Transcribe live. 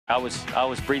I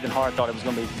was breathing hard, thought it was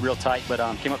going to be real tight, but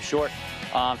came up short.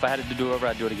 If I had to do it over,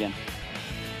 I'd do it again.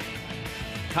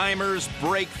 Keimer's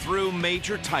breakthrough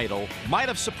major title might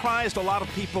have surprised a lot of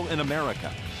people in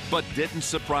America, but didn't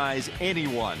surprise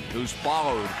anyone who's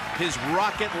followed his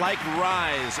rocket-like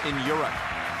rise in Europe.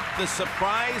 The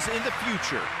surprise in the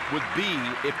future would be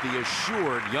if the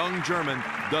assured young German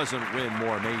doesn't win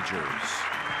more majors.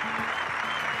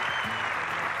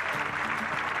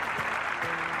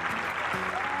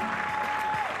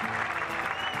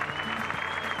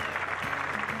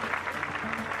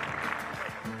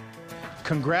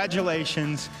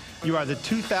 Congratulations, you are the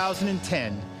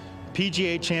 2010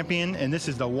 PGA champion, and this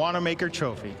is the Wanamaker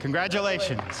Trophy.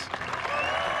 Congratulations.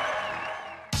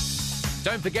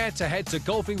 Don't forget to head to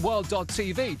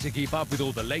golfingworld.tv to keep up with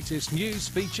all the latest news,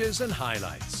 features and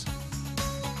highlights.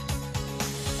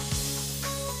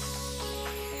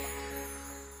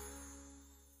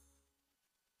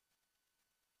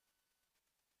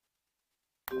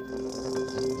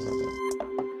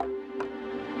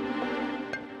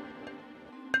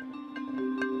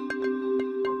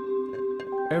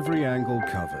 Every angle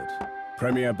covered.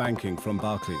 Premier Banking from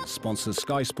Barclays sponsors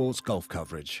Sky Sports golf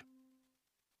coverage.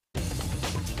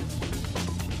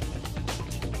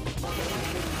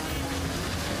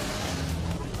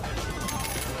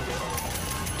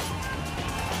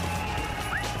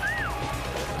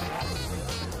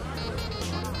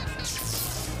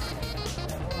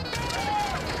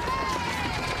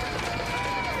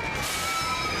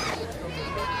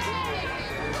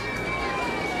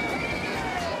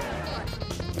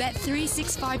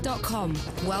 Bet365.com.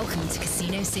 Welcome to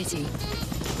Casino City.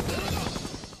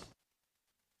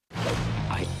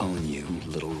 I own you,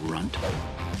 you little runt.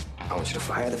 I want you to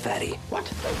fire the fatty. What?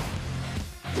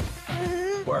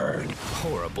 Word.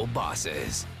 Horrible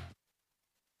bosses.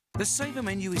 The Saver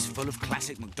menu is full of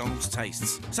classic McDonald's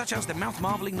tastes, such as the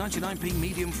mouth-marveling 99p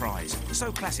medium fries.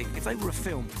 So classic, if they were a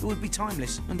film, it would be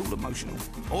timeless and all emotional.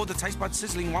 Or the taste bud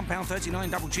sizzling £1.39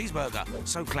 double cheeseburger.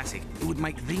 So classic, it would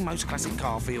make the most classic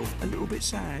car feel a little bit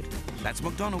sad. That's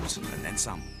McDonald's, and then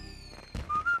some.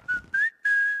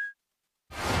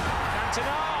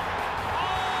 Cantona!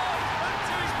 Oh, back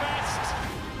to his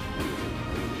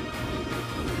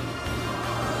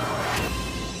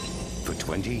best! For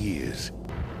 20 years,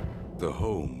 the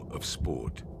home of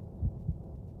sport.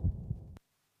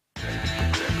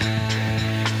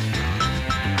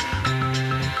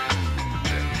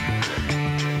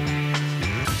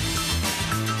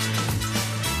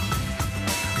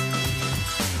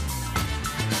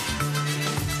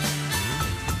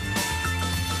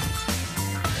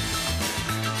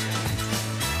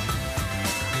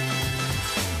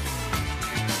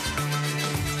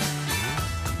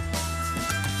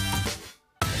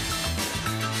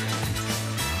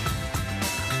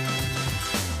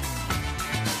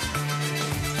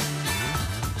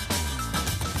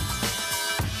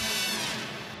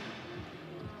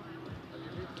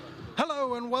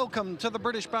 Welcome to the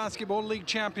British Basketball League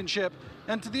Championship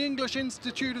and to the English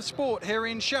Institute of Sport here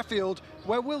in Sheffield,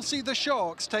 where we'll see the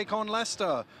Sharks take on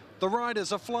Leicester. The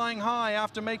Riders are flying high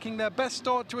after making their best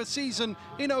start to a season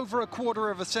in over a quarter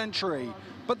of a century.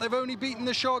 But they've only beaten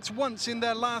the Sharks once in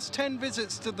their last 10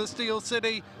 visits to the Steel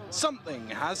City. Something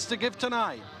has to give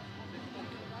tonight.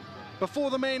 Before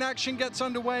the main action gets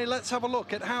underway, let's have a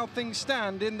look at how things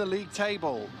stand in the league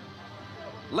table.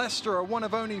 Leicester are one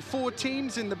of only 4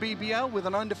 teams in the BBL with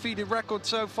an undefeated record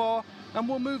so far and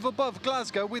will move above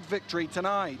Glasgow with victory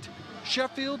tonight.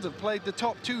 Sheffield have played the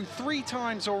top 2 3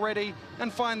 times already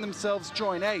and find themselves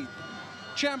joint 8th.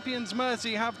 Champions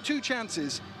Mersey have 2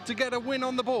 chances to get a win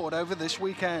on the board over this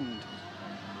weekend.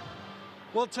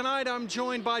 Well, tonight I'm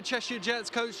joined by Cheshire Jets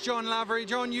coach John Lavery.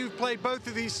 John, you've played both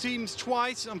of these teams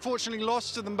twice, unfortunately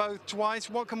lost to them both twice.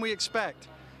 What can we expect?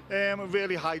 A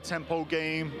really high-tempo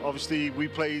game. Obviously, we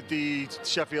played the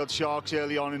Sheffield Sharks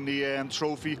early on in the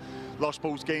trophy, lost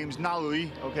both games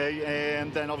narrowly, okay?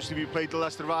 And then obviously we played the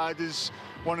Leicester Riders,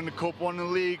 one in the Cup, one in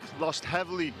the league, lost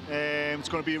heavily. It's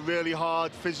going to be a really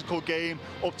hard, physical game,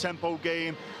 up-tempo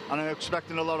game, and I'm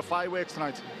expecting a lot of fireworks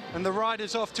tonight. And the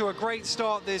Riders off to a great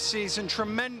start this season,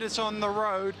 tremendous on the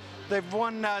road. They've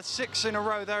won 6 in a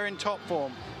row. They're in top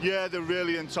form. Yeah, they're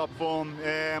really in top form.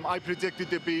 I predicted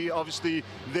they'd be obviously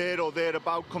there or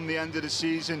thereabout come the end of the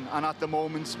season, and at the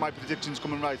moment, my prediction's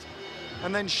coming right.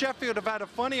 And then Sheffield have had a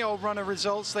funny old run of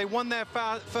results. They won their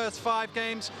first 5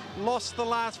 games, lost the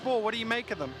last 4. What do you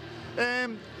make of them?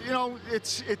 You know,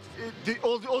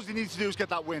 all they need to do is get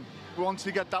that win. We want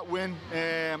to get that win.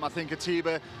 I think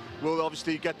Atiba will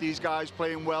obviously get these guys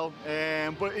playing well.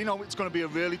 But, you know, it's going to be a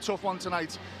really tough one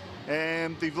tonight.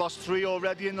 They've lost 3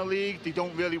 already in the league. They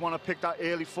don't really want to pick that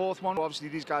early 4th one. Obviously,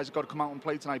 these guys have got to come out and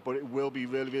play tonight, but it will be a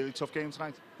really, really tough game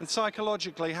tonight. And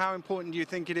psychologically, how important do you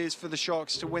think it is for the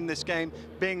Sharks to win this game,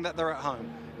 being that they're at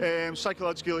home?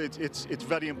 Psychologically, it's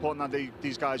very important that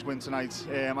these guys win tonight.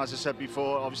 As I said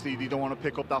before, obviously they don't want to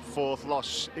pick up that 4th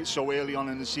loss so early on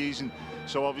in the season.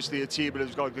 So obviously Atiba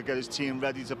has got to get his team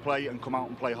ready to play and come out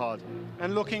and play hard.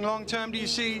 And looking long term, do you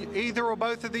see either or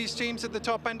both of these teams at the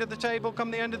top end of the table come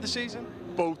the end of the season?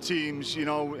 Both teams, you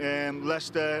know,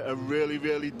 Leicester are really,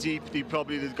 really deep. They've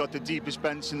got the deepest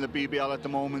bench in the BBL at the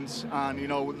moment. And, you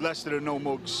know, Leicester are no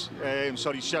mugs.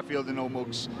 Sheffield are no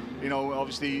mugs. You know,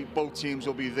 obviously both teams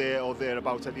will be there or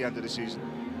thereabouts at the end of the season.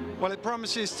 Well, it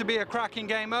promises to be a cracking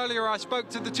game. Earlier I spoke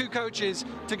to the 2 coaches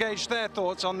to gauge their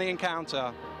thoughts on the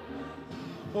encounter.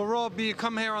 Well, Rob, you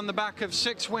come here on the back of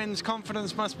 6 wins.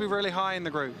 Confidence must be really high in the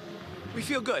group. We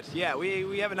feel good, yeah.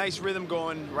 We have a nice rhythm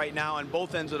going right now on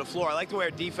both ends of the floor. I like the way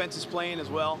our defense is playing as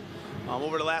well.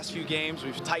 Over the last few games,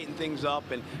 we've tightened things up,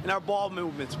 and our ball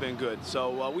movement's been good.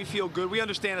 So we feel good. We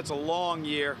understand it's a long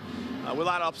year with a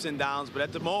lot of ups and downs, but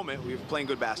at the moment, we're playing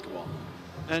good basketball.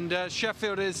 And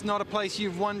Sheffield is not a place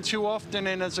you've won too often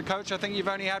in as a coach. I think you've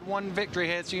only had 1 victory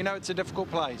here, so you know it's a difficult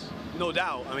place. No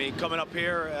doubt. I mean, coming up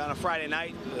here on a Friday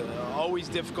night, always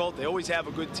difficult. They always have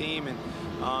a good team,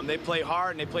 and they play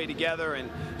hard and they play together. And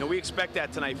you know, we expect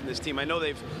that tonight from this team. I know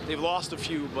they've lost a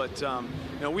few, but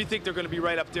you know, we think they're going to be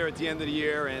right up there at the end of the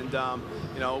year, and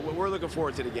you know, we're looking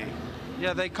forward to the game.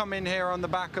 Yeah, they come in here on the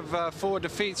back of 4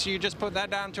 defeats. So you just put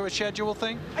that down to a schedule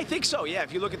thing? I think so, yeah.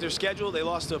 If you look at their schedule, they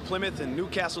lost to Plymouth and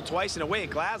Newcastle twice and away at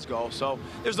Glasgow, so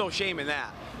there's no shame in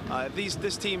that.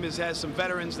 This team has some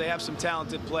veterans. They have some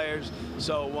talented players,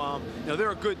 so you know,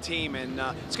 they're a good team, and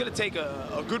it's going to take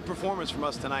a good performance from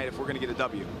us tonight if we're going to get a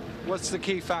W. What's the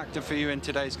key factor for you in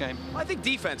today's game? I think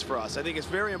defense for us. I think it's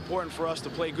very important for us to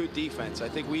play good defense. I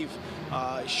think we've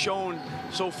shown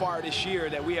so far this year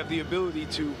that we have the ability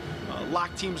to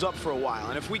lock teams up for a while.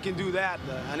 And if we can do that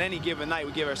on any given night,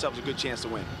 we give ourselves a good chance to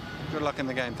win. Good luck in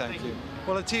the game. Thank you.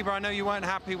 Well, Atiba, I know you weren't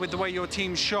happy with the way your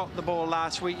team shot the ball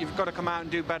last week. You've got to come out and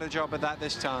do a better job of that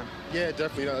this time. Yeah,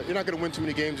 definitely. You're not going to win too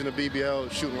many games in the BBL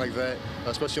shooting like that,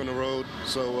 especially on the road.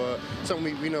 So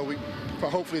something we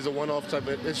hopefully is a one-off type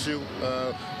of issue.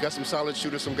 Got some solid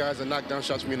shooters, some guys that knocked down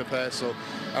shots for me in the past, so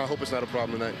I hope it's not a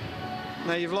problem tonight.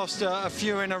 Now, you've lost a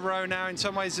few in a row now. In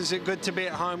some ways, is it good to be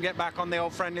at home, get back on the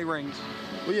old friendly rings?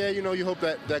 Well, yeah, you know, you hope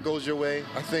that goes your way.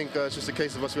 I think it's just a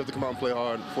case of us, we have to come out and play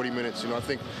hard 40 minutes. You know, I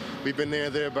think we've been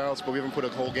thereabouts, but we haven't put a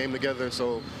whole game together.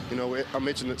 So, you know, I'm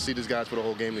itching to see these guys put a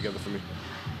whole game together for me.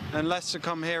 And Leicester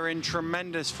come here in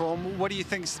tremendous form. What do you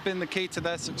think's been the key to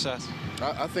their success?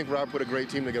 I think Rob put a great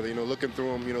team together. You know, looking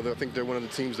through them, you know, I think they're one of the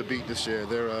teams to beat this year.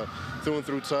 They're through and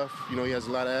through tough. You know, he has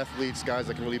a lot of athletes, guys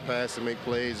that can really pass and make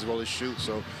plays as well as shoot.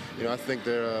 So, you know, I think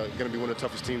they're going to be one of the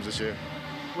toughest teams this year.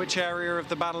 Which area of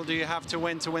the battle do you have to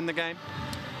win the game?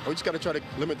 We just got to try to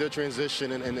limit their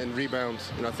transition and rebounds.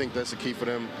 And I think that's the key for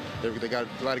them. They got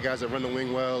a lot of guys that run the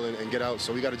wing well and get out.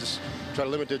 So we got to just try to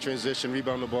limit their transition,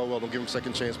 rebound the ball well, don't give them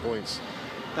second chance points.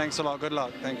 Thanks a lot. Good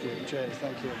luck. Thank you. Cheers.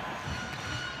 Thank you.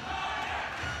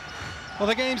 Well,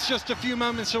 the game's just a few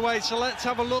moments away, so let's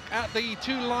have a look at the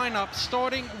 2 lineups,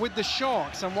 starting with the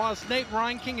Sharks. And whilst Nate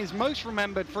Reinking is most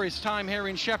remembered for his time here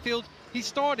in Sheffield, he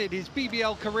started his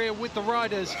BBL career with the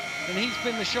Riders, and he's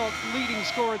been the Sharks' leading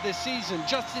scorer this season.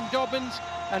 Justin Dobbins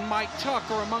and Mike Tuck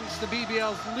are amongst the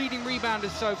BBL's leading rebounders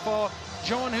so far.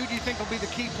 John, who do you think will be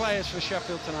the key players for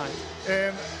Sheffield tonight?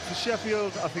 For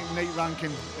Sheffield, I think Nate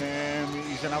Rankin.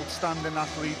 He's an outstanding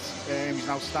athlete. He's an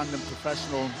outstanding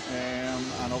professional.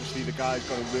 And obviously the guy's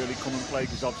got to really come and play,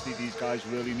 because obviously these guys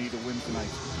really need a win tonight.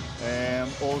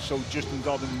 Also, Justin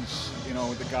Dobbins, you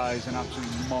know, the guy's an absolute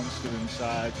monster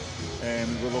inside.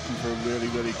 We're looking for a really,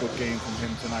 really good game from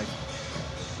him tonight.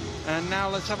 And now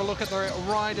let's have a look at the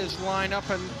Riders lineup,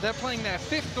 and they're playing their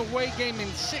 5th away game in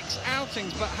 6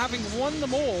 outings, but having won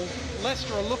them all,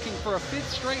 Leicester are looking for a 5th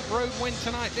straight road win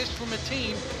tonight. This from a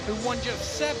team who won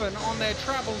just 7 on their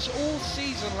travels all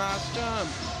season last term.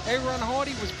 Aaron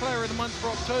Hardy was Player of the Month for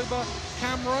October.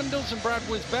 Cam Rundles and Brad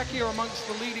Wisbecki are amongst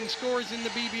the leading scorers in the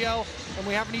BBL, and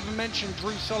we haven't even mentioned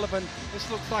Drew Sullivan. This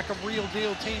looks like a real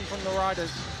deal team from the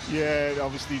Riders. Yeah,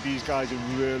 obviously these guys are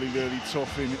really, really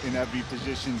tough in every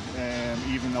position.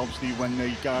 Even obviously when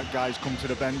the guys come to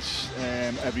the bench,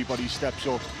 everybody steps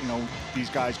up. You know, these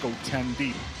guys go 10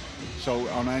 deep. So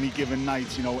on any given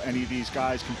night, you know, any of these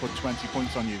guys can put 20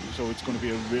 points on you. So it's going to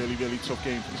be a really, really tough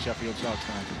game for the Sheffield Sharks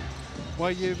tonight.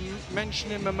 Well, you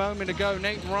mentioned him a moment ago.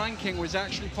 Nate Reinking was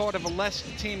actually part of a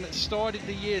Leicester team that started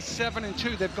the year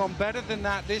 7-2. They've gone better than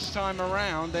that this time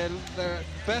around. Their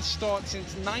best start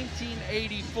since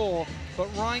 1984. But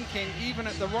Reinking, even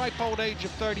at the ripe old age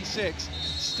of 36,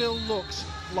 still looks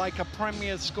like a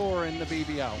premier scorer in the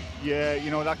BBL. Yeah,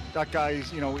 you know, that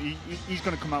guy's, you know, he's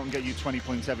going to come out and get you 20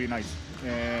 points every night.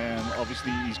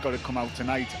 Obviously, he's got to come out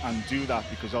tonight and do that,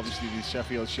 because obviously the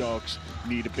Sheffield Sharks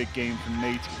need a big game from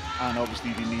Nate, and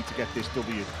obviously they need to get this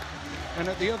W. And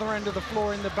at the other end of the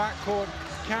floor in the backcourt,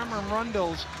 Cameron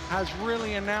Rundles has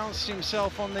really announced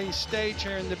himself on the stage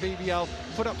here in the BBL,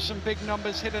 put up some big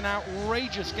numbers, hit an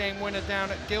outrageous game winner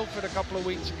down at Guildford a couple of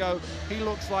weeks ago. He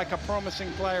looks like a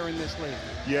promising player in this league.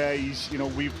 Yeah, he's, you know,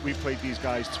 we've played these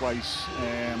guys twice,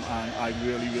 and I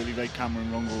really rate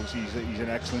Cameron Rundles. He's an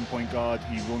excellent point guard.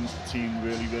 He runs the team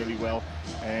really well.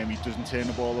 He doesn't turn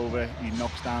the ball over. He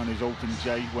knocks down his open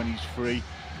J when he's free.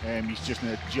 He's just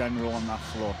a general on that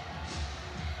floor.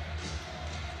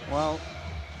 Well,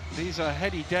 these are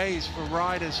heady days for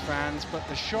Riders fans, but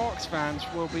the Sharks fans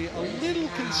will be a little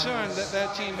concerned that their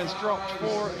team has dropped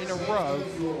 4 in a row.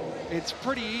 It's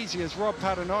pretty easy, as Rob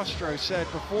Paternostro said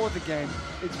before the game,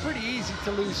 it's pretty easy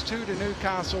to lose 2 to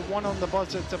Newcastle, 1 on the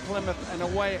buzzer to Plymouth, and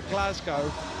away at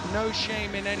Glasgow. No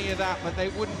shame in any of that, but they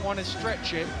wouldn't want to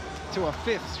stretch it to a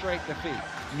 5th straight defeat.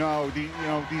 No, you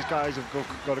know, these guys have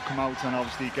got to come out and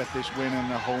obviously get this win on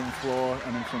the home floor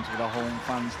and in front of their home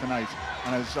fans tonight.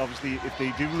 And as obviously, if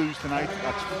they do lose tonight,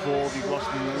 that's 4 they've lost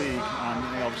in the league. And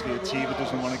you know, obviously, Atiba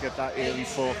doesn't want to get that early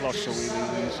 4th loss, so we lose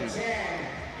in the season.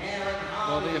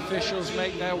 Well, the officials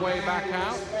make their way back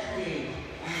out,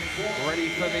 ready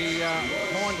for the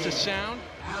horn to sound.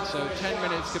 So 10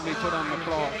 minutes can be put on the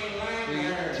clock.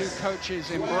 The 2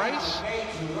 coaches embrace,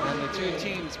 and the 2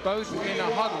 teams both in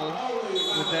a huddle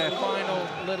with their final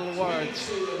little words.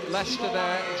 Leicester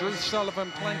there, Drew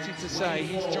Sullivan, plenty to say.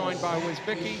 He's joined by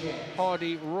Wisbicki,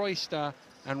 Hardy, Royster,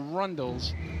 and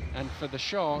Rundles. And for the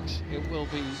Sharks, it will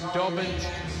be Dobbins,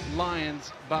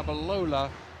 Lyons, Babalola,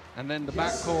 and then the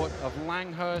backcourt of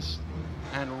Langhurst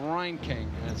and Reinking.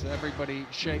 As everybody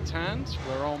shakes hands,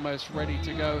 we're almost ready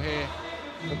to go here.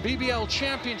 The BBL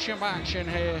Championship action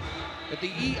here at the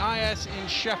EIS in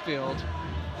Sheffield.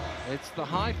 It's the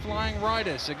high-flying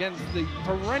Riders against the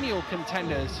perennial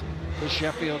contenders, the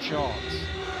Sheffield Sharks.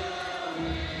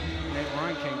 Nate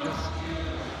Reinking just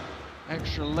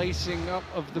extra lacing up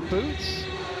of the boots.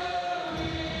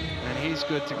 And he's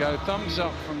good to go. Thumbs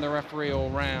up from the referee all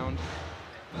round.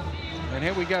 And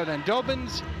here we go then.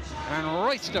 Dobbins and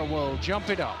Royster will jump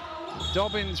it up.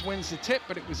 Dobbins wins the tip,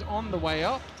 but it was on the way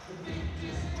up.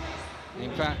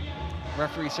 In fact,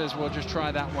 referee says we'll just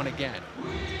try that one again.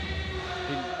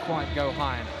 Didn't quite go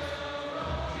high enough.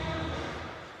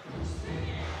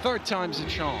 3rd time's a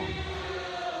charm.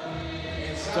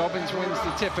 Dobbins wins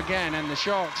the tip again, and the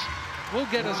Sharks will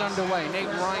get us underway. Nate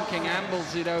Reinking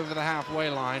ambles it over the halfway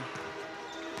line.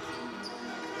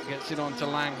 Gets it on to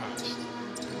Langhurst.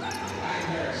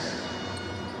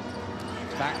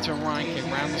 Back to Reinking,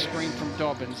 round the screen from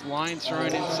Dobbins. Line thrown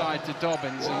inside to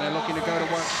Dobbins, and they're looking to go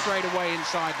to work straight away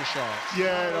inside the Sharks.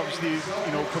 Yeah, obviously,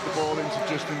 you know, put the ball into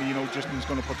Justin. You know, Justin's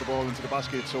going to put the ball into the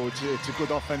basket, so it's a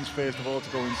good offense, first of all, to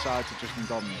go inside to Justin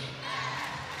Dobbins.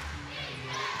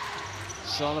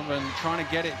 Sullivan trying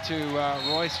to get it to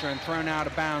Royster and thrown out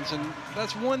of bounds. And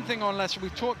that's one thing on Leicester.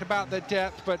 We've talked about their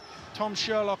depth, but Tom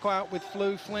Sherlock out with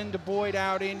flu, Flynn de Boyd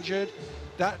out injured.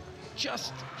 That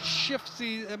just shifts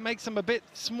it makes them a bit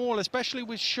small, especially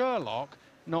with Sherlock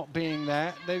not being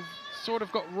there. They've sort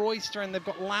of got Royster and they've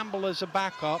got Lamble as a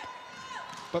backup,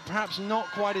 but perhaps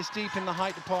not quite as deep in the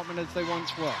height department as they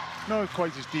once were. No,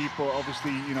 quite as deep, but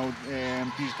obviously, you know,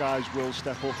 these guys will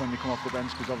step up when they come off the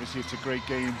bench, because obviously it's a great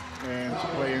game to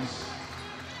play in.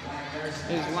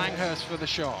 Here's Langhurst for the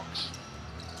Sharks.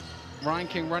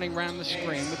 Reinking running around the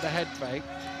screen with the head fake.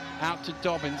 Out to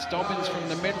Dobbins. Dobbins from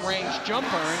the mid-range jumper,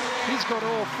 and he's got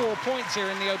all 4 points here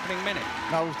in the opening minute.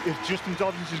 Now, if Justin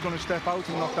Dobbins is going to step out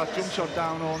and knock that jump shot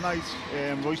down all night,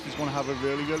 Royster's going to have a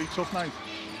really tough night.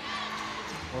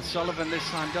 Well, Sullivan this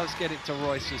time does get it to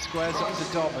Royster, squares up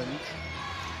to Dobbins.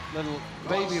 Little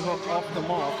baby hook off the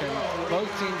mark, and both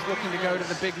teams looking to go to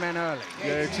the big men early.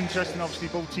 Yeah, it's interesting. Obviously,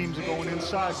 both teams are going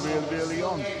inside really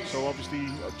on. So obviously,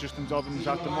 Justin Dobbins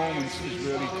at the moment is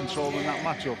really controlling that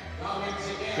matchup.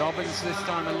 Dobbins this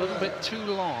time a little bit too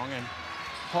long, and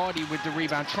Hardy with the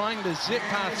rebound, trying to zip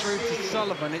pass through to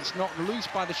Sullivan. It's knocked loose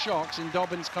by the Sharks, and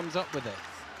Dobbins comes up with it.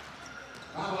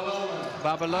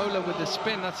 Babalola with the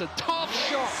spin. That's a tough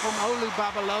shot from Olu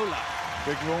Babalola.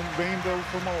 Big rainbow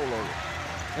from Olu.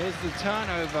 Here's the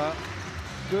turnover.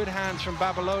 Good hands from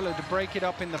Babalola to break it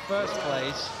up in the first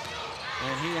place.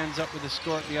 And he ends up with a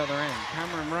score at the other end.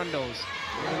 Cameron Rundle's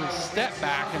little step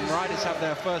back, and Riders have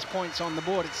their first points on the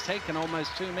board. It's taken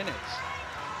almost 2 minutes.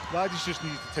 Riders just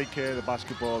need to take care of the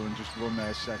basketball and just run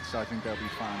their sets. I think they'll be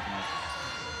fine tonight.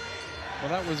 Well,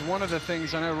 that was one of the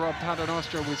things I know Rob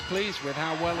Paternoster was pleased with,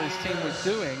 how well his team was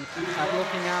doing at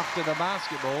looking after the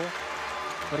basketball.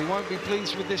 But he won't be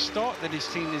pleased with this start that his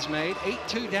team has made.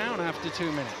 8-2 down after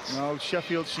 2 minutes. No,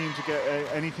 Sheffield seem to get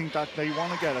anything that they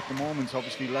want to get at the moment.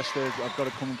 Obviously, Leicester have got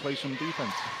to come and play some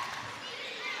defense.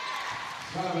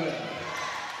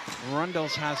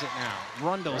 Rundles has it now.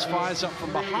 Rundles fires up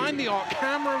from behind the arc.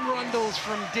 Cameron Rundles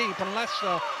from deep, and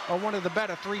Leicester are one of the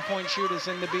better three-point shooters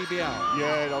in the BBL.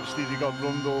 Yeah, obviously they got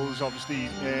Rundles. Obviously,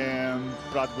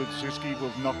 Brad Wojcicki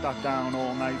will knock that down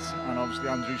all night, and obviously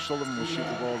Andrew Sullivan will shoot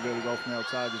the ball really well from the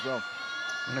outside as well.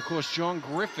 And of course, John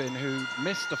Griffin, who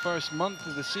missed the first month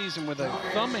of the season with a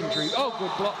thumb injury. Oh,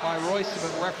 good block by Royster,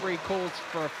 but referee calls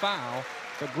for a foul.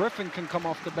 But Griffin can come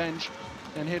off the bench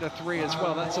and hit a three as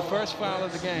well. That's the first foul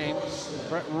of the game.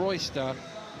 Brett Royster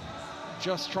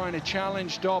just trying to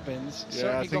challenge Dobbins.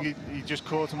 Yeah, certainly I think he just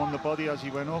caught him on the body as he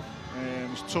went up. It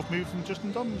was a tough move from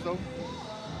Justin Dobbins, though.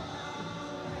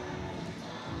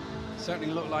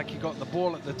 Certainly looked like he got the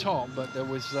ball at the top, but there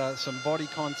was some body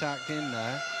contact in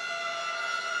there.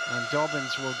 And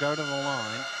Dobbins will go to the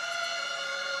line,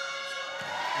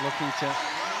 looking to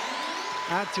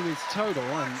add to his total,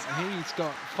 and he's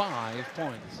got 5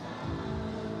 points.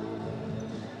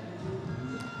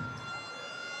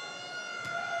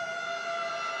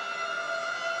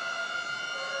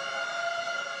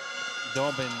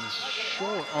 Dobbins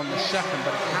short on the second,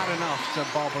 but it had enough to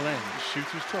bobble in.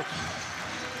 Shooter's touch.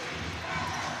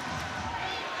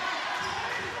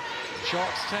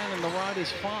 Sharks 10 and the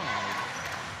Riders 5.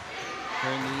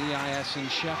 Here in the EIS in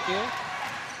Sheffield.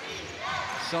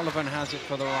 Sullivan has it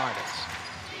for the Riders.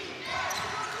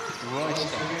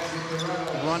 Royster,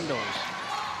 Rundles,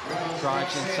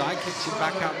 drives inside, kicks it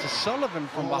back out to Sullivan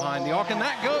from behind the arc, and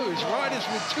that goes. Riders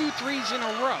with 2 threes in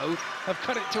a row have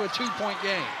cut it to a 2-point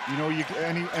game. You know,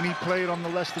 any player on the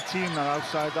Leicester team that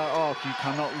outside that arc, you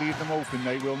cannot leave them open.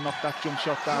 They will knock that jump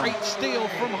shot down. Great steal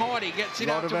from Hardy, gets it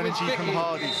out to energy from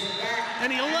Hardy.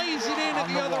 And he lays it in at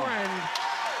the other end.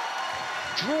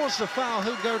 Draws the foul,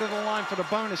 he'll go to the line for the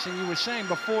bonus. And you were saying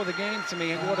before the game to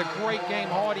me what a great game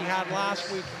Hardy had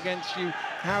last week against you,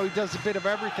 how he does a bit of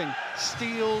everything.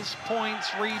 Steals,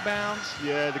 points, rebounds.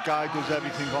 Yeah, the guy does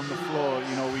everything on the floor.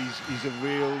 You know, he's a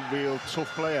real tough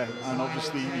player. And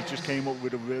obviously he just came up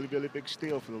with a really big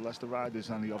steal for the Leicester Riders,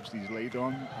 and he obviously he's laid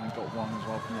on and got one as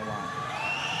well from the line.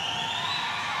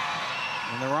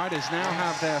 And the Riders now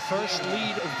have their first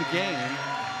lead of the game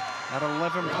at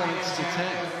 11 points to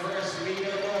 10.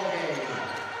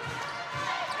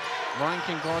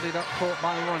 Rankin got it up court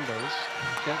by Rundles.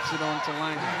 Gets it on to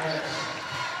Langhorst.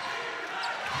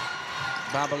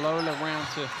 Babalola round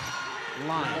to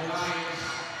Lyons.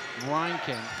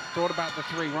 Rankin thought about the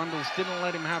three. Rundles didn't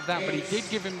let him have that, but he did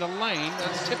give him the lane.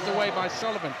 That's tipped away by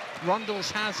Sullivan.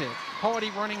 Rundles has it. Hardy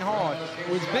running hard.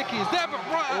 Wojcicki is there, but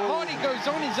Hardy goes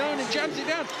on his own and jams it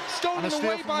down. Stolen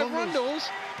away by Rundles.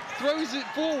 Throws it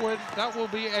forward. That will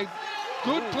be a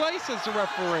good play, says the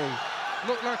referee.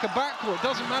 Looked like a backcourt.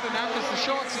 Doesn't matter now because the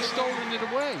Sharks have stolen it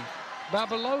away.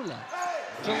 Babalola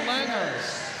to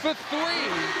Langhorst for three.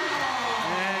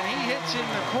 And he hits in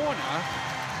the corner.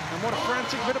 And what a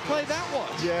frantic bit of play that was.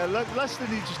 Yeah, Leicester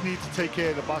just need to take care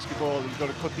of the basketball. He's got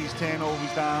to cut these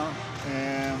turnovers down.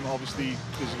 Obviously,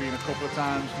 there's been a couple of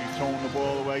times we've thrown the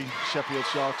ball away. Sheffield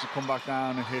Sharks have come back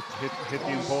down and hit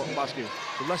the important basket.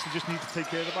 But Leicester just need to take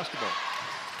care of the basketball.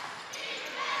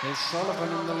 There's Sullivan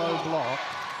in the low block.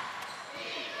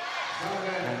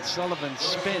 And Sullivan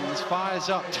spins, fires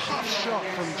up. Tough shot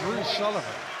from Drew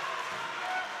Sullivan.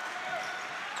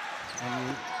 And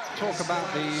you talk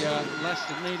about the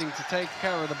Leicester needing to take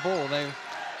care of the ball. They've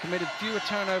committed fewer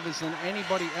turnovers than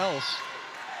anybody else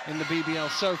in the BBL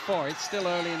so far. It's still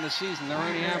early in the season. They're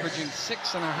only averaging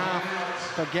 6.5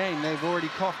 per game. They've already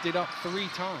coughed it up 3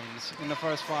 times in the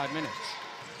first 5 minutes.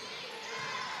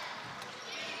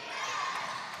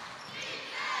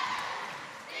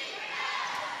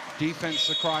 Defense,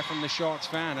 the cry from the Sharks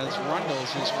fan as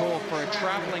Rundles is called for a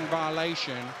traveling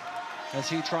violation as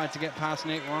he tried to get past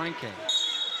Nate Rankin.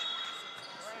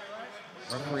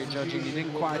 Referee judging he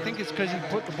didn't quite. I think it's because he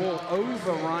put the ball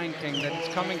over Rankin that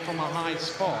it's coming from a high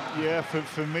spot. Yeah,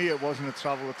 for me it wasn't a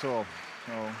travel at all.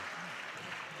 No.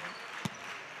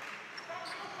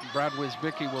 Brad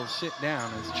Wojcicki will sit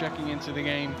down as checking into the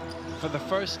game for the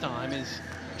first time is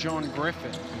John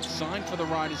Griffin, who signed for the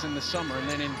Riders in the summer and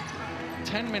then in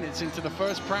 10 minutes into the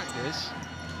first practice,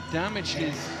 damaged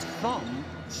his thumb,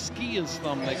 skier's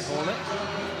thumb they call it,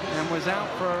 and was out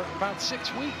for about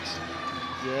 6 weeks.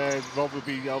 Yeah, Rob would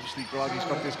be obviously glad he's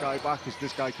got this guy back, because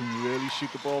this guy can really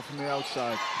shoot the ball from the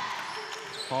outside.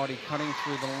 Hardy cutting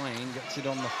through the lane, gets it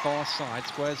on the far side,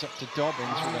 squares up to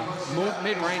Dobbins with a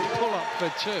mid-range pull-up for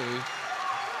 2,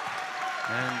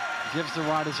 and gives the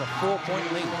Riders a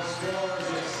 4-point lead.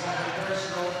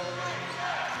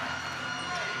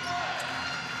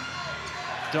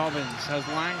 Dobbins has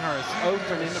Langhurst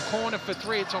open in the corner for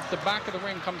 3. It's off the back of the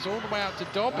ring, comes all the way out to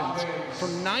Dobbins.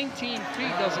 From 19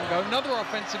 feet, doesn't go. Another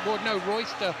offensive board. No,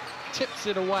 Royster tips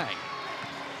it away.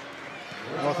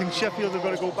 Well, I think Sheffield have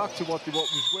got to go back to what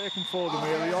was working for them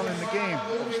early on in the game.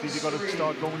 Obviously, they've got to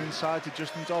start going inside to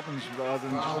Justin Dobbins rather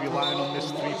than just relying on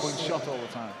this three-point shot all the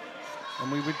time.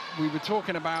 And we were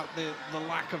talking about the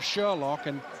lack of Sherlock,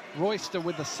 and Royster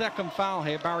with the second foul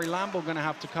here. Barry Lamble going to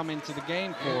have to come into the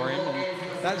game for him, and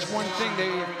that's one thing.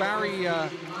 Barry,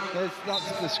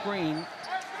 that's the screen,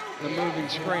 the moving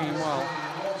screen. Well,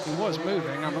 he was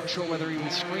moving. I'm not sure whether he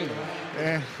was screening.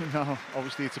 No,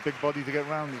 obviously it's a big body to get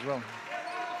round as well.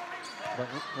 But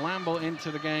Lamble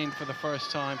into the game for the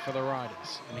first time for the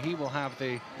Riders, and he will have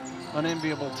the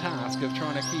unenviable task of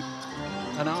trying to keep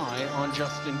an eye on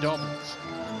Justin Dobbins.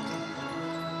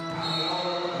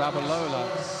 Babalola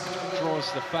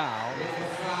draws the foul,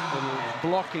 the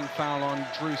blocking foul on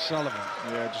Drew Sullivan.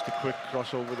 Yeah, just a quick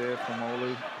crossover there from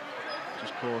Olu.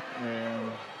 Just caught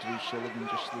Drew Sullivan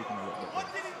just sleeping a little bit there.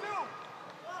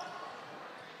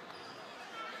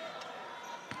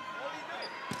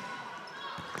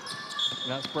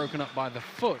 That's broken up by the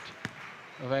foot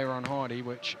of Aaron Hardy,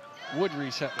 which would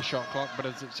reset the shot clock, but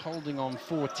as it's holding on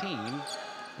 14,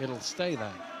 it'll stay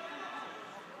there.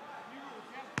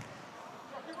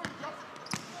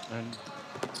 And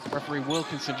referee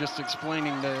Wilkinson just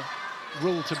explaining the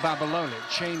rule to Babalola. It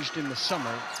changed in the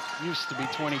summer. It used to be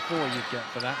 24 you'd get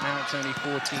for that. Now it's only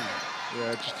 14.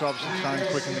 Yeah, just obviously trying to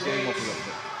quicken the game up a little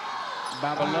bit.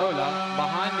 Babalola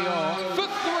behind the arc for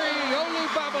 3. Olu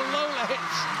Babalola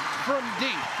hits from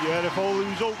deep. Yeah, if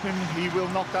Olu's open, he will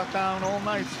knock that down all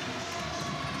night.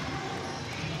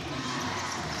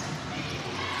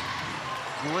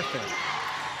 Griffin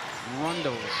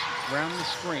Rundles round the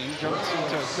screen, jumps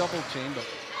into a double team, but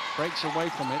breaks away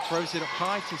from it, throws it up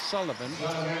high to Sullivan.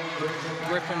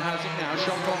 Griffin has it now,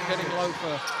 shot clock getting low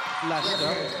for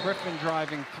Leicester. Griffin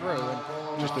driving through,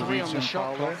 and just a 3 on the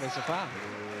shot clock, there's a foul.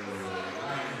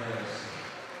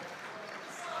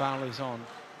 Foul is on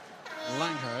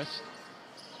Langhurst,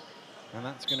 and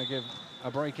that's going to give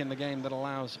a break in the game that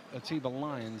allows Atiba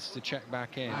Lions to check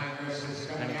back in.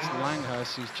 And it's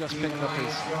Langhurst who's just picked up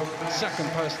his second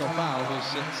personal foul, who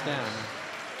sits down.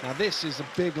 Now this is a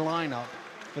big lineup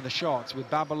for the shots with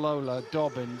Babalola,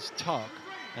 Dobbins, Tuck,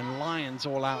 and Lyons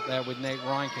all out there with Nate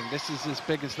Reinking. This is as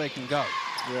big as they can go.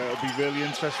 Yeah, it'll be really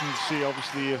interesting to see,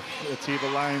 obviously, if Atiba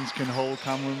Lions can hold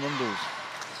Cameron Rundles.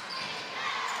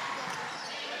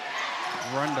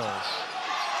 Rundles.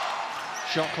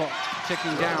 Shot clock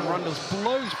ticking down. Rundles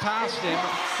blows past him.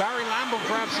 Barry Lamble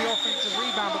grabs the offensive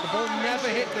rebound, but the ball never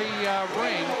hit the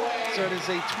ring. So it is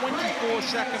a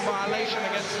 24-second violation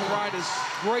against the Riders.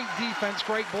 Great defense,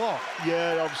 great block.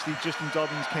 Yeah, obviously Justin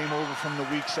Dobbins came over from the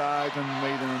weak side and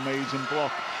made an amazing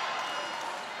block.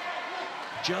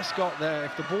 Just got there.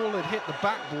 If the ball had hit the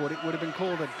backboard, it would have been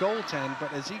called a goaltend,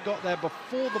 but as he got there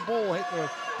before the ball hit the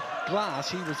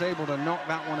glass, he was able to knock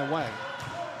that one away.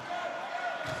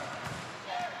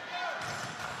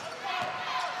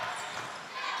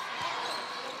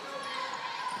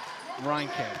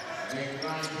 Reinking.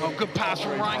 Oh, good pass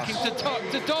from Reinking to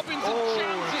Dobbins, and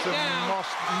jams it down.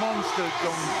 Monster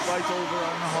going right over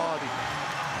on Hardy.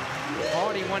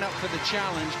 Hardy went up for the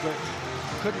challenge, but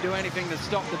couldn't do anything to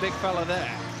stop the big fella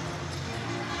there.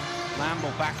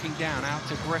 Lamble backing down, out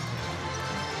to Griffin.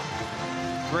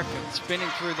 Griffin spinning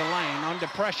through the lane, under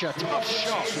pressure, tough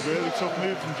shot. It's a really tough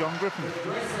move from John Griffin.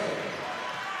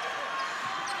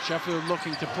 Sheffield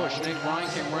looking to push. Nate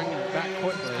Reinking bringing it back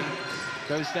quickly.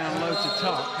 Goes down low to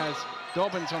Tuck, has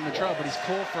Dobbins on the trail, but he's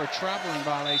called for a traveling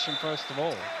violation first of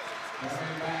all.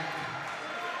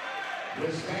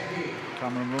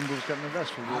 Cameron Rundles getting the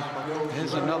rest for this.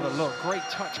 Here's another look. Great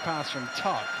touch pass from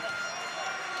Tuck.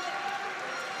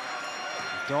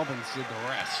 Dobbins did the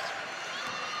rest.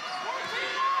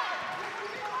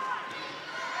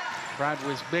 Brad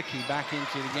Wisbicki back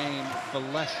into the game for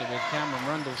Leicester with Cameron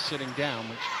Rundles sitting down,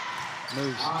 which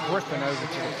moves Griffin over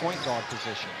to the point guard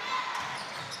position.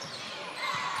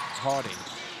 Hardy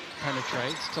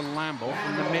penetrates to Lamble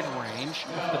from the mid-range,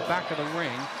 off the back of the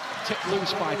ring, tipped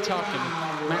loose by Tuck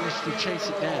and managed to chase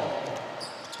it down.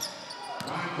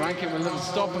 Rankin with a little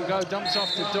stop and go, dumps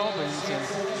off to Dobbins,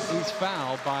 and he's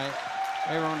fouled by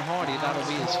Aaron Hardy. That'll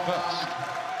be his first.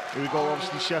 Here we go,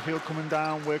 obviously Sheffield coming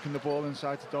down, working the ball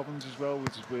inside to Dobbins as well,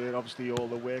 which is where obviously all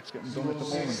the work's getting done at the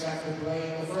moment.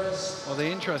 Well, the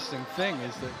interesting thing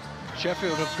is that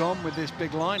Sheffield have gone with this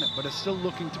big lineup, but are still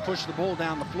looking to push the ball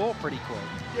down the floor pretty quick.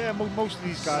 Yeah, most of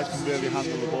these guys can really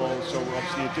handle the ball, so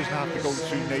obviously it doesn't have to go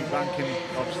through Nate Rankin,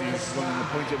 obviously he's running the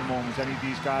point at the moment. Any of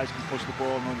these guys can push the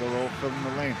ball and they're all filling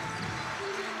the lane.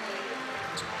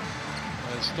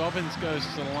 As Dobbins goes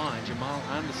to the line, Jamal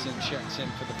Anderson checks in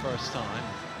for the first time.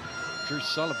 Drew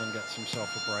Sullivan gets himself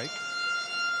a break.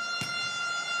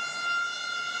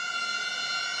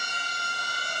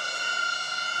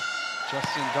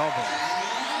 Justin Dobbins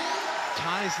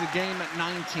ties the game at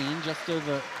 19, just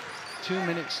over 2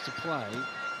 minutes to play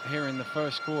here in the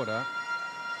first quarter.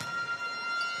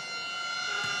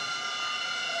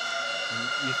 And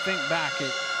you think back,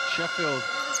 Sheffield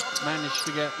managed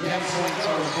to get 10 points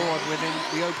on the board within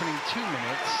the opening 2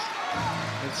 minutes.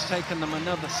 It's taken them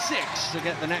another 6 to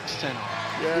get the next 10 on.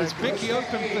 Yeah, Wisbicki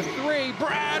open for 3.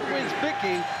 Brad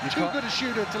Wisbicki, too good a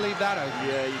shooter to leave that open.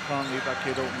 Yeah, you can't leave that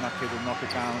kid open. That kid will knock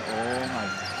it down all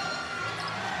night.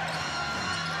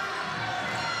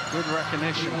 Good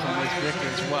recognition from Wisbicki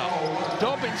as well.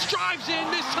 Dobbins drives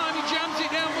in. This time he jams it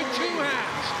down with 2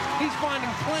 hands. He's finding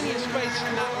plenty of space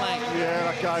in that lane. Yeah,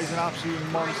 that guy's an absolute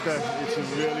monster. It's a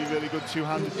really, really good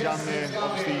two-handed jam there.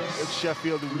 Obviously,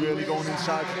 Sheffield are really going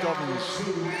inside to Dobbins.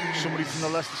 Somebody from the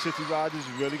Leicester City Riders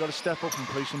has really got to step up and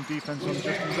play some defense on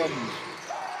Justin Dobbins.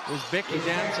 Wisbicki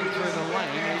dancing through the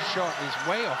lane. His shot is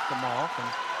way off the mark, and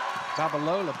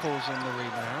Babalola pulls in the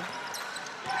rebound.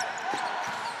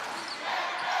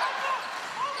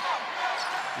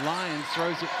 Lyons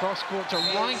throws it cross-court to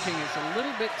Rankin. It's a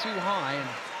little bit too high and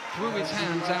threw his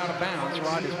hands out of bounds.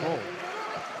 Riders ball.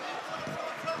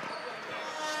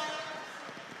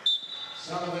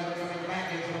 Sullivan coming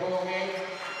back into the ball game.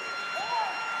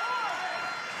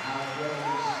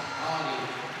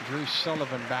 Drew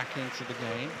Sullivan back into the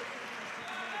game.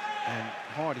 And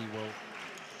Hardy will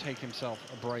take himself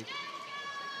a break.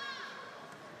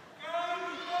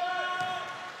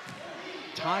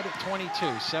 Tied at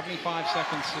 22, 75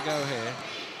 seconds to go here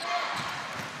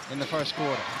in the first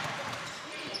quarter.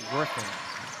 Griffin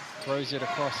throws it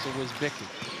across to Wisbicki.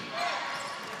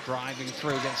 Driving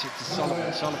through, gets it to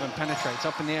Sullivan. Sullivan penetrates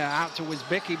up in the air, out to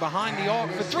Wisbicki, behind the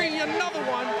arc for 3. Another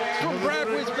one from Brad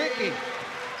Wisbicki.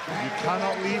 You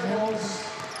cannot leave him open.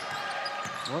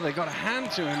 Well, they got a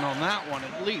hand to him on that one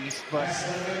at least, but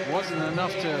it wasn't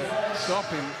enough to stop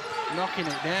him knocking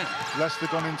it down. Leicester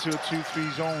gone into a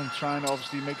 2-3 zone, trying to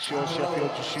obviously make sure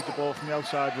Sheffield just shoot the ball from the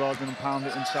outside rather than pound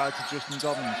it inside to Justin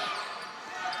Dobbins.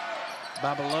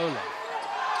 Babalola.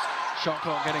 Shot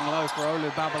clock getting low for Olu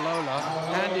Babalola.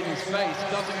 Hand in his face,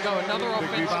 doesn't go. Another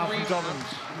offensive rebound.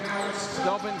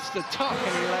 Dobbins to Tuck,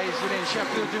 and he lays it in.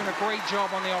 Sheffield doing a great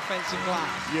job on the offensive glass.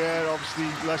 Yeah,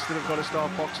 obviously Leicester have got to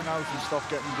start boxing out and stop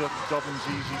getting Dobbins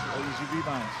easy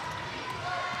rebounds.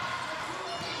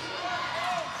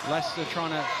 Leicester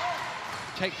trying to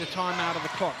take the time out of the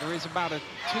clock. There is about a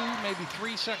 2, maybe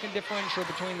 3 second differential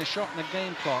between the shot and the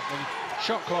game clock. The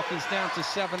shot clock is down to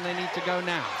 7. They need to go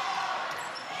now.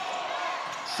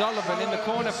 Sullivan in the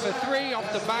corner for 3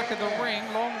 off the back of the ring.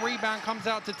 Long rebound comes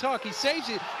out to Tuck. He saves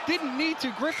it. Didn't need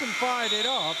to. Griffin fired it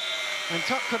off. And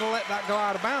Tuck could have let that go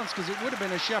out of bounds because it would have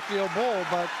been a Sheffield ball.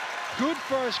 But good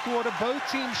first quarter. Both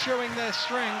teams showing their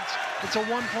strengths. It's a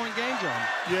 1-point game, John.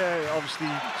 Yeah,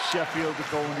 obviously Sheffield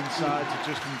are going inside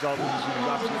to Justin Dobbins, who's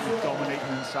absolutely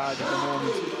dominating inside at the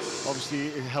moment. Obviously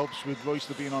it helps with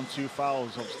Royster being on 2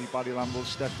 fouls. Obviously Barry Lambo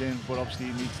stepped in, but obviously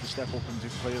he needs to step up and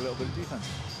just play a little bit of defense.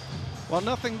 Well,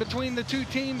 nothing between the two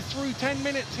teams through 10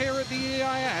 minutes here at the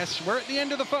EIS. We're at the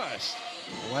end of the first,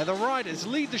 where the Riders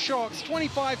lead the Sharks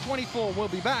 25-24. We'll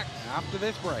be back after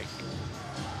this break.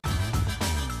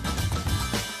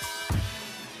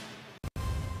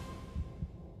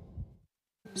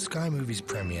 Sky Movies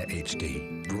Premiere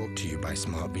HD, brought to you by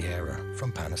Smart Viera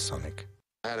from Panasonic.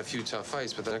 I had a few tough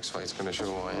fights, but the next fight's gonna show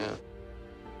who I am.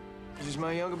 This is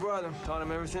my younger brother. Taught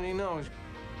him everything he knows.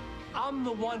 I'm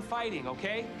the one fighting,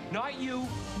 okay? Not you,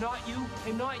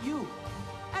 and not you.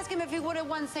 Ask him if he would have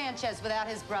won Sanchez without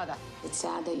his brother. It's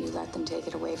sad that you let them take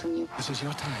it away from you. This is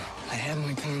your time. I had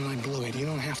my time, I blew it. You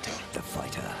don't have to. The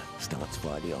Fighter starts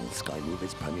Friday on Sky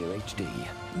Movies Premiere HD.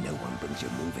 No one brings you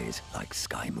movies like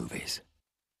Sky Movies.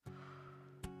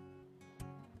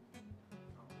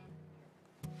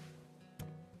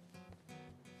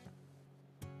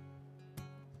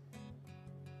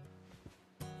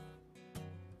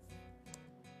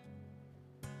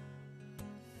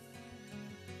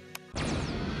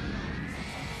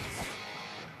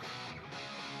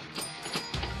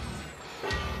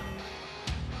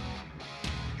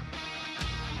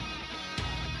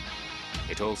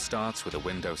 It all starts with a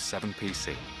Windows 7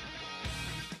 PC.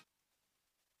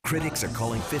 Critics are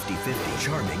calling 50-50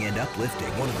 charming and uplifting.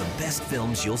 One of the best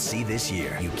films you'll see this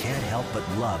year. You can't help but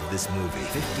love this movie.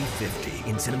 50-50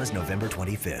 in cinemas November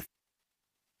 25th.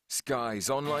 Sky's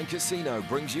Online Casino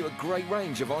brings you a great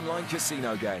range of online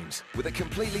casino games with a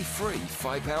completely free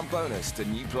 £5 bonus to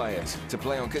new players to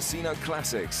play on casino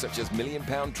classics such as £1 Million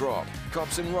Drop,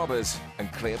 Cops and Robbers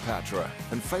and Cleopatra,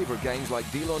 and favourite games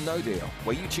like Deal or No Deal,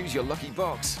 where you choose your lucky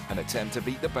box and attempt to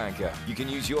beat the banker. You can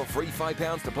use your free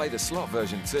 £5 to play the slot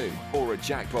version too, or a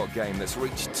jackpot game that's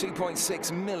reached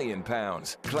 £2.6 million.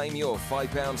 Claim your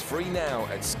 £5 free now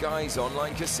at Sky's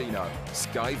Online Casino,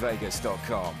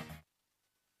 skyvegas.com.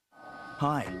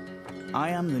 Hi, I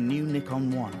am the new Nikon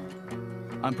One.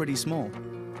 I'm pretty small,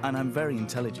 and I'm very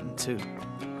intelligent too.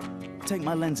 Take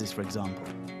my lenses, for example.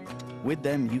 With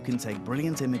them, you can take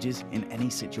brilliant images in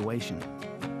any situation.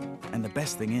 And the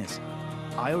best thing is,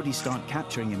 I already start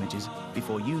capturing images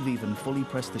before you've even fully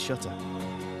pressed the shutter.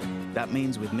 That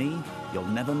means with me, you'll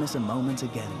never miss a moment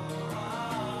again.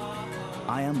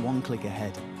 I am one click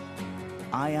ahead.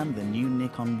 I am the new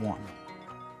Nikon One.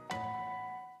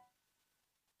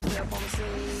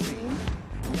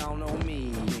 Y'all know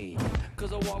me,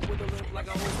 cause I walk with a limp like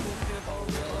a old school pimp or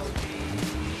real OG.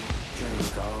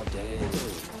 Drink all day,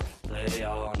 play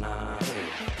all night,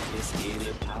 let's get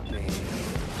it poppin'.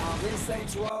 I'm in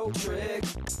Saints Row trick.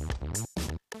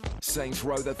 Saints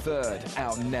Row the Third,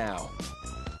 out now.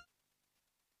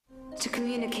 To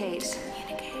communicate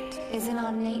is in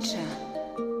our nature.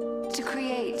 To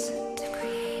create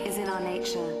is in our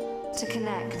nature. To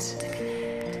connect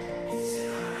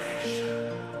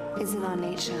is in our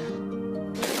nature.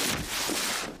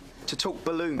 To talk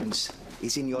balloons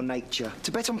is in your nature.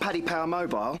 To bet on Paddy Power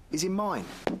Mobile is in mine.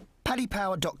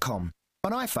 PaddyPower.com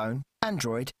on iPhone,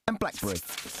 Android and BlackBerry.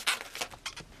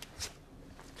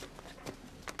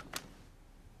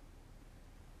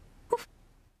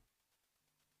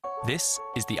 This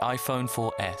is the iPhone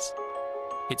 4S.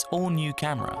 Its all-new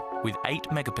camera with 8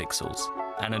 megapixels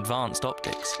and advanced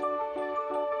optics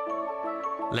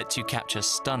lets you capture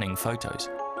stunning photos.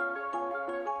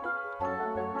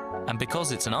 And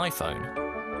because it's an iPhone,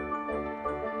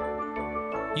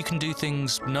 you can do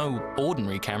things no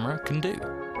ordinary camera can do.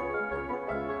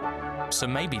 So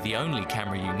maybe the only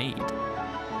camera you need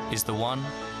is the one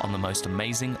on the most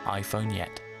amazing iPhone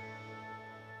yet.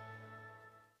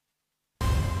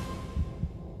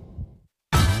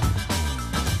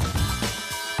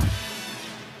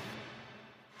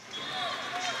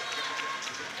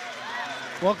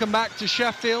 Welcome back to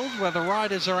Sheffield, where the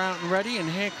riders are out and ready, and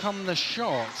here come the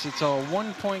Sharks. It's a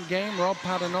one-point game. Rob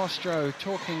Paternostro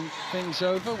talking things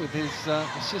over with his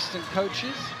assistant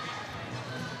coaches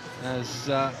as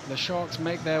the Sharks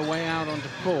make their way out onto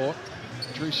court.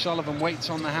 Drew Sullivan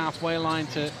waits on the halfway line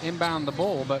to inbound the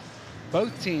ball, but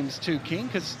both teams too keen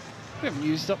because we haven't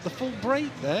used up the full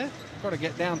break there. Got to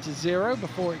get down to 0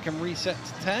 before it can reset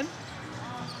to 10.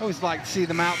 Always like to see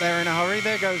them out there in a hurry.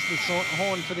 There goes the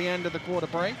horn for the end of the quarter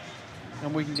break,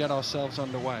 and we can get ourselves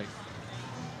underway.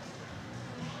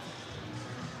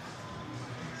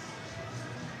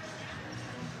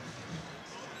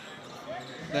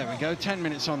 There we go, 10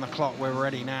 minutes on the clock, we're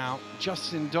ready now.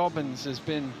 Justin Dobbins has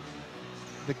been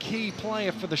the key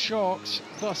player for the Sharks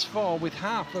thus far with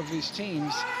half of his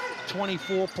team's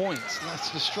 24 points.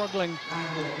 Leicester struggling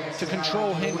to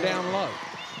control him down low.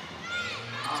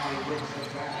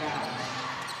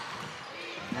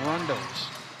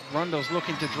 Rundle's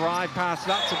looking to drive past.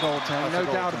 That's a goaltend, no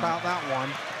doubt about that one.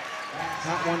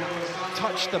 That one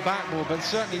touched the backboard, but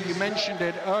certainly you mentioned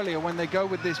it earlier when they go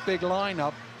with this big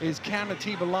lineup, is can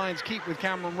Atiba Lions keep with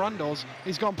Cameron Rundles?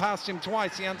 He's gone past him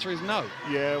twice. The answer is no.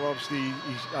 Yeah, well, obviously,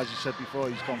 as you said before,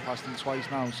 he's gone past him twice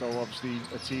now, so obviously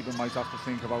Atiba might have to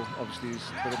think about, obviously,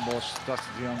 a bit more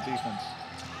strategy on defense.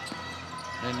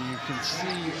 And you can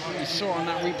see, you saw on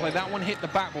that replay, that one hit the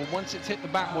backboard. Once it's hit the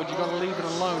backboard, you've got to leave it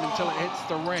alone until it hits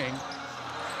the ring.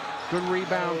 Good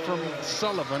rebound from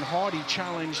Sullivan. Hardy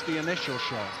challenged the initial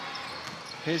shot.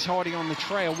 Here's Hardy on the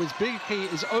trail.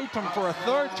 Wisbicki is open for a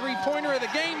third three-pointer of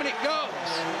the game, and it goes.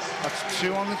 That's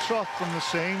 2 on the trot from the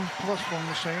same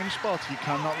spot. You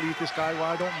cannot leave this guy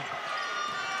wide open.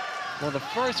 Well, the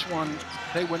first one,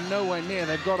 they were nowhere near.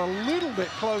 They've got a little bit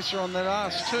closer on the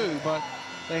last 2, but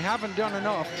they haven't done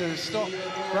enough to stop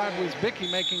Brad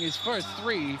Wisbicki making his first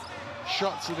 3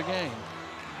 shots of the game.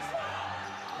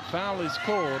 Foul is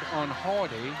called on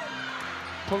Hardy,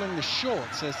 pulling the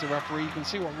short, says the referee. You can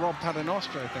see what Rob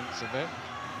Paternostro thinks of it.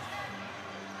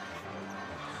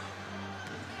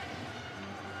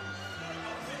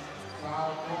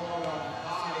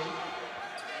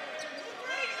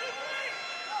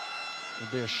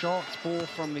 It'll be a Sharks ball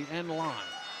from the end line.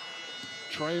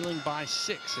 Trailing by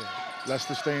 6 here.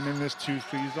 Leicester staying in this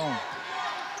 2-3 zone.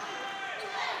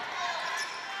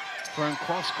 Thrown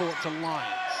cross court to Lyons.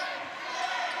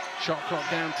 Shot clock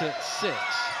down to 6.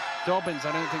 Dobbins,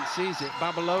 I don't think, sees it.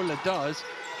 Babalola does.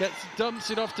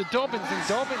 Dumps it off to Dobbins, and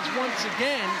Dobbins once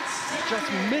again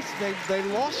just missed. They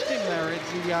lost him there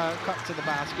as he cut to the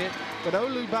basket, but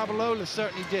Olu Babalola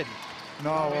certainly didn't. No,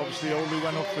 obviously Olu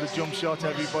went up for the jump shot.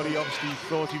 Everybody obviously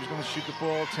thought he was going to shoot the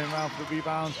ball, turn around for the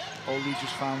rebound. Olu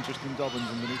just found Justin Dobbins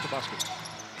underneath the basket.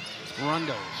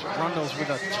 Rundles with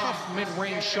a tough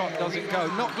mid-range shot, doesn't go.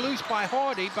 Knocked loose by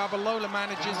Hardy, Babalola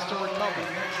manages to recover.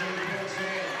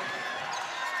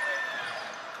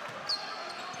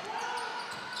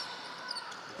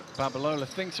 Babalola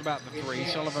thinks about the 3,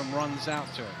 Sullivan runs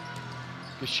out to it.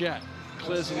 Gachette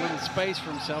clears a little space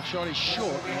for himself, shot is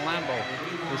short, and Lambo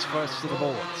is first to the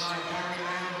boards.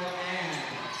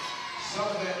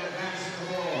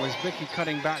 Wisbicki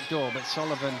cutting back door, but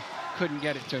Sullivan couldn't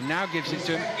get it to him. Now gives it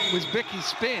to him. Wisbicki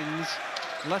spins.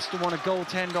 Leicester want a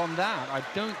goaltend on that. I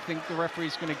don't think the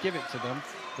referee's going to give it to them.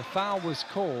 The foul was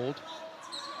called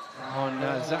on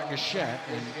Zach Gachette,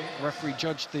 and the referee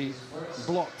judged the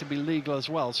block to be legal as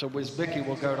well, so Wisbicki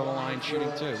will go to the line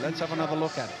shooting 2. Let's have another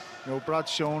look at it. You know, Brad's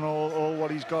shown all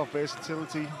what he's got,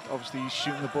 versatility. Obviously, he's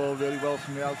shooting the ball really well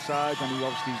from the outside, and he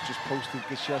obviously just posted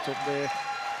Gachette up there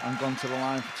and gone to the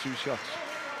line for 2 shots.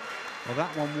 Well,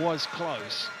 that one was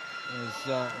close, as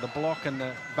the block and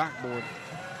the backboard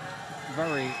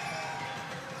very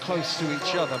close to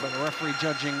each other, but the referee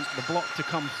judging the block to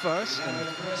come first, and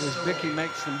Wisbicki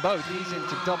makes them both. He's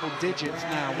into double digits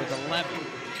now with 11.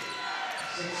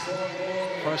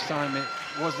 First time it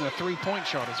wasn't a 3-point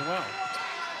shot as well.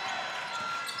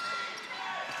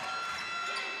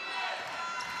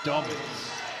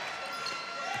 Dobbins.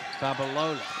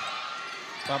 Babalola.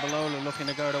 Babalola looking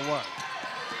to go to work.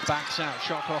 Backs out,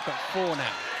 shot clock at 4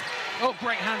 now. Oh,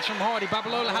 great hands from Hardy.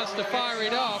 Babalola has to fire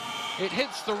it up. It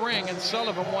hits the ring, and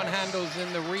Sullivan one-handles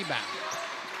in the rebound.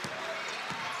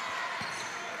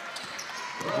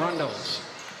 Rundles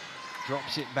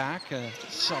drops it back,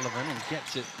 Sullivan, and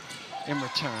gets it in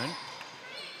return.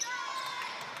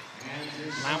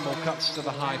 Lamble cuts to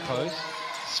the high post,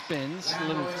 spins, a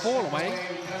little fall away.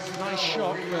 Nice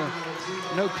shot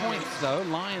for no points, though.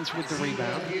 Lyons with the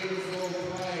rebound.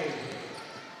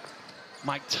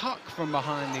 Mike Tuck from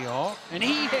behind the arc, and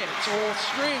he hits all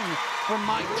string from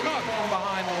Mike Tuck from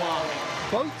behind the line.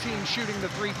 Both teams shooting the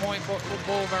 3-point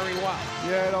ball very well.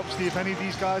 Yeah, and obviously if any of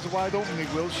these guys are wide open, they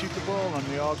will shoot the ball, and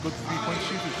they are good 3-point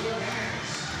shooters.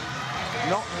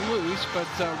 Not loose, but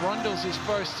Rundles is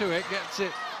first to it, gets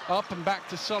it up and back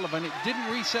to Sullivan. It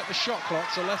didn't reset the shot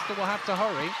clock, so Leicester will have to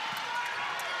hurry.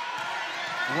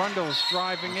 Rundles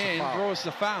driving in, draws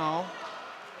the foul.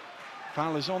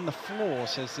 Foul is on the floor,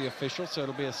 says the official, so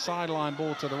it'll be a sideline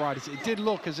ball to the right. It did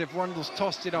look as if Rundles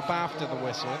tossed it up after the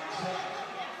whistle.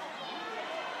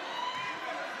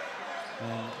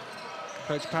 And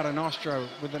Coach Paternostro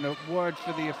with a word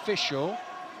for the official,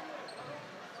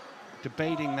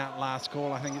 debating that last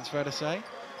call, I think it's fair to say.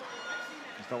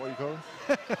 Is that what you call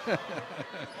it?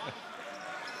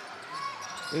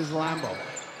 Here's Lambo,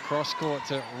 cross court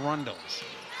to Rundles.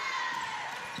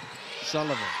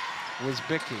 Sullivan.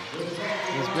 Wisbicki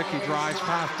drives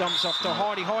past, dumps off to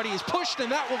Hardy. Hardy is pushed,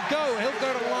 and that will go. He'll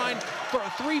go to the line for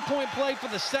a 3-point play for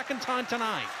the 2nd time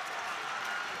tonight.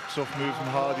 Tough move from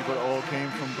Hardy, but it all came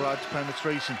from Brad's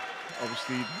penetration.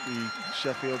 Obviously, the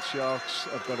Sheffield Sharks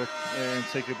have got to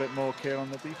take a bit more care on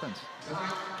the defense.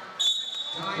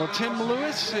 Well, Tim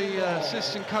Lewis, the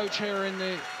assistant coach here in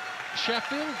the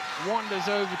Sheffield, wanders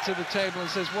over to the table and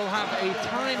says, we'll have a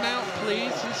timeout,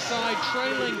 please. His side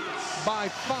trailing by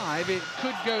 5. It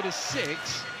could go to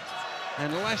 6.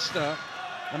 And Leicester,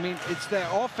 I mean, it's their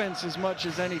offense as much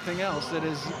as anything else that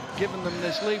has given them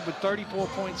this lead with 34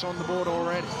 points on the board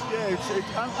already. Yeah,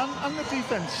 and the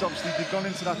defense, obviously, they've gone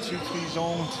into that 2-3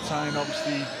 zone to try and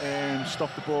obviously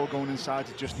stop the ball going inside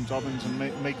to Justin Dobbins and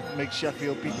make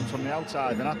Sheffield beat them from the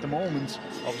outside. And at the moment,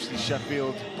 obviously,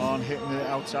 Sheffield aren't hitting the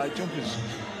outside jumpers.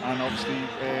 And obviously,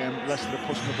 Leicester are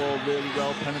pushing the ball really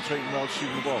well, penetrating well,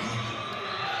 shooting the ball.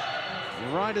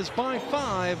 Riders by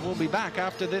 5. We'll be back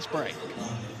after this break.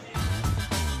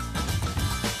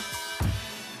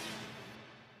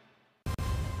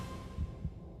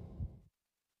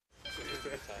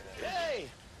 Hey,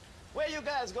 where you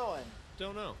guys going?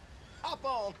 Don't know. Hop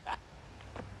on.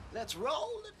 Let's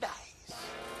roll the dice.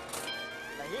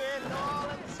 Now here in New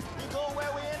Orleans, we go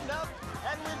where we end up,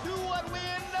 and we do what we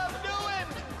end up doing.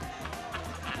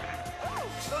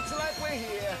 Looks like we're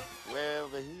here,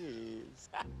 wherever he is.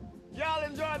 Y'all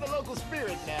enjoy the local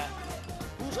spirit now.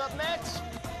 who's up next?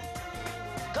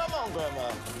 Come on,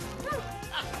 Grandma.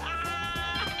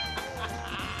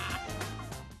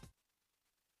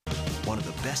 One of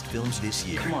the best films this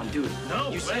year. Come on, do it. No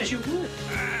you way. said you would.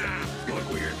 You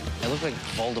look weird. I look like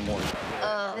Voldemort.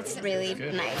 Oh, that's really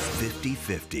nice.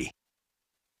 50-50.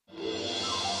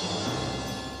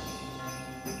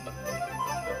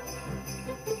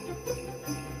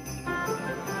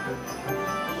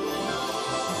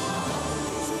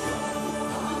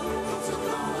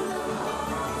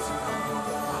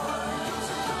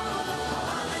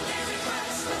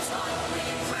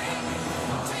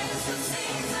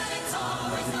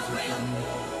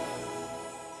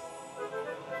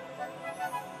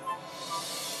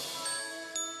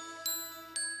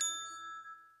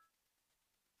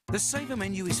 The Saver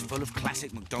menu is full of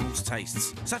classic McDonald's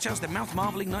tastes, such as the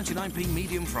mouth-marvelling 99p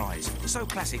medium fries. So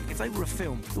classic, if they were a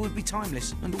film, it would be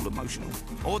timeless and all emotional.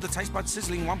 Or the taste bud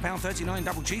sizzling £1.39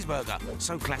 double cheeseburger.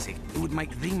 So classic, it would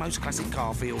make the most classic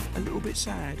car feel a little bit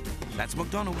sad. That's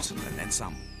McDonald's, and then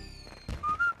some.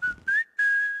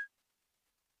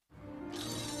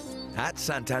 At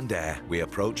Santander, we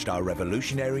approached our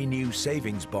revolutionary new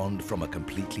savings bond from a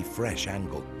completely fresh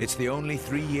angle. It's the only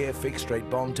 3-year fixed-rate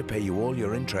bond to pay you all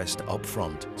your interest up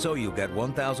front. So you'll get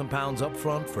 £1,000 up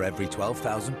front for every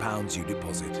 £12,000 you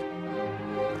deposit.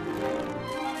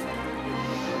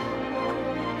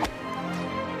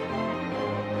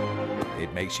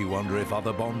 It makes you wonder if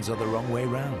other bonds are the wrong way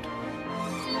round.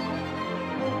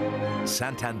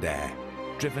 Santander,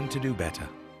 driven to do better.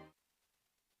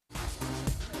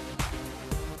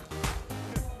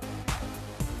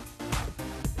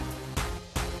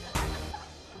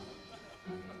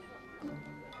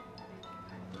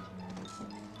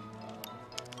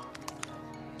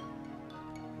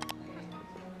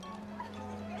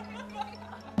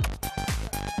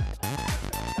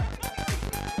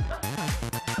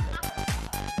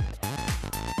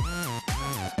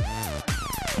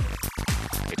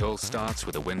 It all starts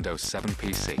with a Windows 7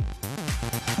 PC.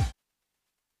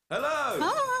 Hello!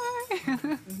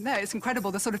 Hi! No, it's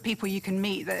incredible, the sort of people you can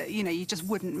meet that, you know, you just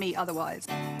wouldn't meet otherwise.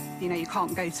 You know, you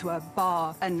can't go to a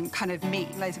bar and kind of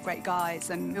meet loads of great guys,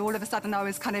 and all of a sudden I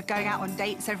was kind of going out on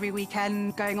dates every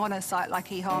weekend, going on a site like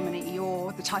eHarmony.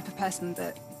 You're the type of person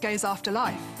that goes after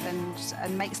life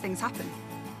and makes things happen.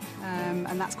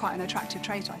 And that's quite an attractive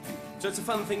trait, I think. So it's a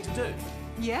fun thing to do?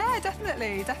 Yeah,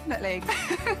 definitely, definitely.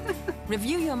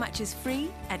 Review your matches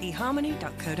free at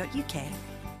eharmony.co.uk.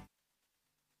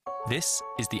 This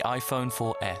is the iPhone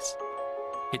 4S.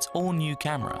 Its all-new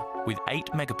camera with 8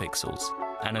 megapixels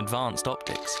and advanced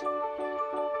optics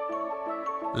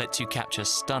lets you capture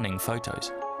stunning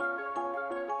photos.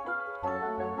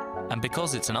 And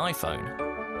because it's an iPhone,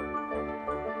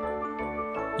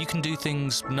 you can do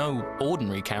things no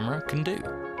ordinary camera can do.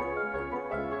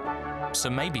 So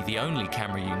maybe the only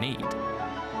camera you need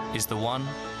is the one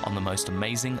on the most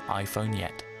amazing iPhone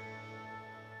yet.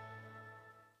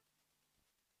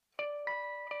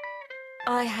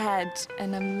 I had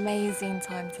an amazing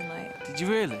time tonight. Did you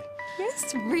really?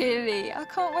 Yes, really. I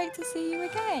can't wait to see you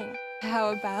again. How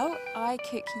about I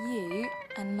cook you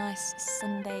a nice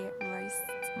Sunday roast?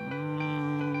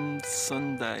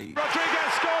 Sunday.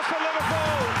 Rodriguez scores for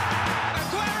Liverpool.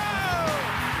 Aguero!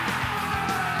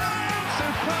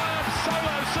 Superb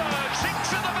solo surge.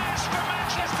 6 of the best for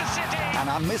Manchester City. An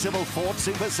unmissable Ford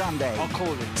Super Sunday. I'll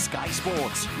call it. Sky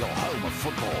Sports, your home of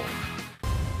football.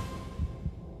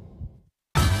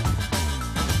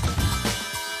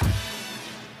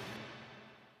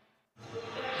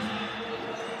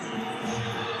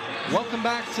 Welcome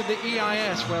back to the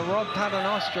EIS, where Rob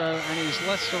Paternostro and his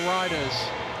Leicester Riders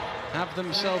have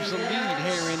themselves a lead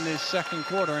here in this second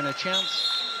quarter and a chance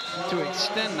to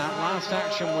extend that. Last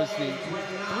action was the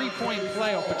three-point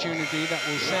play opportunity that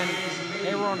will send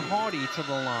Aaron Hardy to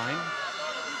the line.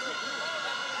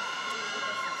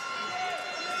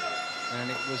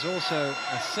 And it was also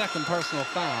a second personal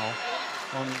foul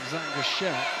on Zach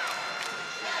Gachette.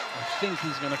 I think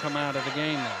he's going to come out of the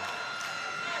game now.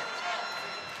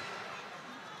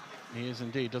 He is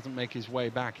indeed, doesn't make his way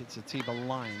back. It's Atiba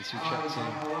Lyons who checks in.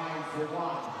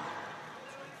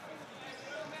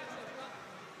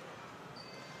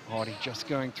 Hardy just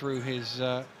going through his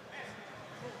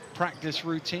practice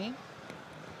routine.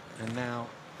 And now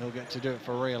he'll get to do it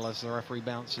for real as the referee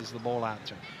bounces the ball out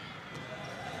to him.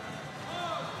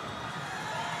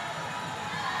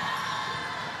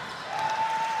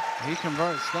 He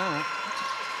converts that.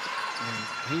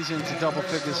 And he's into double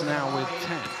figures now with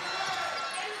 10.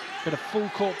 Bit of full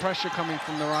court pressure coming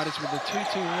from the Riders with the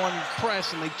 2-2-1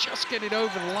 press, and they just get it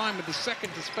over the line with the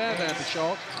second to spare there, the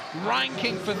Sharks. Ryan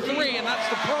King for three, and that's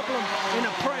the problem in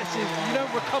a press, is you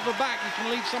don't recover back, you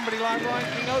can leave somebody like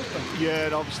Ryan King open. Yeah,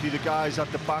 and obviously the guys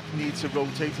at the back need to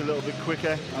rotate a little bit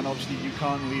quicker, and obviously you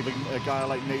can't leave a guy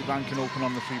like Nate Rankin open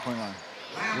on the three-point line.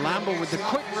 Lamble with the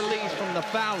quick release from the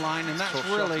foul line, and that's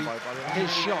really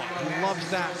his shot. He loves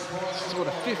that sort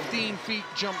of 15-feet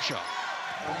jump shot.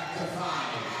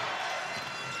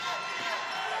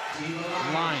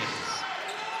 Lyons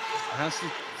has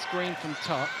the screen from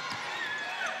Tuck.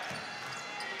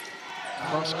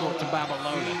 Cross court to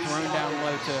Babalona, thrown down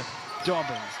low to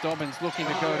Dobbins. Dobbins looking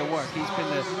to go to work. He's been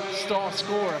the star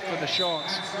scorer for the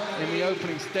Sharks in the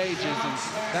opening stages, and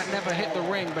that never hit the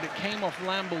ring, but it came off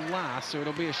Lamble last, so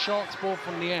it'll be a Sharks ball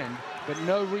from the end, but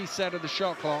no reset of the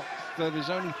shot clock, so there's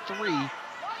only 3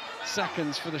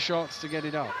 seconds for the Sharks to get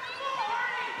it up.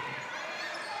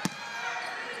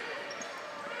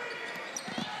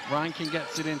 Rankin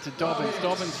gets it into Dobbins.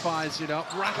 Dobbins fires it up,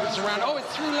 rattles around. Oh,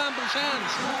 it's through Lamble's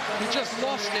hands. He just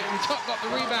lost it, and Tuck got the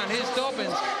rebound. Here's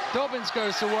Dobbins. Dobbins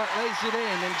goes to work, lays it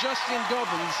in, and Justin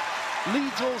Dobbins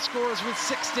leads all scorers with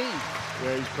 16.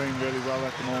 Yeah, he's playing really well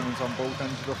at the moment on both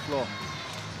ends of the floor.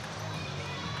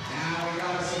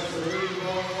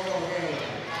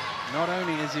 Not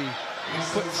only has he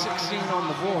put 16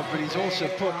 on the board, but he's also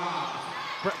put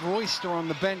Brett Royster on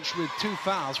the bench with 2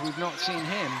 fouls. We've not seen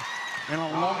him in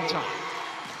a long time.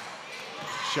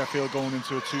 Sheffield going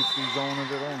into a 2-3 zone of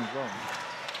their own as well.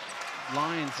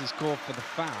 Lyons is called for the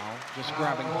foul, just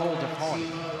grabbing hold of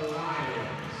Hardy.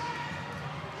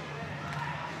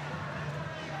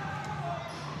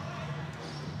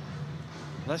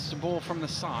 Leicester ball from the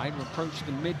side, will approach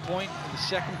the midpoint of the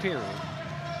second period.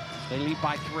 They lead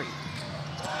by 3.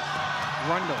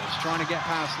 Rundles trying to get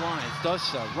past Lyons, does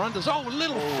so. Rundles, oh,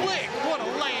 little flick! What a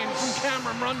lay-in from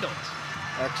Cameron Rundles.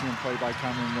 Excellent play by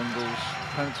Cameron Rundles.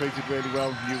 Penetrated really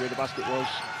well, knew where the basket was,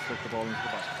 flicked the ball into the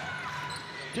basket.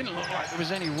 Didn't look like there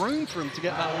was any room for him to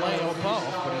get that layup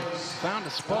off, but he found a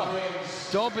spot.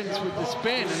 Dobbins with the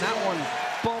spin, and that one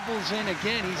bobbles in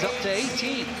again. He's up to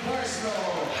 18.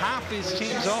 Half his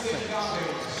team's offense.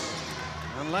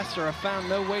 And Leicester have found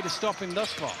no way to stop him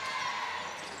thus far.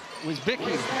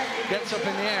 Wisbicki gets up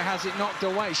in the air, has it knocked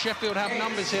away. Sheffield have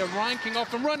numbers here. Ryan King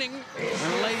off and running,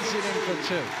 and lays it in for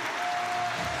 2.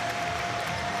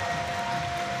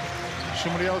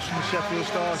 Somebody else from the Sheffield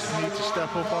Stars need to step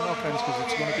up on offense, because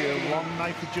it's going to be a long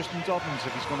night for Justin Dobbins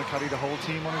if he's going to carry the whole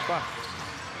team on his back.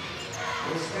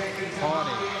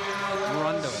 Hardy,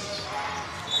 Rundles.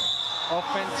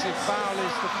 Offensive foul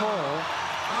is the call.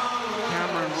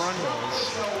 Cameron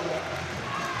Rundles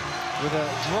with a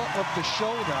drop of the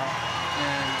shoulder,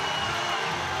 and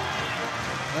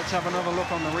let's have another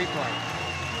look on the replay.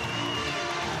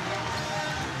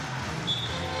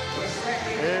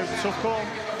 Tough call.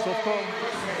 Tough call.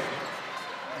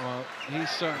 Well,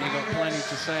 he's certainly got plenty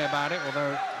to say about it,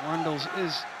 although Rundles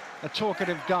is a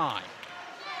talkative guy.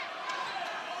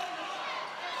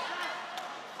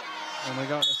 And we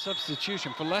got a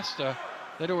substitution for Leicester.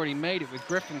 They'd already made it with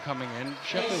Griffin coming in.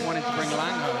 Sheffield wanted to bring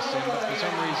Langhurst in, but for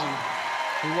some reason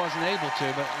he wasn't able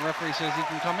to, but the referee says he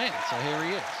can come in, so here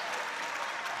he is.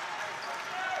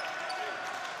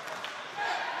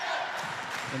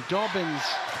 And Dobbins,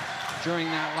 during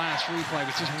that last replay,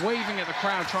 was just waving at the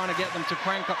crowd, trying to get them to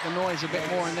crank up the noise a bit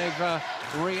more, and they've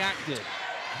reacted.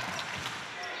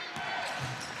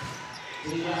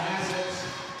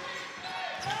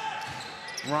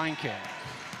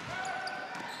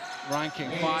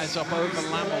 Rankin fires up over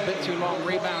Lamble, a bit too long,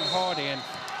 rebound Hardy, and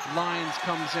Lyons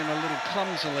comes in a little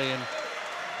clumsily and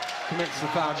commits the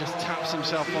foul, just taps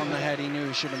himself on the head. He knew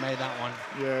he should have made that one.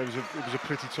 Yeah, it was a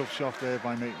pretty tough shot there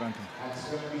by Nate Rankin.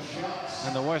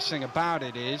 And the worst thing about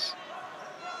it is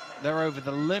they're over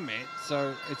the limit,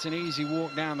 so it's an easy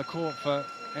walk down the court for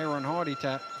Aaron Hardy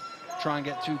to try and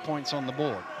get 2 points on the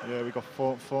board. Yeah, we got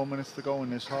 4 minutes to go in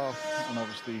this half, and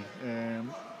obviously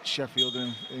Sheffield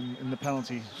in the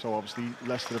penalty, so obviously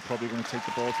Leicester are probably going to take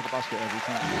the ball to the basket every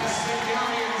time.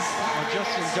 Well,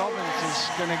 Justin Dobbins is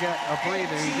going to get a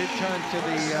breather. He did turn to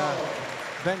the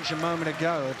bench a moment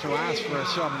ago to ask for a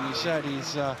sub, and he said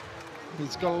he's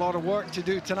got a lot of work to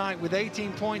do tonight. With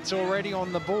 18 points already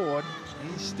on the board,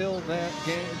 he's still the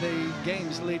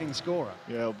game's leading scorer.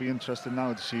 Yeah, it'll be interesting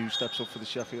now to see who steps up for the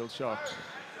Sheffield Sharks.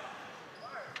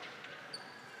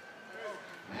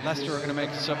 Leicester are going to make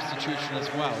a substitution as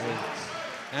well, with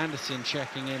Anderson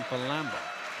checking in for Lambert.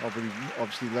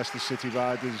 Obviously, Leicester City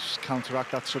Riders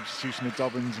counteract that substitution of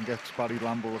Dobbins and get Barry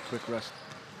Lamble a quick rest.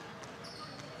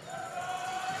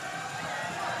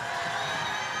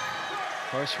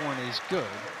 First one is good.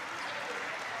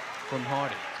 from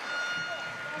Hardy.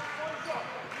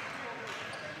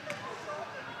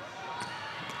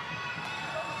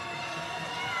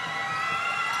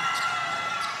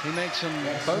 He makes them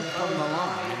both from the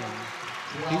line.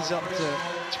 He's up to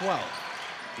 12,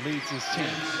 leads his team.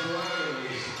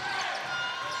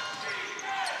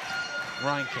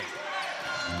 Reinking.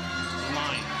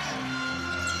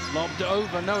 Lines. Lobbed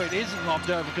over. No, it isn't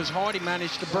lobbed over because Hardy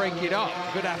managed to break it up.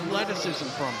 Good athleticism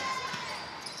from him.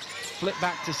 Flip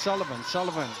back to Sullivan.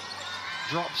 Sullivan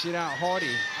drops it out.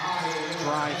 Hardy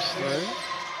drives through.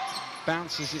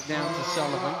 Bounces it down to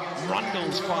Sullivan.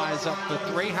 Rundles fires up for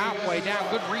three. Halfway down.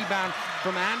 Good rebound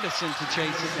from Anderson to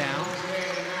chase it down.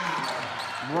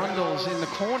 Rundles in the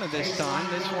corner this time.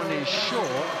 This one is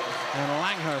short. And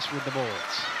Langhurst with the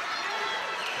boards.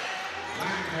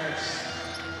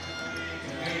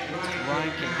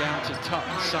 Reinking down to Tuck,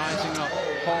 sizing up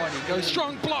Hardy. Goes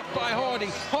strong block by Hardy.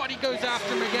 Hardy goes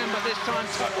after him again, but this time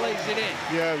Tuck lays it in.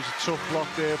 Yeah, it was a tough block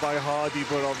there by Hardy,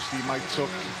 but obviously Mike Tuck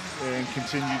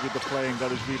continued with the play and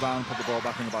got his rebound, put the ball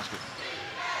back in the basket.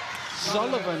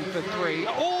 Sullivan for three.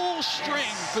 All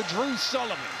string for Drew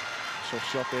Sullivan. Tough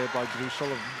shot there by Drew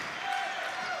Sullivan.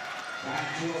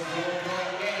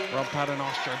 Rob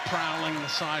Paternostro prowling the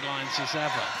sidelines as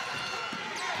ever.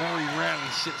 Very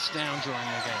rarely sits down during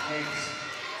the game.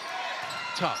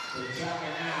 Tuck.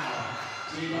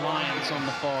 Lyons on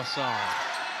the far side.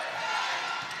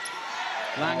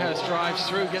 Langhurst drives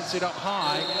through, gets it up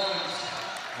high.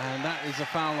 And that is a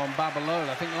foul on Babalola.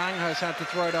 I think Langhurst had to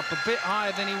throw it up a bit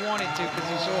higher than he wanted to because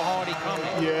he saw Hardy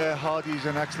coming. Yeah, Hardy's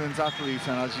an excellent athlete,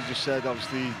 and as you just said,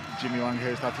 obviously Jimmy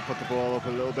Langhurst had to put the ball up a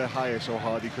little bit higher so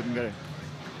Hardy couldn't get it.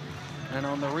 And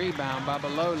on the rebound,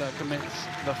 Babalola commits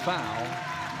the foul.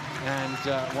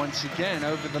 And once again,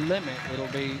 over the limit, it'll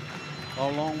be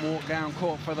a long walk down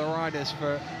court for the Riders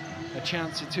for a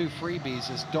chance at 2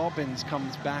 freebies as Dobbins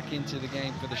comes back into the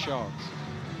game for the Sharks.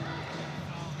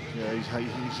 Yeah, he's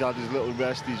had his little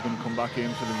rest. He's going to come back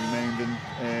in for the remaining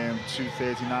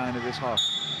 2:39 of this half.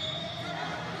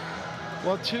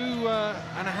 Well,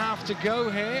 2.5 to go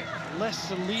here.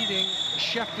 Leicester leading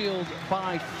Sheffield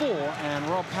by 4, and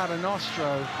Rob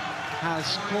Paternostro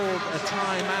has called a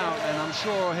timeout, and I'm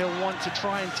sure he'll want to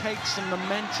try and take some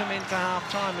momentum into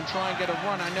half-time and try and get a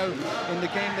run. I know in the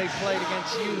game they played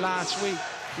against you last week,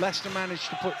 Leicester managed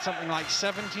to put something like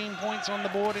 17 points on the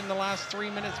board in the last 3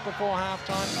 minutes before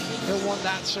half-time. He'll want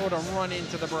that sort of run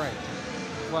into the break.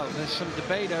 Well, there's some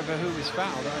debate over who was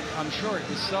fouled. I'm sure it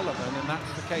was Sullivan, and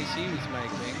that's the case he was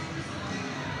making.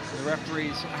 The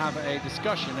referees have a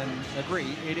discussion and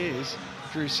agree it is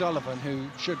Drew Sullivan who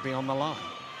should be on the line.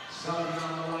 Sullivan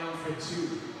on the line for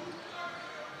 2.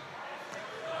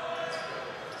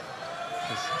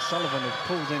 Sullivan had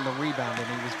pulled in the rebound and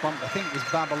he was bumped. I think it was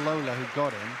Babalola who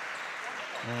got him.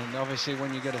 And obviously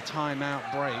when you get a timeout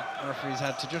break, referees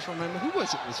had to just remember who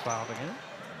was fouled again.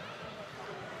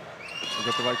 We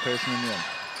got the right person in the end.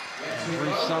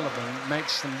 Drew Sullivan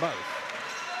makes them both.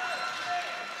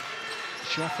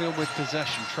 Sheffield with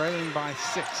possession, trailing by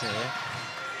 6 here.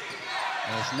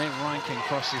 As Nate Reinking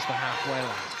crosses the halfway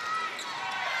line.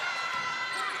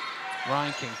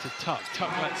 Reinking to Tuck.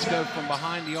 Tuck lets go from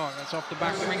behind the arc. That's off the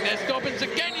back of the ring. There's Dobbins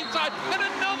again inside. And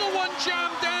another one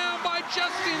jammed down by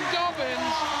Justin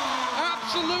Dobbins.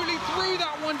 Absolutely threw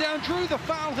that one down. Drew the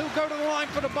foul. He'll go to the line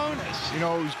for the bonus. You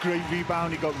know, it was great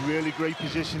rebound. He got really great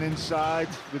position inside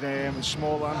with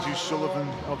small Andrew Sullivan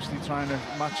obviously trying to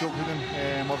match up with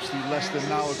him. Obviously Leicester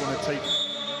now are going to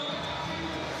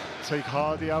take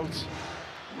Hardy out.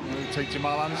 Take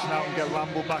Jamal Anderson out and get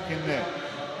Lambo back in there.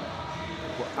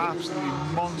 But absolutely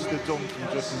monster dunk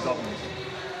from Justin Dobbins.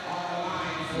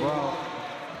 Well,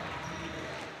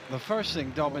 the first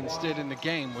thing Dobbins did in the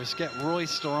game was get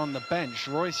Royster on the bench.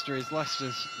 Royster is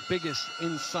Leicester's biggest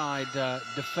inside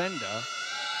defender.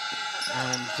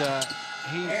 And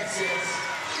he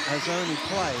has only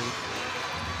played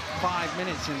 5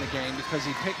 minutes in the game because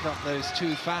he picked up those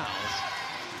 2 fouls.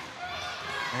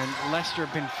 And Leicester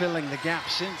have been filling the gap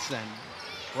since then.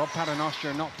 Rob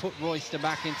Paternostro not put Royster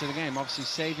back into the game, obviously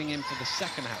saving him for the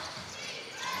second half.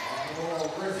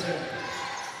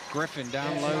 Griffin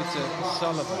down low to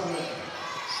Sullivan.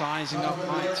 Sizing up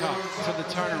Mike Tuck to the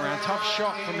turnaround. Tough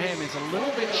shot from him is a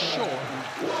little bit short.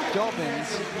 And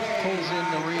Dobbins pulls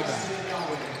in the rebound.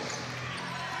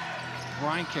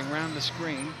 Reinking round the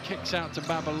screen, kicks out to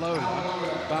Babalola.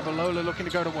 Babalola looking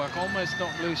to go to work, almost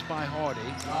knocked loose by Hardy.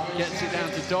 Gets it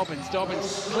down to Dobbins.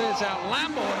 Dobbins clears out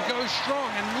Lambo and goes strong.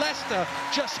 And Leicester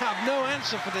just have no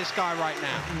answer for this guy right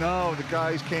now. No, the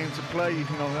guys came to play. You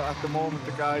know, at the moment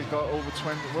the guy's got over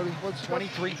 23 points.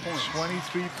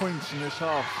 23 points in this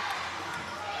half.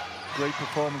 Great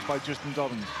performance by Justin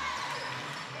Dobbins.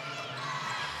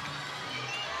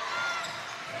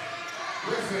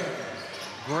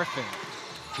 Griffin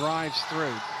drives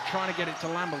through, trying to get it to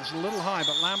Lamble. It's a little high,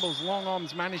 but Lamble's long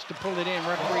arms managed to pull it in.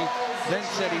 Referee then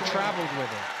said he traveled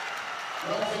with it.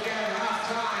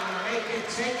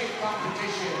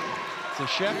 So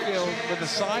Sheffield with a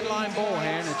sideline ball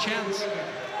here and a chance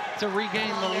to regain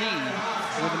the lead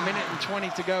with 1 minute and 20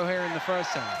 to go here in the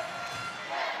first half.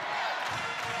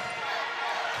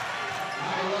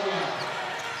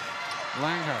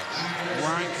 Langhurst,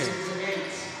 Rankin.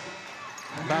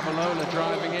 Babalola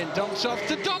driving in, dumps off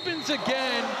to Dobbins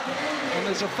again. And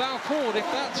there's a foul called. If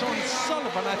that's on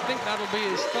Sullivan, I think that'll be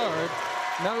his third.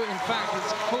 No, in fact,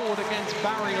 it's called against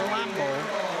Barry Lamble.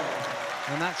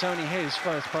 And that's only his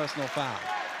first personal foul.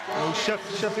 Well,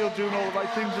 Sheffield doing all the right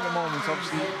things at the moment.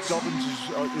 Obviously, Dobbins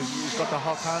has got the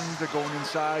hot hand. They're going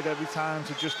inside every time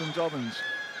to Justin Dobbins.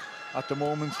 At the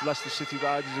moment, Leicester City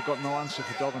Riders have got no answer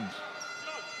for Dobbins.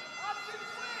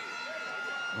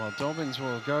 Well, Dobbins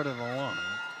will go to the line,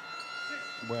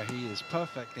 where he is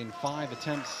perfect in 5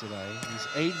 attempts today. He's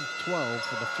 8 of 12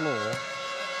 for the floor.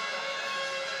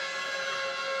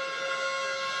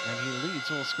 And he leads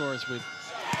all scorers with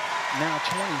now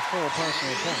 24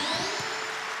 personal points.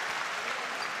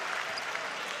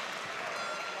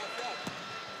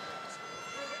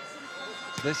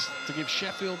 This to give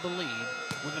Sheffield the lead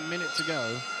with 1 minute to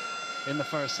go in the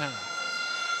first half.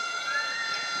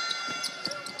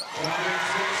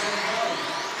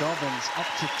 Dobbins up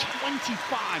to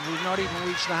 25. We've not even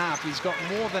reached the half. He's got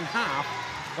more than half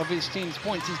of his team's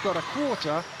points. He's got a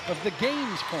quarter of the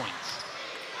game's points.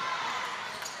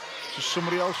 Just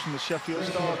somebody else from the Sheffield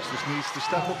Starks just needs to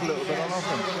step up a little bit on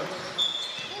offense.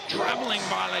 Traveling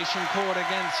violation called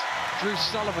against Drew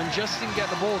Sullivan. Just didn't get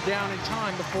the ball down in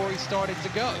time before he started to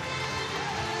go.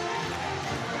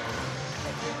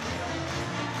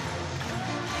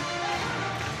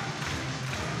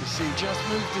 You see, just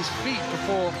moved his feet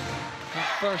before that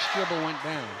first dribble went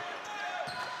down.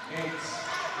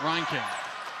 Rankin.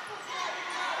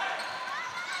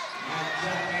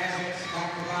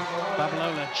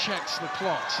 Babalola checks the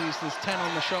clock, sees there's 10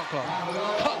 on the shot clock.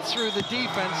 Cut through the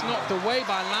defense, knocked away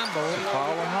by Lamble.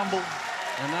 Foul on Lamble.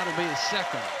 And that'll be his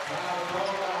second.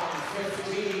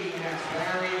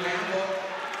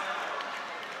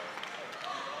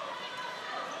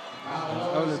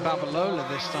 Olu Babalola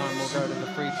this time will go to the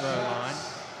free throw line.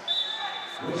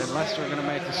 And Leicester are going to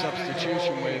make a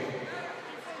substitution with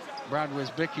Brad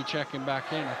Wisbicki checking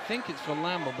back in. I think it's for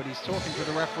Lamble, but he's talking to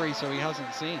the referee, so he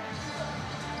hasn't seen it.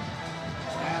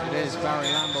 It is Barry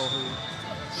Lamble who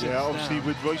sits obviously down.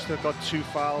 with Royster got 2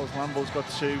 fouls, Lamble's got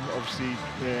 2. Obviously,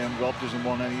 Rob doesn't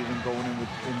want any of them going in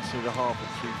into the half with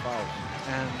 3 fouls.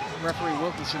 And referee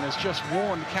Wilkinson has just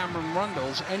warned Cameron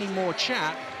Rundles any more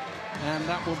chat, and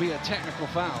that will be a technical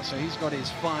foul. So he's got his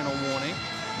final warning.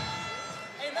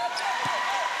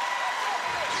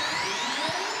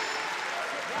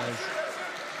 As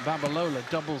Babalola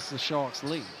doubles the Sharks'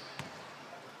 lead.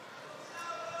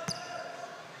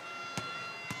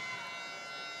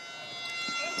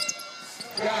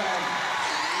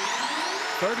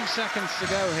 30 seconds to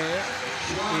go here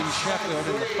in Sheffield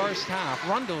in the first half.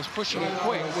 Rundle's pushing it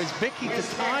quick. Wisbicki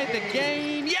to tie the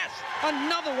game. Yes!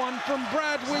 Another one from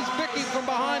Brad Wisbicki from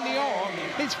behind the arc.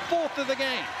 His 4th of the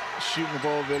game. Shooting the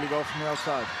ball really well from the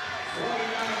outside.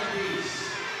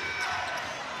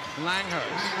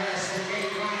 Langhurst.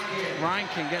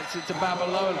 Rankin gets it to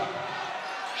Babalola.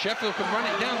 Sheffield can run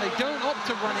it down. They don't opt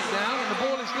to run it down, and the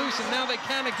ball is loose, and now they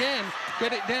can again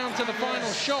get it down to the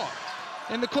final shot.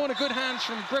 In the corner, good hands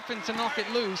from Griffin to knock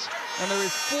it loose, and there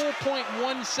is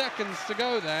 4.1 seconds to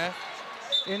go there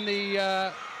in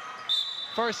the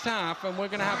first half, and we're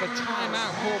going to have a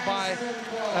timeout called by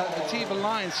the Tiva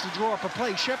Lions to draw up a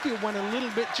play. Sheffield went a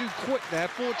little bit too quick there.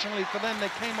 Fortunately for them, they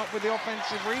came up with the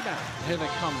offensive rebound. Here they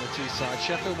come, the two sides.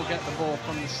 Sheffield will get the ball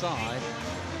from the side,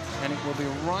 and it will be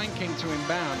Rankin to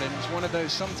inbound, and it's one of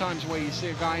those sometimes where you see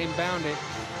a guy inbound it,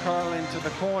 curl into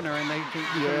the corner, and they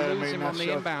can lose him on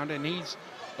the inbound, and he's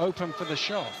open for the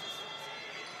shot.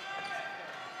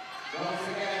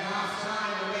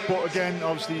 But again,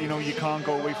 obviously, you know, you can't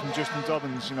go away from Justin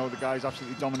Dobbins. You know, the guy's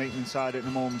absolutely dominating inside at the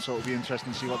moment, so it'll be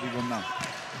interesting to see what they run now.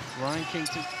 Rankin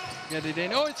to get it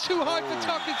in. Oh, it's too high for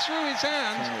Tuck. It's through his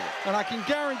hands, and I can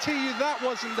guarantee you that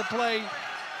wasn't the play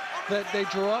that they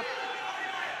drew up.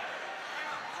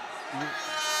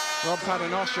 Rob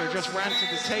Paternoster just ran to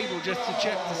the table just to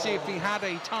check to see if he had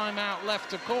a timeout left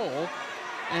to call,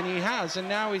 and he has, and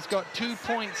now he's got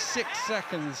 2.6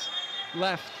 seconds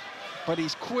left, but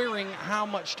he's querying how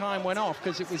much time went off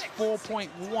because it was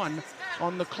 4.1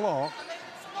 on the clock.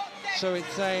 So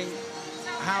it's saying,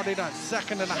 how did a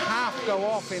second and a half go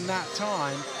off in that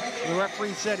time? The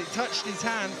referee said it touched his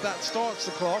hand, that starts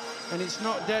the clock, and it's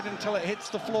not dead until it hits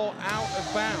the floor out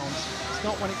of bounds. It's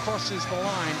not when it crosses the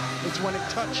line, it's when it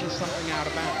touches something out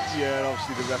of bounds. Yeah,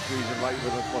 obviously the referees are right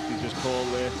with what they just called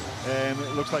there.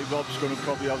 It looks like Rob's going to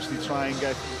probably obviously try and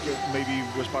get maybe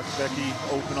Becky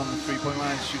open on the three-point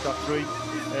line, shoot that three.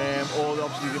 Or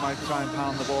obviously they might try and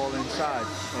pound the ball inside.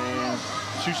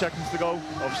 2 seconds to go,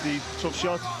 obviously tough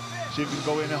shot. See if we can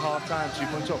go in at half-time, 2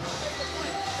 points up.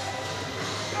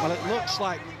 Well, it looks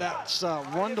like that's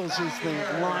Rundles is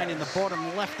the line in the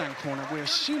bottom left-hand corner. We're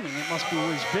assuming it must be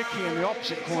Wisbicki in the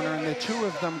opposite corner, and the two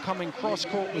of them coming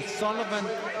cross-court with Sullivan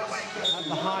at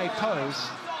the high post.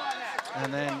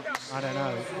 And then, I don't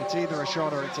know, it's either a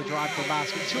shot or it's a drive to the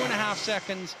basket. 2.5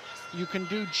 seconds. You can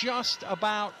do just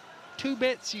about 2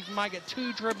 bits. You might get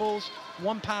 2 dribbles,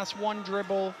 1 pass, 1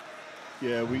 dribble.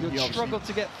 Yeah, you'll struggle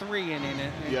to get 3 in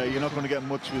it. Yeah, you're not going to get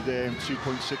much with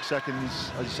 2.6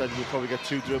 seconds. As you said, you'll probably get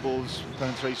 2 dribbles,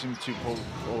 penetration, 2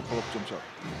 pull-up jump shot.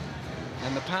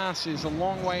 And the pass is a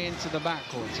long way into the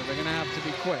backcourt, so they're going to have to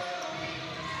be quick.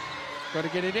 Got to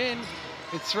get it in.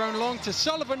 It's thrown long to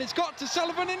Sullivan. It's got to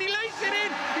Sullivan, and he lays it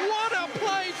in. What a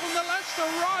play from the Leicester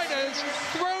Riders.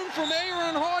 Thrown from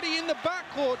Aaron Hardy in the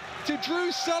backcourt to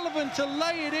Drew Sullivan to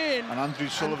lay it in. And Andrew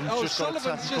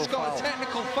Sullivan's just got a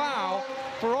technical foul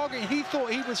for Ogden. He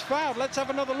thought he was fouled. Let's have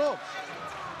another look.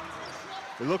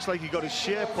 It looks like he got his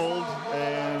shirt pulled.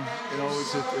 You know,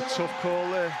 it's a tough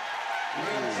call there.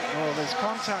 Well, there's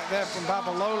contact there from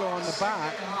Babalola on the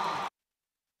back.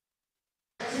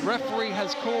 Referee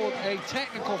has called a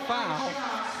technical foul.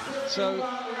 So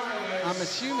I'm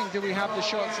assuming, do we have the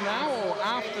shots now or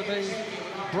after the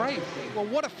break? Well,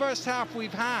 what a first half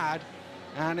we've had.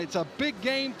 And it's a big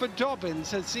game for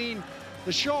Dobbins. Has seen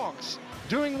the Sharks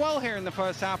doing well here in the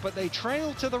first half, but they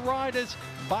trail to the Riders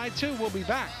by 2. We'll be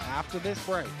back after this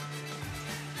break.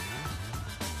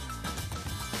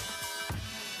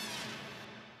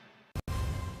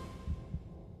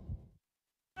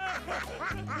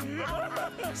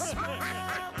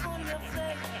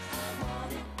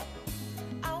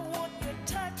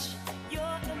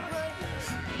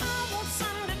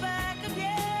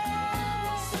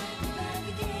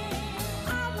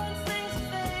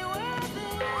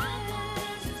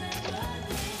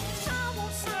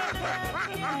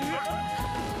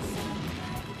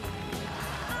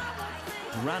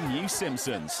 Brand new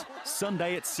Simpsons,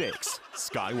 Sunday at 6,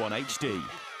 Sky 1 HD.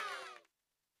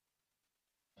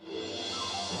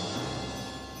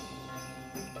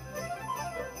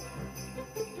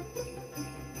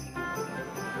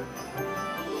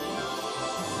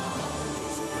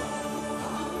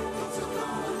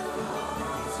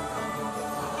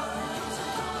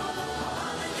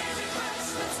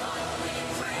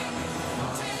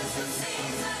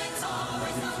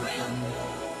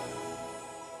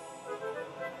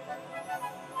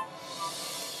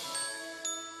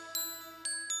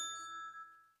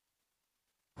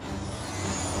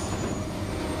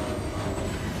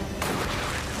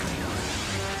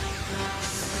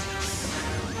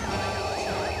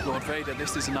 Lord Vader,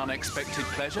 this is an unexpected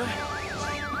pleasure.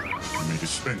 You may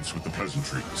dispense with the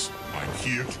pleasantries. I'm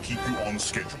here to keep you on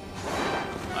schedule.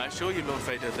 I assure you, Lord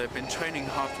Vader, they've been training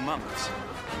hard for months.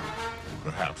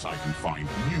 Perhaps I can find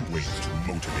new ways to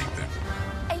motivate them.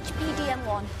 HP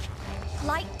DM1.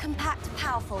 Light, compact,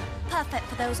 powerful. Perfect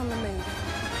for those on the move.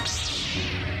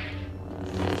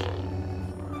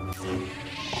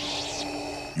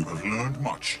 You have learned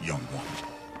much, young one.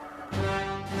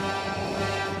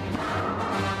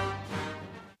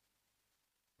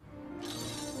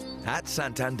 At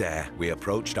Santander, we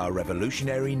approached our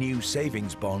revolutionary new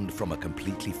savings bond from a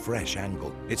completely fresh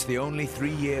angle. It's the only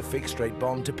 3-year fixed-rate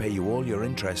bond to pay you all your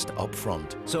interest up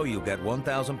front. So you'll get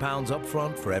 £1,000 up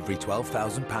front for every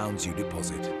 £12,000 you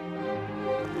deposit.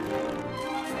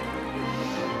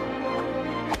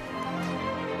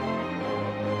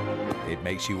 It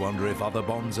makes you wonder if other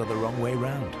bonds are the wrong way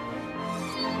round.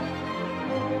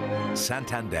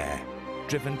 Santander,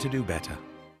 driven to do better.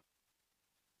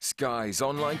 Sky's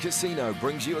Online Casino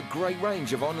brings you a great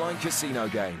range of online casino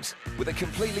games with a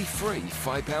completely free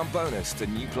 £5 bonus to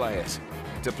new players.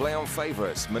 To play on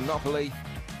favourites, Monopoly,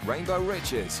 Rainbow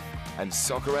Riches and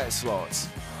Soccerette slots.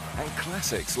 And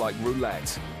classics like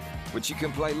Roulette, which you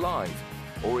can play live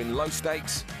or in low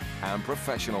stakes and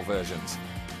professional versions.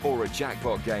 Or a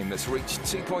jackpot game that's reached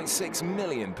 £2.6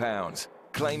 million.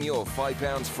 Claim your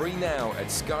 £5 free now at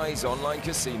Sky's Online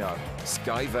Casino,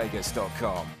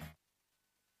 skyvegas.com.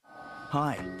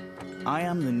 Hi, I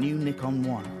am the new Nikon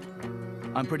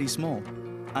 1. I'm pretty small,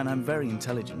 and I'm very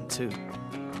intelligent too.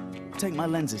 Take my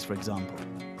lenses, for example.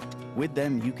 With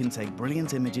them, you can take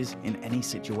brilliant images in any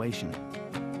situation.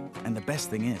 And the best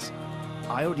thing is,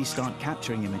 I already start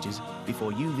capturing images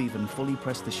before you've even fully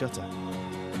pressed the shutter.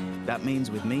 That means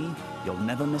with me, you'll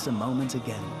never miss a moment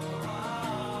again.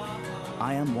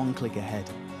 I am one click ahead.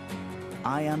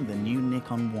 I am the new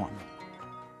Nikon One.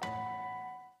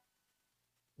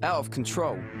 Out of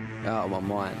control, out of my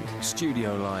mind.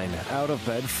 Studio line, out of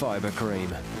bed fiber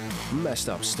cream. Messed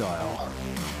up style.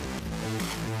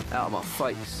 Out of my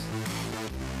face.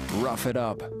 Rough it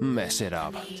up, mess it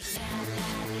up.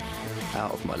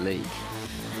 Out of my league.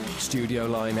 Studio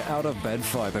line, out of bed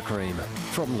fiber cream.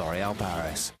 From L'Oréal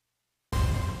Paris.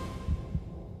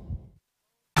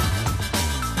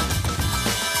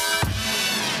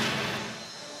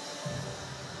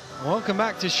 Welcome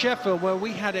back to Sheffield, where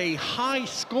we had a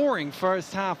high-scoring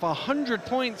first half, 100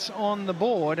 points on the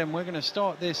board, and we're going to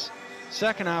start this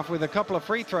second half with a couple of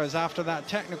free throws after that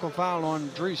technical foul on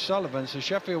Drew Sullivan. So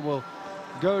Sheffield will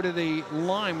go to the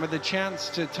line with a chance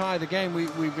to tie the game.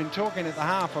 We've been talking at the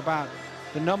half about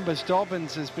the numbers.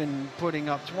 Dobbins has been putting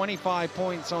up 25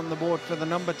 points on the board for the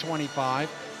number 25.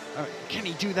 Can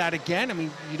he do that again? I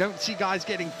mean, you don't see guys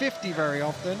getting 50 very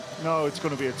often. No, it's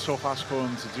going to be a tough ask for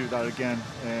him to do that again.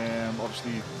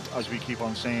 Obviously, as we keep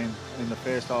on saying, in the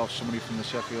first half, somebody from the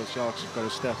Sheffield Sharks have got to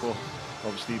step up.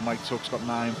 Obviously, Mike Tuck's got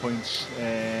 9 points,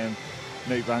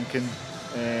 Nate Rankin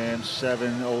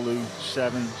 7, Olu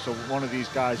 7. So one of these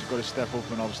guys have got to step up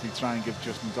and obviously try and give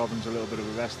Justin Dobbins a little bit of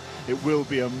a rest. It will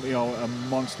be a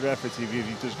monster effort if he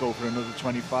does go for another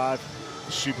 25.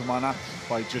 Superman act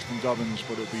by Justin Dobbins,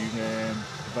 but it'll be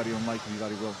very unlikely that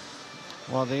he will.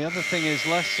 Well, the other thing is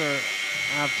Leicester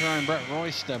have thrown Brett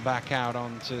Royster back out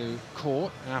onto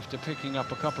court after picking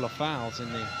up a couple of fouls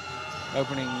in the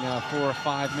opening 4 or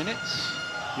 5 minutes.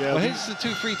 Yeah, well, here's the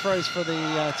 2 free throws for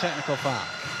the technical foul.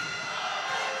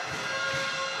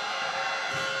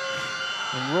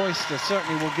 And Royster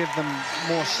certainly will give them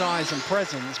more size and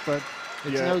presence, but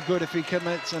it's no good if he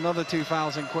commits another 2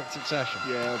 fouls in quick succession.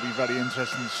 Yeah, it'll be very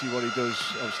interesting to see what he does.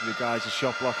 Obviously, the guy's a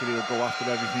shot blocker, he'll go after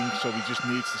everything, so he just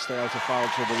needs to stay out of foul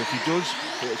trouble. If he does,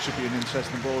 it should be an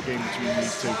interesting ball game between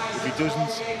these two. If he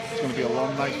doesn't, it's going to be a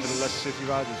long night for the Leicester City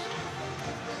Riders.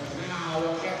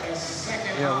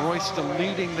 Yeah, Royster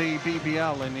leading the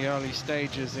BBL in the early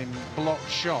stages in blocked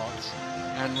shots,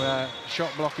 and shot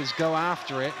blockers go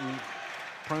after it and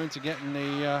prone to getting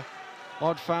the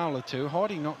odd foul or 2.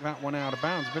 Hardy knocked that one out of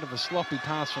bounds. A bit of a sloppy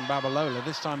pass from Babalola.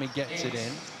 This time he gets it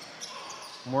in.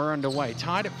 And we're underway.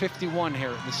 Tied at 51 here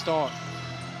at the start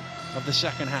of the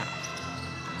second half.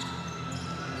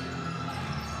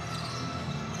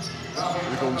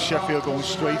 We're going Sheffield going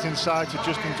straight inside to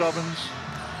Justin Dobbins.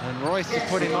 And Royster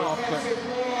put him off, but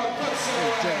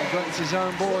it's his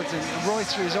own boards. And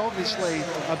Royster is obviously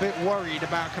a bit worried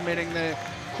about committing the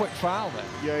quick foul there.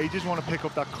 Yeah, he just want to pick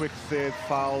up that quick third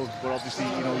foul, but obviously,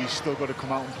 he's still got to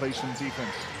come out and play some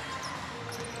defense.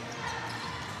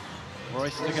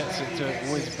 Royster gets it to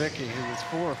Wisbicki, who was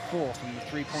 4 of 4 from the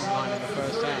 3-point line in the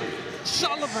first half.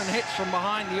 Sullivan hits from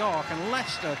behind the arc, and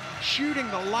Leicester shooting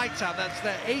the lights out. That's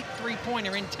their 8th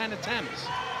 3-pointer in 10 attempts.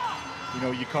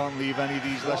 You can't leave any of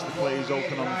these Leicester players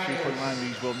open on the 3-point line.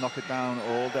 These will knock it down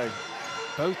all day.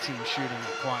 Both teams shooting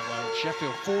it quite well.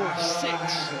 Sheffield 4 of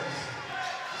 6.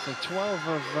 So 12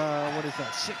 of,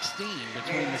 16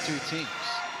 between the two teams.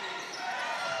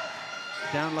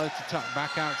 Down low to Tuck,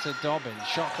 back out to Dobbins.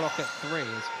 Shot clock at 3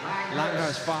 as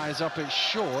Langhurst fires up, it's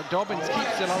short. Dobbins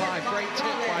keeps it alive. Great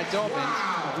tip by Dobbins.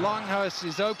 Longhurst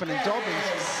is open and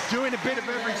Dobbins doing a bit of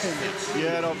everything.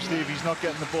 Yeah, obviously if he's not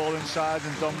getting the ball inside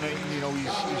and dominating, he's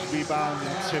rebounding,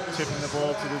 tipping the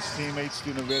ball to his teammates,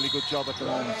 doing a really good job at the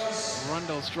moment.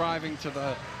 Rundle's driving to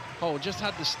the hole, just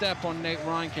had to step on Nate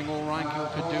Reinking. All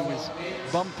Reinking could do was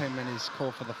bump him in his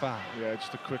call for the foul. Yeah,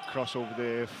 just a quick crossover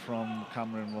there from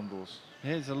Cameron Rundles.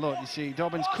 Here's a look. You see,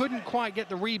 Dobbins couldn't quite get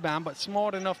the rebound, but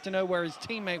smart enough to know where his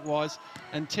teammate was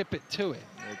and tip it to it.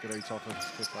 Yeah, great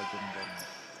offensive tip by Jordan Dobbins.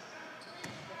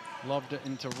 Lobbed it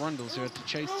into Rundles, who had to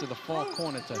chase to the far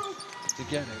corner to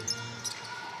get it.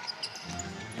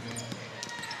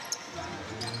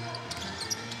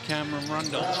 Cameron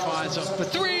Rundles fires up for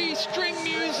 3. String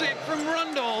music from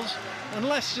Rundles, and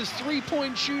Leicester's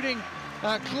 3-point shooting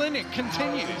clinic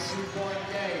continues.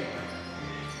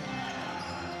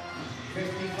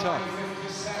 Tuck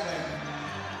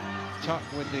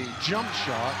with the jump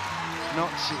shot,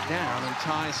 knocks it down and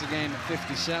ties the game at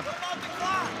 57.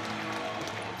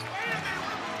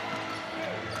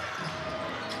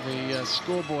 The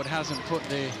scoreboard hasn't put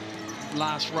the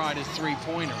last Riders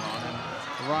 3-pointer on, and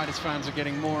the Riders fans are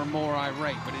getting more and more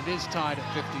irate, but it is tied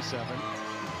at 57.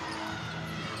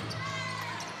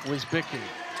 Wisbicki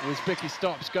Wisbicki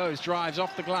stops, goes, drives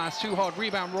off the glass, too hard,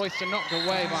 rebound, Royster knocked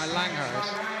away by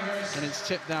Langhurst, and it's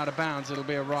tipped out of bounds. It'll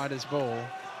be a rider's ball.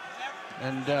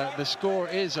 And the score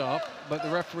is up, but the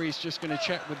referee's just going to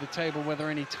check with the table whether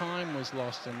any time was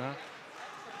lost in that.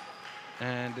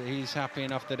 And he's happy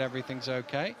enough that everything's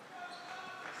okay.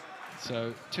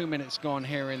 So 2 minutes gone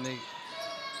here in the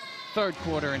third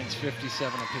quarter, and it's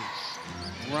 57 apiece.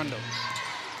 Rundles.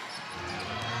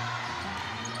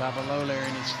 Babalola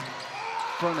in his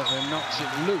front of him knocks it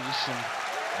loose and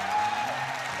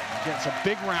gets a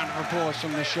big round of applause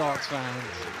from the Sharks fans.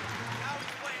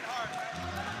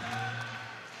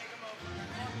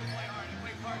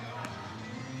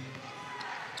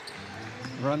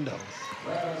 Rundles.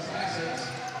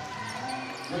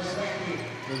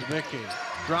 Wisbicki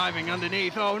driving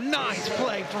underneath. Oh, nice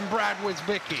play from Brad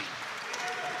Wisbicki.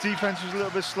 Defense was a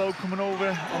little bit slow coming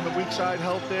over on the weak side,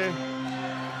 help there.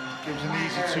 Gives an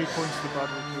easy 2 points to Brad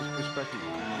Wisbicki.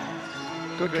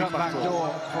 Good cut back door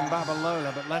from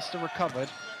Babalola, but Leicester recovered.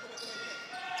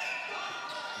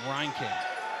 Reinking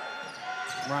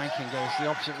goes the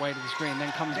opposite way to the screen,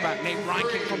 then comes back. Nate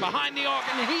Reinking from behind the arc,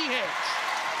 and he hits.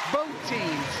 Both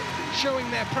teams showing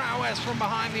their prowess from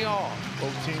behind the arc.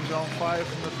 Both teams are on fire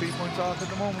from the three-point arc at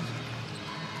the moment.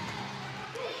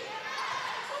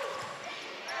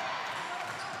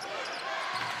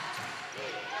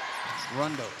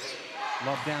 Rundles,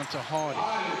 lob down to Hardy.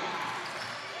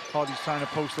 Hardy's trying to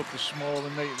post up the small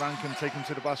and Nate Rankin take him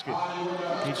to the basket.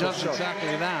 He does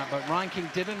exactly that, but Rankin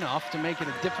did enough to make it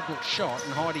a difficult shot,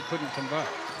 and Hardy couldn't convert.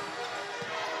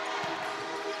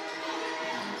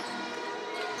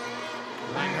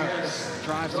 Langhurst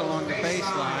drives along the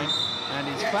baseline, and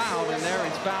he's fouled, and there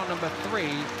is foul number 3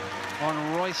 on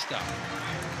Royster.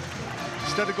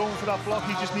 Instead of going for that block,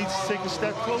 he just needs to take a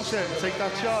step closer and take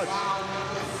that charge.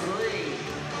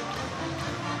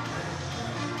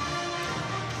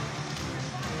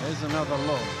 There's another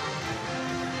look.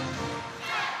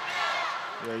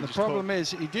 Yeah, the problem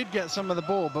is he did get some of the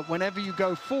ball, but whenever you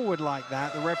go forward like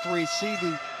that, the referees see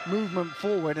the movement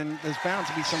forward, and there's bound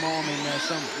to be some arm in there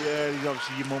somewhere. Yeah, he's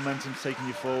obviously your momentum's taking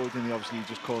you forward, and he obviously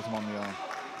just caught him on the arm.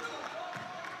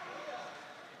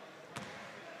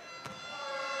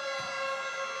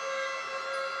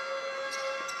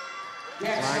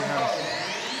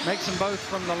 Langhurst makes them both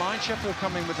from the line. Sheffield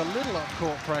coming with a little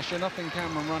up-court pressure, nothing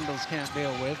Cameron Rundles can't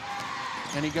deal with.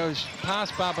 And he goes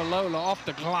past Babalola off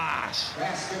the glass.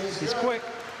 He's quick.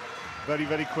 Very,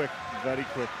 very quick. Very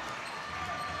quick.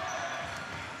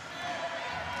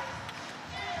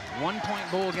 1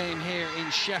 point ball game here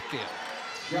in Sheffield.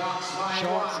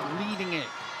 Sharks leading it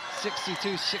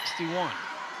 62-61.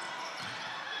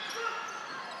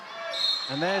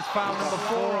 And there's foul number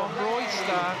 4 on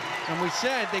Royster. And we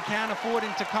said they can't afford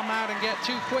him to come out and get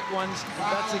 2 quick ones.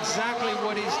 That's exactly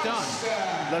what he's done.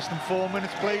 Less than 4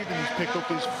 minutes played, and he's picked up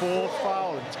his 4th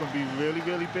foul. It's going to be really,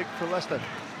 really big for Leicester.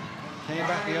 Came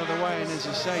back the other way, and as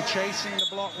you say, chasing the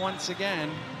block once again.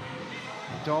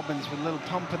 Dobbins with a little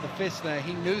pump of the fist there.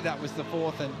 He knew that was the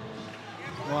 4th, and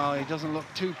well, he doesn't look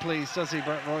too pleased, does he,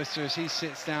 Brett Royster, as he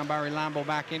sits down. Barry Lamble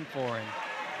back in for him.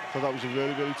 So that was a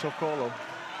really, really tough call, though.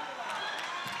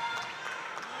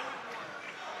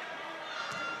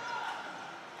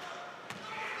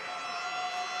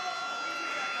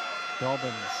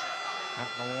 Dobbins at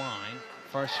the line.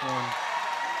 First one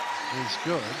is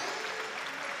good.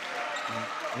 And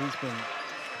he's been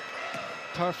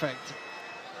perfect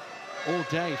all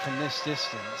day from this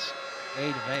distance. 8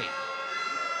 of 8.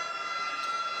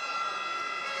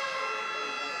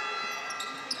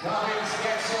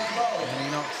 And he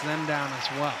knocks them down as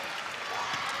well.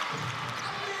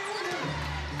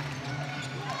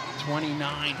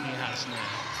 29 he has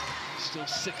now. Still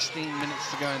 16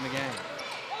 minutes to go in the game.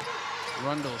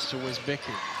 Rundles to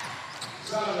Wisbicki.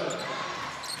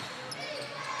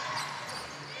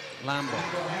 Lambo.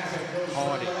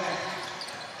 Hardy.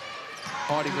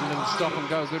 Hardy with a little stop and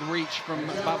go. Good reach from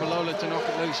Babalola to knock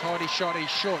it loose. Hardy shot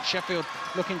is short. Sheffield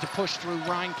looking to push through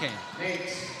Reinking.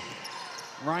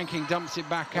 Reinking dumps it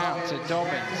back out to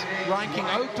Dobbins. Reinking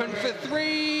open for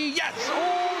 3. Yes!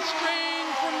 All string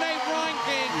from Nate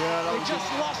Reinking. Yeah, they just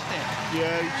lost him.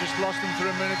 Yeah, he just lost him for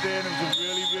a minute there, and it was a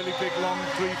really, really big long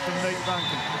 3 from Nate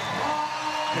Reinking.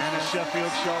 And the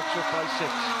Sheffield Sharks up by 6.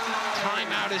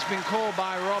 Timeout has been called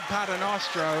by Rob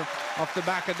Paternostro off the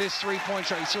back of this 3-point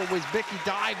shot. You saw Wisbicki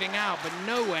diving out, but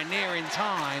nowhere near in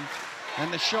time.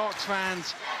 And the Sharks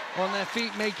fans on their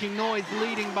feet making noise,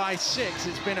 leading by 6.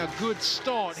 It's been a good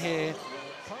start here.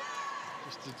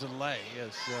 Just a delay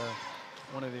as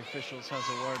one of the officials has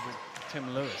a word with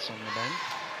Tim Lewis on the bench.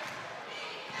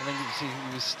 I think you can see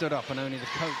he was stood up, and only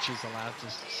the coach is allowed to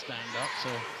stand up. So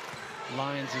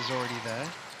Lyons is already there.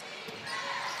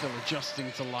 Still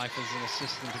adjusting to life as an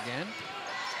assistant again.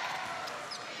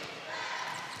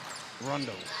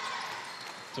 Rundles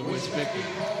to Wisbicki.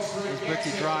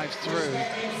 Wisbicki drives through.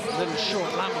 A little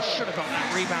short. Lamble should have got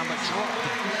that rebound, but dropped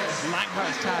it.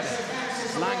 Langhurst had it.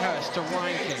 Langhurst to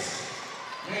Reinking.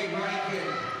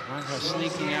 Langhurst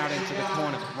sneaking out into the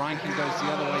corner. Reinking goes the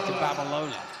other way to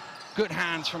Babalola. Good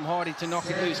hands from Hardy to knock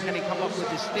it loose. Can he come up with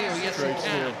the steal? Yes, he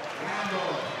can.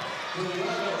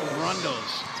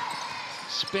 Rundles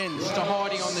spins to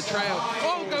Hardy on the trail.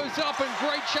 Oh, goes up, and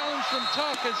great challenge from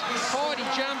Tuck as Hardy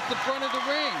jams the front of the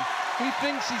ring. He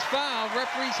thinks he's fouled.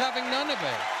 Referee's having none of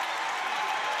it.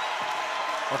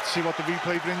 Let's see what the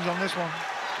replay brings on this one.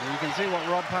 Well, you can see what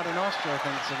Rob Paternoster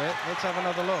thinks of it. Let's have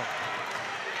another look.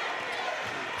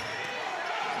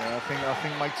 Yeah, I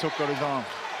think Mike Tuck got his arm.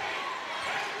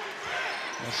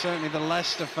 Well, certainly the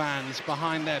Leicester fans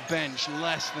behind their bench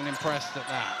less than impressed at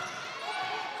that.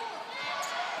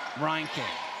 Reinking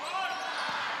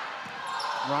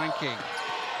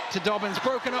to Dobbins,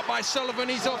 broken up by Sullivan.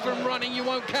 He's off and running. You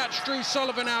won't catch Drew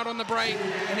Sullivan out on the break,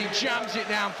 and he jams it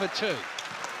down for 2.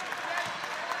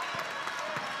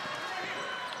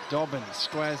 Dobbins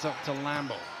squares up to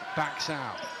Lamble, backs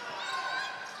out,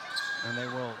 and they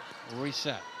will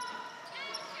reset.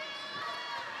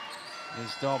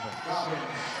 Here's Dobbins,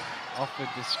 offered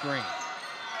the screen.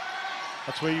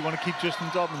 That's where you want to keep Justin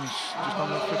Dobbins, just on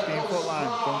the 15-foot line.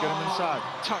 Don't get him inside.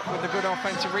 Tuck with a good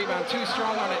offensive rebound, too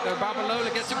strong on it though.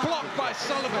 Babalola gets it blocked by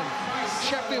Sullivan.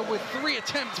 Sheffield with 3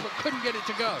 attempts but couldn't get it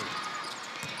to go.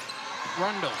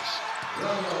 Rundles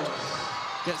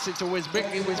gets it to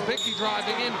Wisbicki. Wisbicki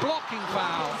driving in, blocking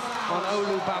foul on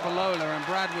Olu Babalola, and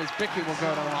Brad Wisbicki will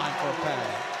go to the line for a pair.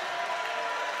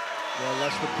 Well,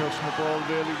 Leicester pushing the ball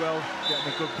really well, getting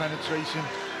a good penetration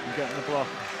and getting the block.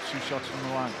 2 shots from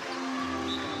the line.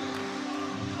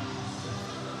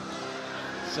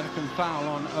 Second foul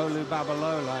on Olu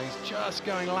Babalola. He's just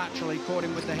going laterally, caught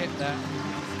him with the hip there.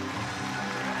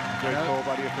 Great call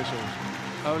by the officials.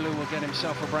 Olu will get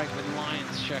himself a break with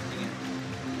Lyons checking it.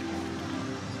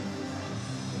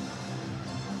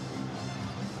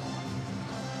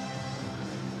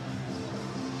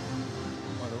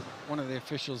 Well, one of the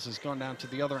officials has gone down to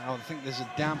the other end. I think there's a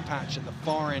damp patch at the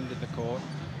far end of the court.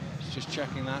 He's just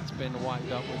checking that's been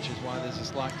wiped up, which is why there's a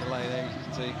slight delay there. You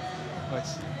can see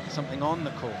it's something on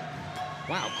the court.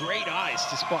 Wow, great eyes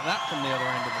to spot that from the other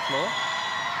end of the floor.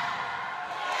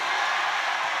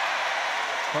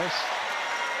 First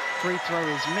free throw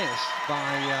is missed by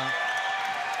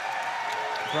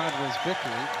Brad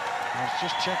Wisbicki. I was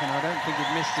just checking, I don't think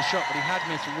he'd missed a shot, but he had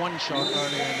missed 1 shot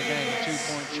earlier in the game, a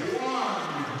 2-point shot.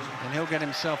 And he'll get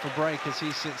himself a break as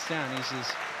he sits down. He's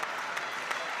his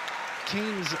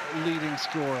team's leading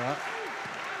scorer.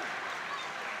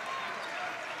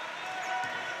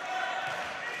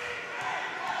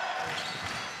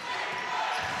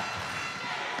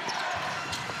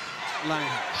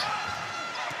 Langhurst.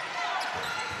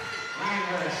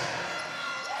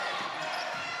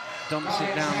 Dumps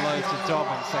it down low to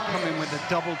Dobbins. They're coming with a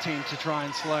double team to try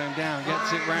and slow him down.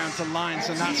 Gets it round to Lyons,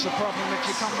 and that's the problem. If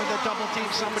you come with a double team,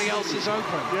 somebody else is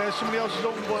open. Yeah, somebody else is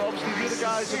open, but obviously the other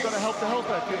guys have got to help the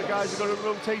helper. The other guys have got to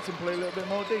rotate and play a little bit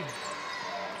more deep.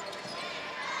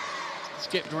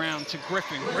 Skipped around to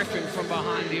Griffin. Griffin from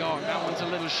behind the arc. That one's a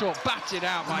little short. Batted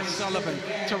out by Sullivan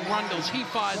to Rundles. He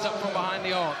fires up from behind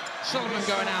the arc. Sullivan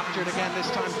going after it again. This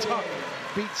time Tuck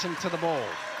beats him to the ball.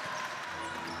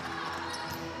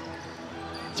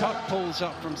 Tuck pulls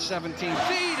up from 17 feet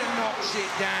and knocks it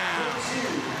down.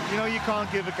 You know, you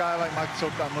can't give a guy like Mike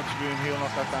Tuck that much room. He'll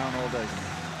knock that down all day.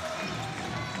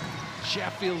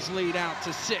 Sheffield's lead out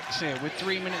to 6 here with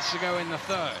 3 minutes to go in the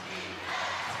third.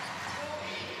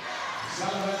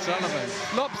 Sullivan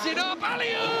lobs it up,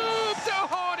 alley-oop to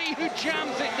Hardy, who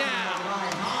jams it down.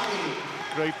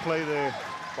 Great play there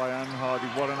by Anne Hardy.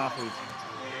 What an athlete.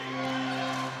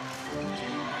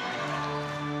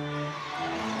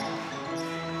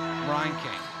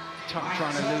 Reinking, Tuck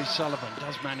trying to lose Sullivan,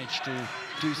 does manage to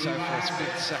do so for a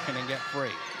split second and get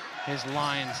free. Here's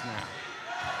Lyons now.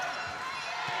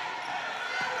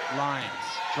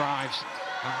 Lyons drives.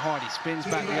 Hardy spins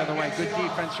back the other way. Good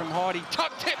defense from Hardy.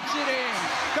 Tuck tips it in.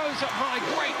 Goes up high.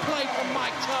 Great play from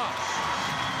Mike Tuck.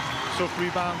 Tuck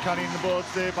rebound carrying the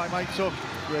boards there by Mike Tuck.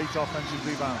 Great offensive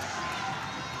rebound.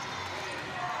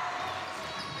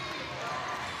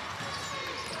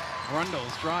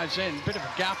 Rundles drives in. Bit of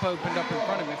a gap opened up in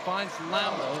front of him. Finds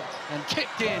Lambo and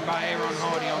tipped in by Aaron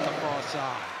Hardy on the far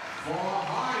side.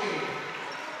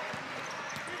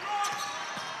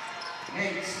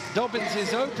 Dobbins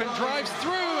is open, drives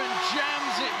through and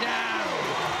jams it down.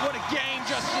 What a game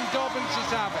just Justin Dobbins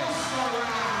is having.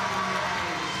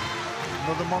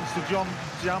 Another monster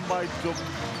jam by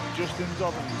Justin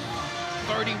Dobbins.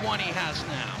 31 he has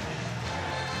now.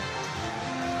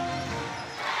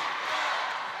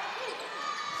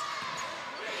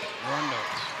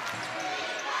 Rundles.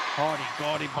 Hardy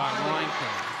guarded by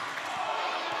Reinking.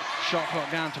 Shot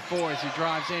clock down to 4 as he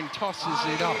drives in, tosses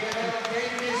it up.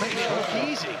 Makes it look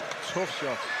easy. Tough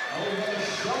shot.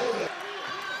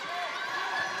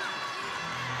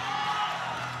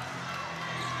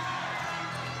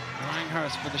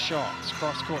 Langhurst for the shots.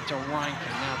 Cross court to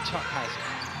Reinking. Now Tuck has it.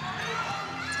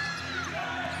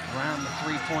 Around the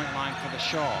three-point line for the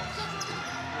shots.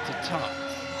 To Tuck.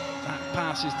 That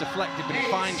pass is deflected, but he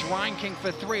finds Reinking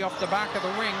for 3 off the back of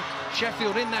the ring.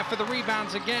 Sheffield in there for the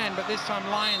rebounds again, but this time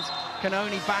Lions can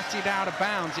only bat it out of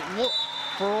bounds. It looked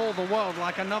for all the world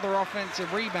like another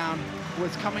offensive rebound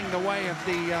was coming the way of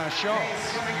the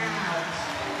shots.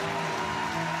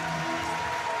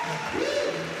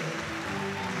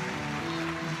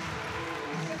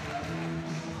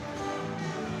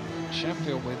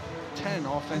 Sheffield with 10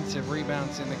 offensive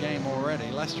rebounds in the game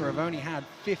already. Leicester have only had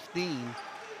 15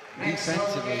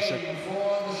 defensively, so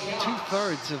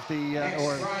two-thirds of the,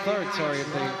 or a third, sorry,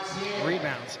 of the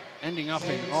rebounds ending up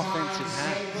in offensive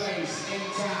hands.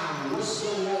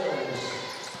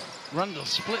 Rundle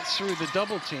splits through the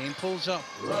double team, pulls up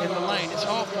in the lane, it's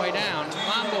halfway down.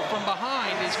 Lamble from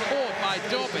behind is caught by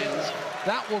Dobbins.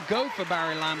 That will go for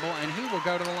Barry Lamble, and he will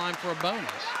go to the line for a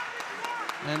bonus.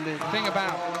 And the thing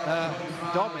about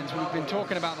Dobbins, we've been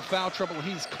talking about the foul trouble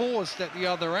he's caused at the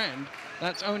other end.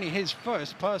 That's only his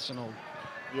first personal.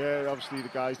 Yeah, obviously the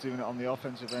guy's doing it on the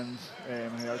offensive end,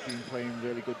 and he has been playing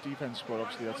really good defense, but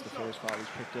obviously that's the first foul he's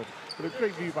picked up. But a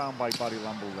great rebound by Barry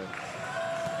Lamble there.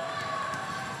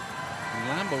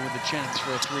 Lamble with a chance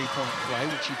for a three-point play,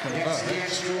 which he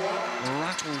converts,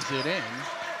 rattles it in.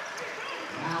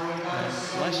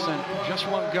 And Leicester just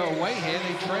won't go away here.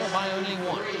 They trail by only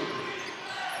 1.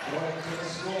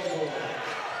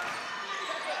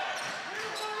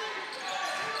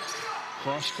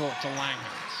 Cross court to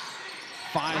Langhurst.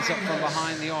 Fires up from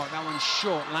behind the arc. That one's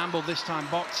short. Lamble this time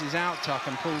boxes out Tuck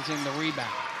and pulls in the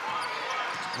rebound.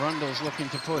 Rundle's looking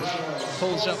to push.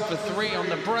 Pulls up for 3 on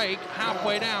the break.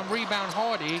 Halfway down, rebound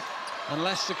Hardy. And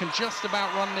Leicester can just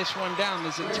about run this one down.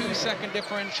 There's a 2-second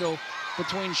differential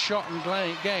between shot and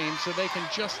game, so they can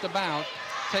just about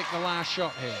take the last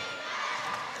shot here.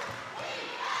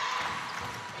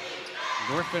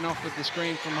 Griffin off with the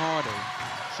screen from Hardy.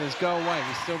 Says go away,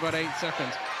 we've still got 8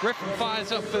 seconds. Griffin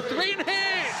fires up for 3 and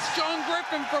hits! John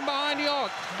Griffin from behind the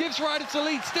arc. Gives Riders the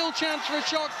lead, still chance for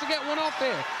shots to get one off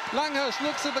here. Langhurst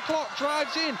looks at the clock,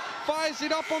 drives in, fires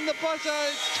it up on the buzzer.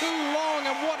 It's too long,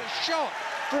 and what a shot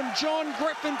from John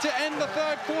Griffin to end the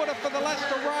third quarter for the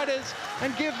Leicester Riders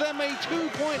and give them a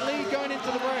 2-point lead going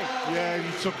into the break. Yeah,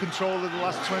 he took control of the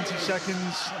last 20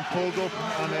 seconds and pulled up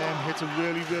and hit a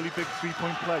really, really big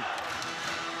 3-point play.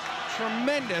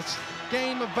 Tremendous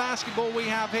game of basketball we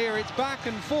have here. It's back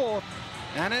and forth,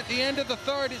 and at the end of the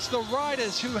third, it's the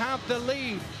Riders who have the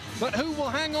lead. But who will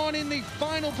hang on in the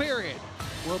final period?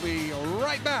 We'll be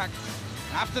right back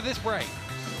after this break.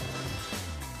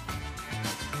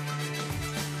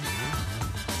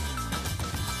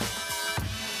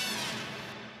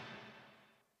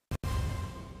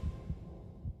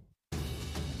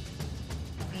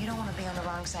 You don't want to be on the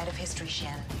wrong side of history,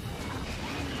 Shannon.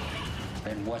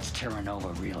 Then what's Terra Nova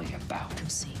really about? We'll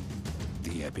see.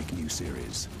 The epic new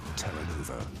series, Terra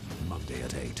Nova, Monday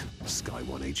at 8, Sky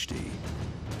 1 HD.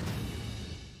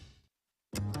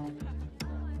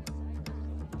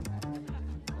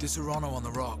 Disaronno on the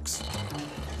rocks.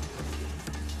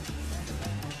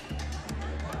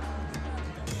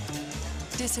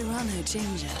 Disaronno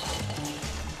ginger.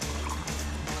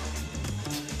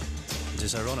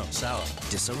 Disaronno sour.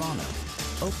 Disaronno.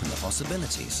 Open the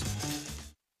possibilities.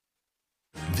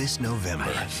 This November.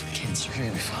 I have cancer. You're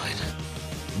gonna be fine.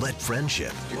 Let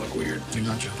friendship. You look weird. You're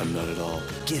not joking. I'm not at all.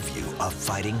 Give you a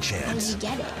fighting chance. How do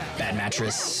you get it? Bad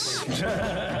mattress.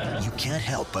 You can't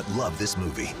help but love this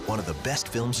movie. One of the best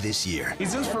films this year.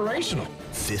 He's inspirational.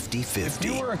 50-50. If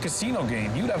you were a casino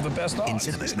game, you'd have the best odds. In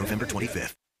cinemas, November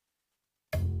 25th.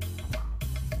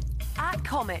 At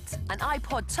Comet, an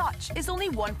iPod Touch is only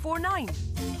 $149.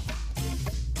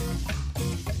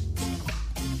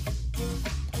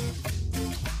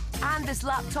 And this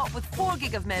laptop with 4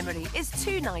 gig of memory is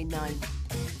 $299.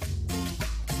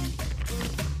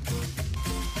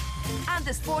 And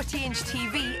this 40-inch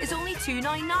TV is only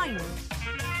 $299.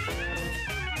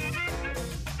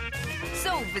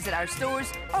 So visit our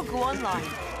stores or go online.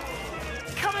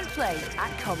 Come and play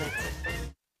at Comet.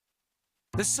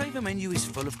 The Saver menu is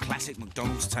full of classic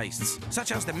McDonald's tastes,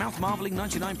 such as the mouth-marvelling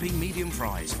 99p medium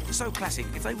fries. So classic,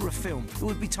 if they were a film, it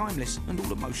would be timeless and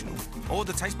all emotional. Or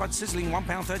the taste bud sizzling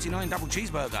 £1.39 double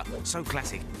cheeseburger. So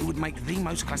classic, it would make the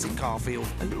most classic car feel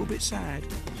a little bit sad.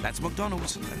 That's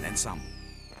McDonald's, and then some.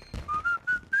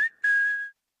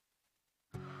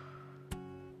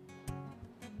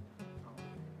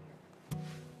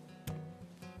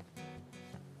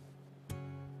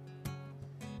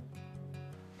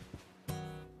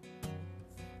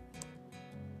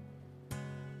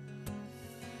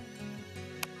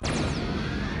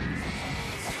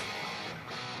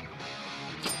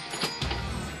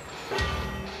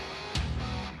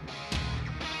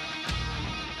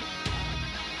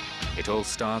 It all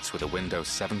starts with a Windows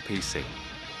 7 PC.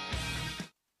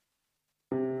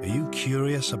 Are you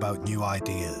curious about new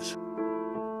ideas?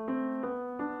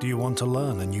 Do you want to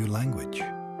learn a new language?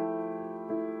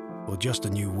 Or just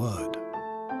a new word?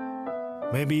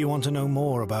 Maybe you want to know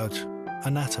more about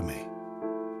anatomy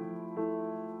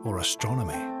or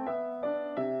astronomy.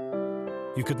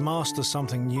 You could master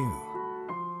something new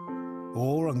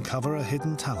or uncover a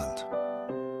hidden talent.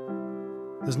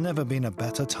 There's never been a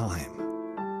better time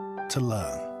to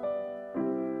learn.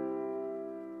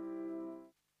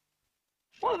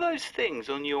 What are those things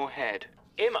on your head?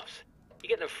 Earmuffs. You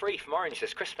get them free from Orange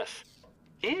this Christmas.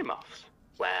 Earmuffs?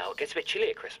 Well, it gets a bit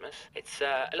chilly at Christmas. It's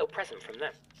a little present from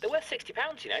them. They're worth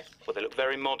 £60, you know. Well, they look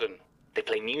very modern. They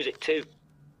play music too.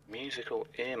 Musical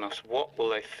earmuffs. What will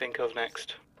they think of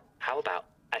next? How about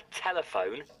a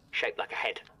telephone shaped like a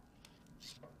head?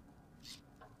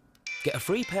 Get a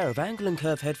free pair of angle and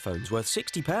curve headphones worth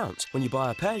 £60 when you buy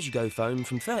a pay-as-you-go phone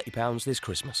from £30 this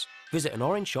Christmas. Visit an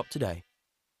Orange shop today.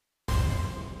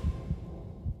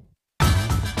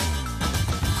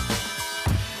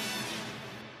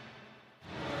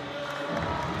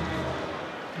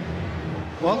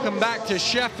 Welcome back to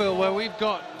Sheffield, where we've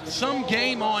got some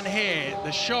game on here.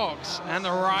 The Sharks and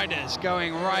the Riders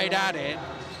going right at it.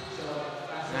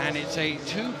 And it's a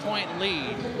 2-point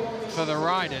lead for the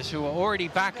Riders, who are already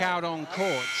back out on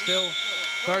court. Still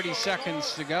 30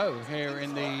 seconds to go here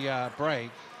in the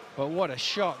break. But what a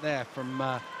shot there from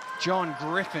John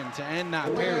Griffin to end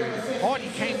that period. Hardy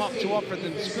came up to offer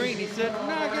them the screen. He said,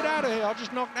 "No, get out of here. I'll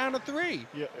just knock down a three."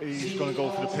 Yeah, he's going to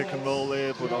go for the pick and roll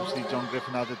there, but obviously John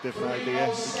Griffin had a different idea.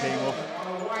 He came up,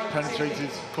 penetrated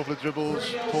a couple of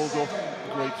dribbles, pulled up,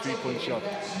 great three-point shot.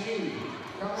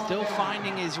 Still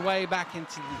finding his way back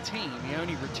into the team. He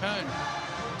only returned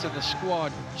to the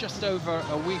squad just over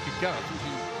a week ago. I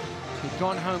think he'd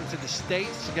gone home to the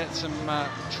States to get some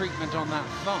treatment on that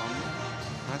thumb.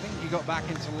 I think he got back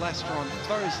into Leicester on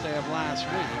Thursday of last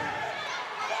week.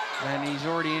 And he's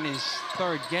already in his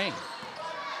third game.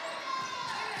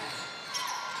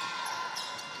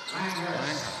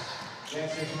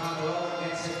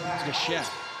 Gachet.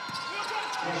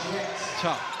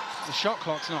 Tough. The shot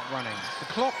clock's not running. The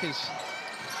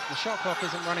shot clock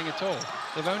isn't running at all.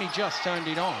 They've only just turned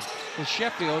it on. Well,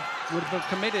 Sheffield would have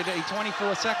committed a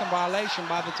 24-second violation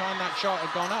by the time that shot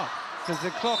had gone up, because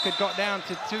the clock had got down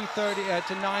to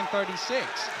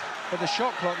 9:36, but the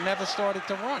shot clock never started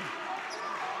to run.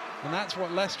 And that's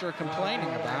what Leicester are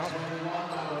complaining about.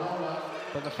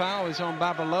 But the foul is on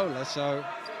Babalola, so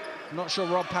I'm not sure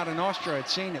Rob Paternostre had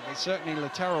seen it, but certainly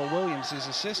Laterral Williams, his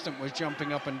assistant, was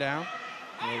jumping up and down.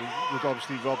 Well, with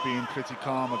obviously Rob being pretty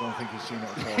calm, I don't think he's seen it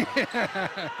at all. I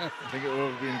think it would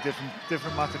have been a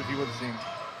different matter if he would have seen it.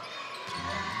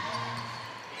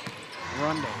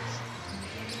 Rundles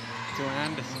to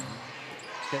Anderson.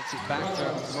 Gets it back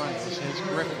to Rundles. Here's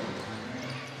Griffin.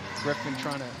 Griffin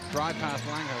trying to drive past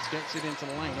Langhurst, gets it into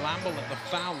the lane. Lamble at the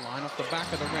foul line off the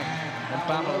back of the rim. And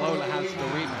Babalola has the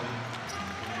rebound.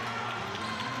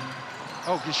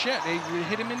 Oh, Gachet, he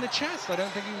hit him in the chest. I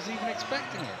don't think he was even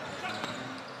expecting it.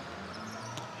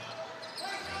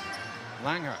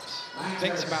 Langhurst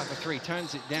thinks about the three,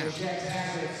 turns it down.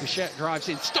 Gachet drives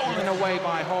in, stolen away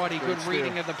by Hardy. Good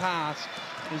reading of the pass.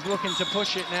 He's looking to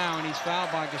push it now, and he's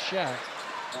fouled by Gachet.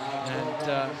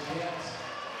 And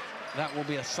that will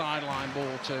be a sideline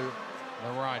ball to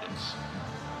the Riders.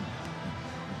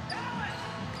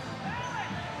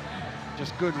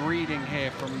 Just good reading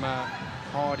here from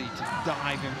Hardy to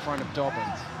dive in front of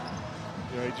Dobbins.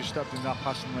 Yeah, he just stepped in that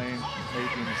passing lane, made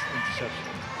the interception.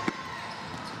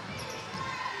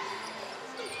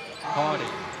 Hardy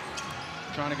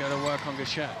trying to go to work on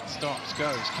Gachet. Stops,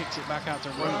 goes, kicks it back out to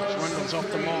Rundles. Rundles off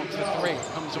the mark for three.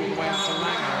 Comes all the way out to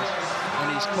Langhurst,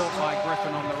 and he's caught by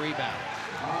Griffin on the rebound.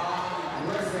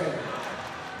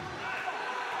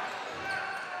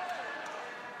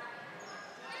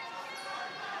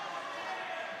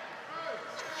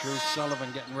 Drew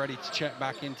Sullivan getting ready to check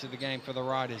back into the game for the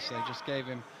Riders. They just gave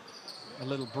him a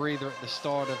little breather at the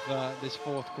start of this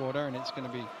fourth quarter, and it's going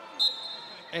to be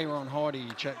Aaron Hardy he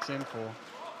checks in for.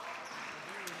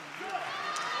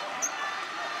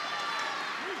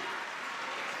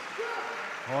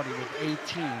 Hardy with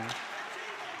 18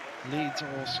 leads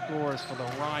all scorers for the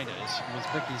Riders. It was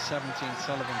Vicky 17,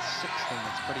 Sullivan 16.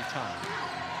 It's pretty tough.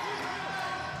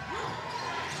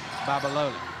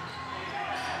 Babalola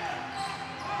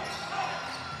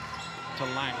to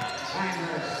Langhurst.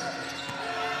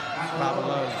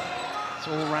 Babalola. It's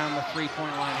all around the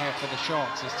three-point line here for the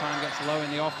Sharks as time gets low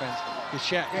in the offense.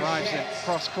 Bichette drives it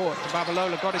cross court to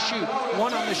Babalola. Got to shoot.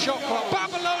 One on the shot clock.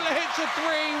 Babalola hits a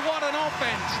three. What an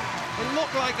offense. It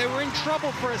looked like they were in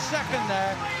trouble for a second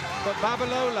there, but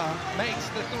Babalola makes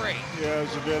the three. Yeah, it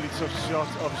was a really tough shot.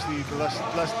 Obviously,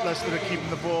 Leicester are keeping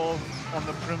the ball on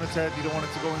the perimeter. You don't want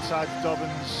it to go inside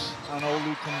Dobbins. And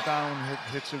Olu comes down,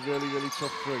 hits a really, really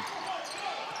tough three.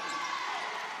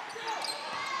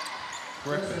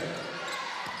 Griffin.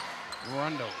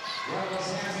 Rundles.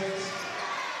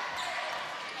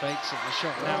 Fakes at the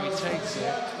shot, now he takes it.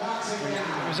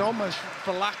 It was almost,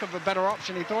 for lack of a better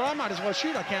option, he thought, I might as well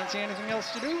shoot, I can't see anything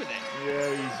else to do with it. Yeah,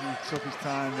 he took his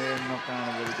time there and knocked down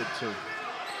a really good two.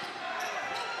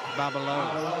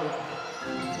 Babalola.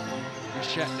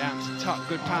 Bichette down to Tuck,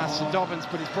 good pass to Dobbins,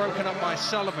 but it's broken up by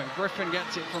Sullivan. Griffin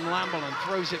gets it from Lamble and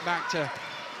throws it back to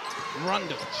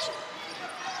Rundles.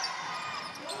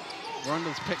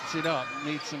 Rundles picks it up,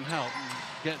 needs some help.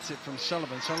 Gets it from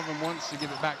Sullivan. Sullivan wants to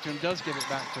give it back to him, does give it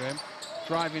back to him.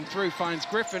 Driving through, finds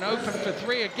Griffin open for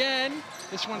three again.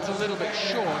 This one's a little bit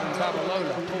short, and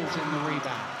Babalola pulls in the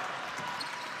rebound.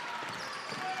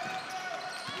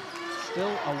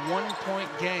 Still a one-point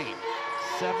game.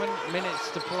 7 minutes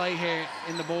to play here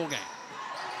in the ball game.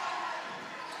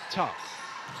 Tuck.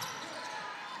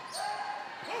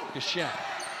 Bichette.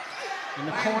 In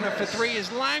the corner for three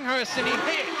is Langhurst, and he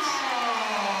hits.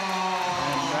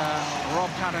 Rob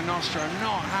Paternostre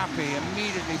not happy,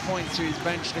 immediately points to his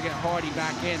bench to get Hardy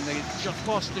back in. They just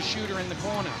lost the shooter in the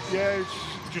corner. Yeah,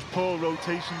 it's just poor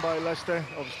rotation by Leicester.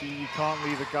 Obviously, you can't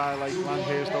leave a guy like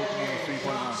Langhurst open in the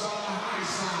three-point line.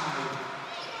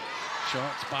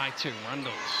 Shots by two.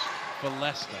 Rundles for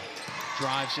Leicester.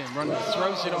 Drives in. Rundles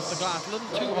throws it off the glass. A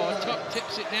little too hard. Tuck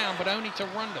tips it down, but only to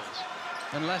Rundles.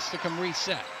 And Leicester can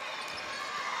reset.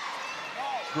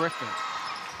 Griffin.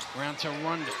 Round to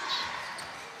Rundles.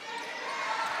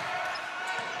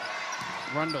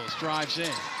 Rundles drives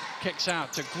in, kicks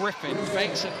out to Griffin,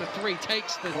 fakes at the three,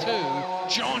 takes the two.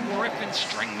 John Griffin,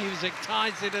 string music,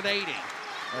 ties it at 80.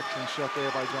 Excellent shot there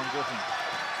by John Griffin.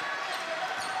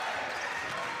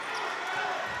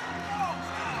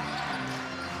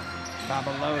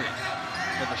 Babalola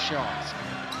for the shots.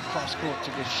 Cross court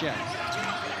to Bichette.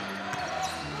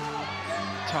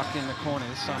 Tuck in the corner,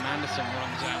 this time Anderson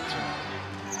runs out to him.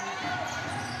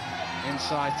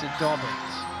 Inside to Dobbins.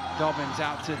 Dobbins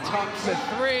out to Tuck for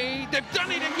three. They've done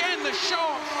it again, the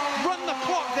shot. Run the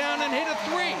clock down and hit a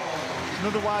three.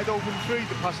 Another wide open three.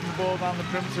 They're passing the ball down the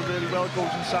perimeter really well.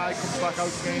 Goes inside, comes back out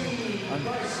again. And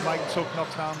Mike Tuck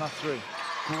knocks down that three.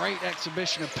 Great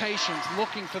exhibition of patience,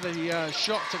 looking for the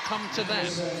shot to come to them.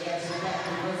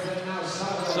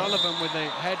 Sullivan with the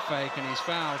head fake, and he's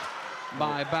fouled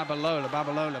by Babalola.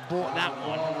 Babalola bought that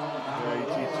one.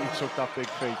 Yeah, he took that big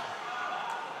fake.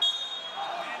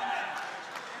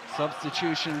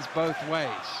 Substitutions both ways.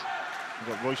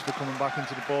 We've got Royster coming back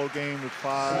into the ball game with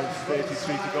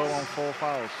 5:33 to go on 4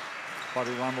 fouls.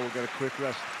 Barry Lamble will get a quick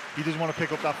rest. He doesn't want to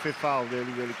pick up that 5th foul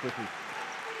really, really quickly.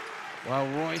 Well,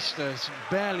 Royster's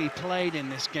barely played in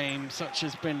this game, such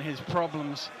has been his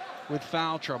problems with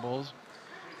foul troubles.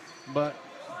 But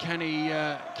can he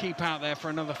keep out there for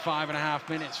another 5.5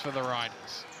 minutes for the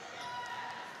Riders?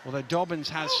 Although Dobbins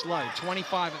has slowed,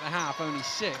 25 at the half, only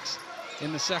 6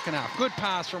 in the second half. Good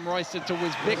pass from Royster to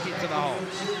Wisbicki to the hole.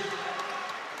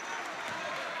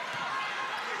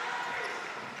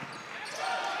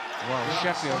 Well,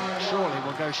 Sheffield surely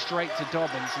will go straight to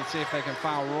Dobbins and see if they can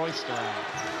foul Royster out.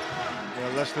 Yeah,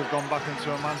 Leicester have gone back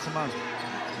into a man-to-man.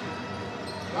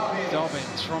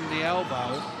 Dobbins from the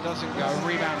elbow, doesn't go,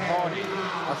 rebound Hardy.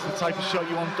 That's the type of shot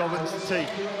you want Dobbins to take.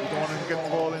 You don't want him to get the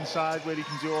ball inside where he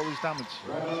can do all his damage.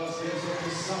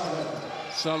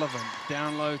 Sullivan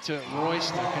down low to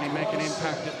Royster. Can he make an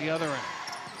impact at the other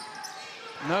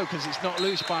end? No, because it's not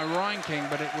loose by Ryan King,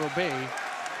 but it will be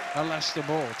a Leicester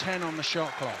ball. 10 on the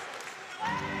shot clock.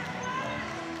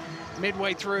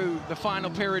 Midway through the final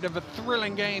period of a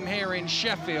thrilling game here in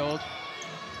Sheffield.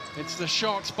 It's the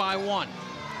Sharks by 1.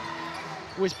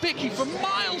 Wisbicki from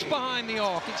miles behind the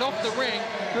arc. It's off the ring.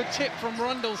 Good tip from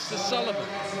Rundles to Sullivan.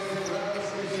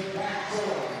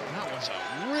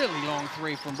 really long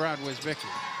three from Brad Wisbicki.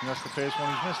 That's the first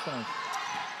one he's missed tonight.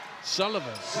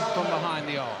 Sullivan from behind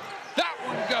the arc. That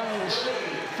one goes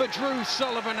for Drew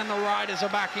Sullivan, and the Riders are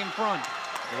back in front.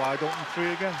 Wide open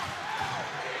three again.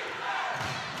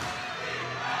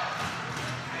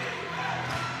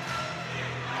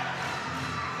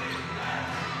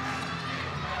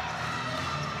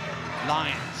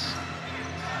 Lyons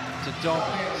to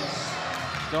Dobbins.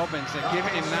 Dobbins, they're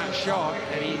giving him that shot,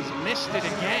 and he's missed it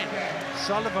again.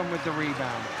 Sullivan with the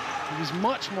rebound. He was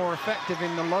much more effective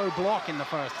in the low block in the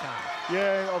first half.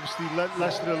 Yeah, obviously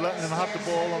Leicester are letting him have the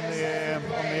ball on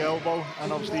the elbow,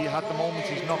 and obviously he had the moments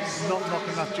he's not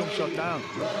knocking that jump shot down.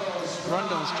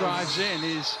 Rundles drives in,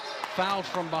 is fouled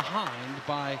from behind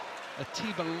by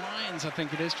Atiba Lyons, I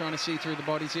think it is, trying to see through the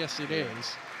bodies. Yes, it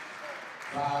is.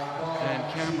 And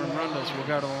Cameron Rundles will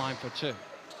go to the line for two.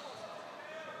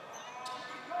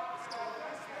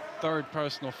 Third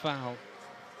personal foul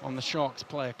on the Sharks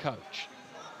player coach.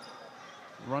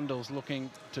 Rundles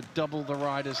looking to double the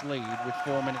Riders' lead with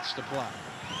 4 minutes to play.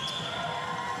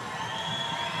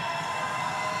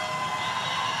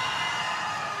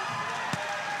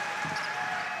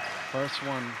 First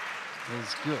one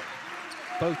is good.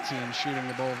 Both teams shooting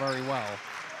the ball very well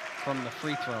from the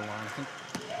free throw line. I think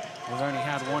we've only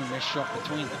had one missed shot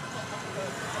between them.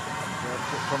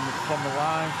 From the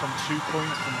line, from 2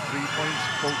 points, from 3 points,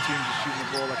 both teams are shooting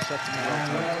the ball exceptionally well.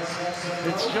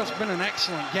 It's just been an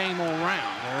excellent game all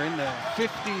round. They're in the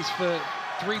 50s for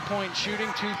 3-point shooting,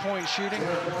 2-point shooting.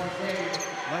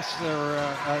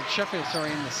 Sheffield,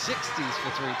 in the 60s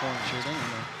for 3-point shooting,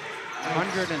 and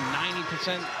 190%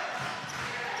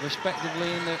 respectively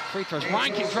in the free throws.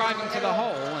 Reinking driving to the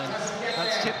hole, and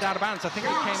that's tipped out of bounds. I think it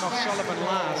came off Sullivan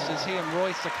last as he and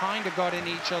Royster kind of got in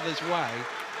each other's way.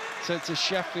 So it's a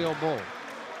Sheffield ball.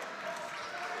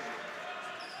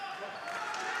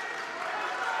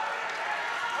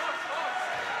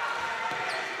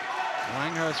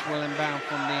 Langhurst will inbound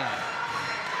from the end.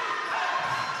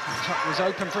 Tuck was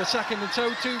open for a second, and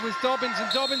so too was Dobbins,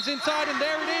 and Dobbins inside, and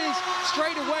there it is.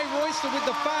 Straight away, Royster with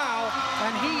the foul,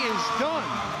 and he is done.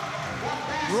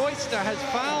 Royster has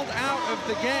fouled out of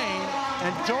the game, and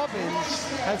Dobbins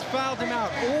has fouled him out.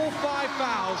 All 5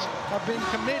 fouls have been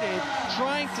committed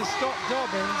trying to stop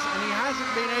Dobbins, and he hasn't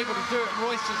been able to do it.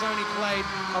 Royster's only played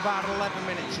about 11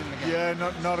 minutes in the game. Yeah,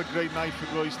 not a great night for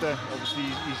Royster. Obviously,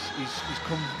 he's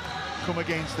come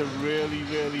against a really,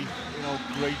 great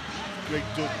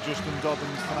Justin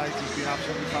Dobbins tonight. He's been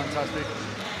absolutely fantastic,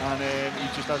 and he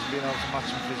just hasn't been able to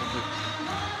match him physically.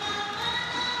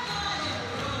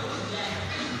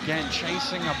 Again,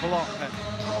 chasing a block that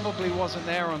probably wasn't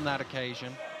there on that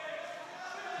occasion.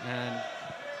 And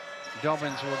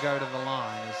Dobbins will go to the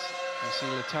line as you see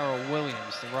Laterral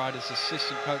Williams, the Riders'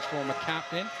 assistant coach, former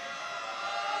captain,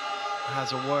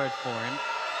 has a word for him.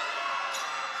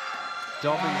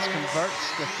 Dobbins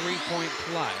converts the 3-point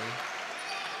play,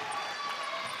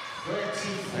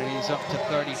 and he's up to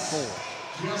 34.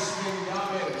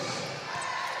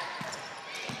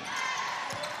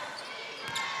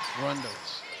 Rundles.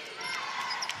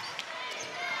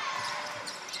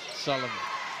 Sullivan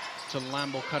to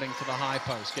Lamble, cutting to the high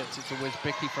post, gets it to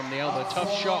Wisbicki from the elbow.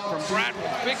 Tough shot from Brad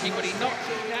Wisbicki, but he knocks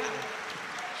it down.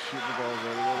 Shooting the ball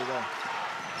really, really well.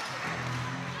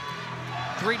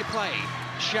 3 to play.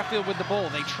 Sheffield with the ball.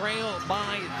 They trail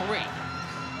by 3.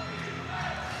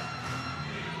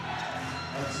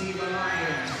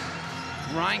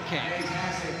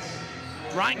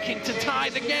 Reinking to tie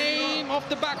the game off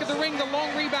the back of the ring. The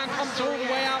long rebound comes all the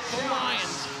way out to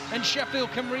Lyons, and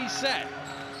Sheffield can reset.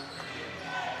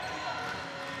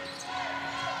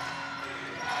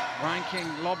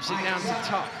 Reinking lobs it down to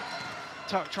Tuck.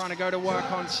 Tuck trying to go to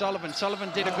work on Sullivan. Sullivan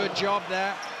did a good job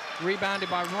there. Rebounded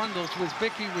by Rundles.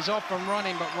 Wisbicki was off and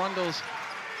running, but Rundles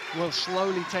will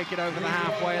slowly take it over the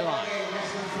halfway line.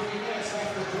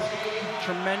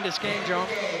 Tremendous game, John.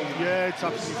 Yeah, it's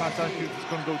absolutely fantastic. It's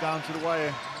going to go down to the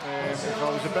wire. If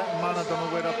I was a betting man, I don't know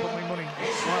where I'd put my money.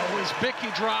 Well, Wisbicki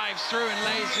drives through and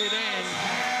lays it in,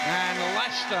 and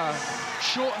Leicester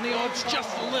shorten the odds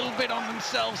just a little bit on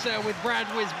themselves there with Brad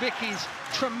Wisbicki's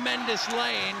tremendous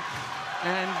lay-in,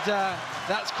 and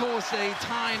that's caused a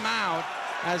timeout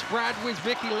as Brad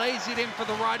Wisbicki lays it in for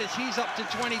the Riders. He's up to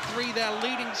 23, their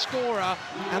leading scorer,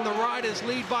 and the Riders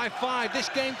lead by 5. This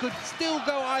game could still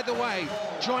go either way.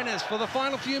 Join us for the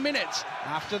final few minutes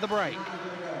after the break.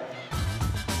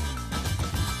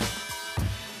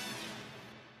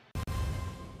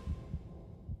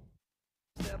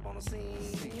 Step on the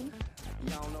scene,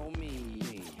 y'all know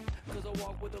me, 'cause I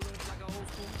walk with the lips like a old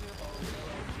school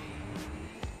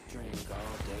drink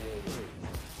all day,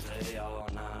 stay all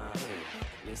night.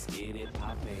 Let's get it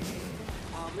poppin'.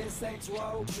 I'm in Saints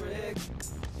Row Trick.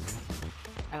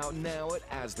 Out now at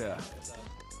Asda.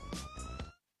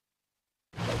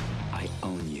 I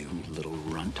own you, you little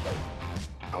runt.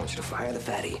 I want you to fire the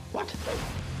fatty. What?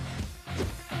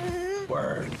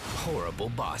 Word. Horrible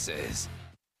bosses.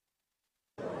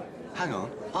 Hang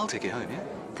on, I'll take you home, yeah?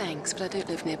 Thanks, but I don't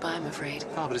live nearby, I'm afraid.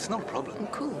 Oh, but it's not a problem. Oh,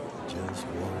 cool. Just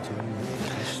want to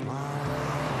make you smile.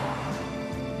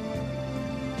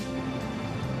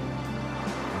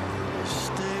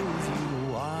 Stay with you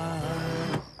a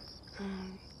while.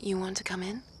 You want to come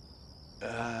in?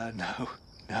 No,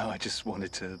 I just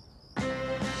wanted to...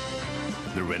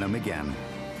 The Renault Megane.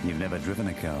 You've never driven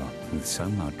a car with so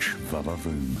much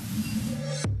va-va-voom.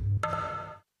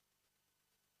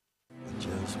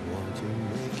 Just want to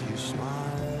make you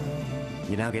smile.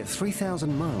 You now get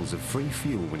 3,000 miles of free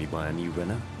fuel when you buy a new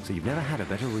Renault, so you've never had a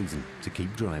better reason to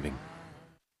keep driving.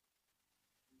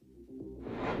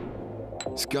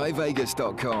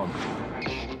 SkyVegas.com.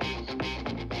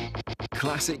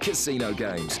 Classic casino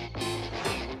games.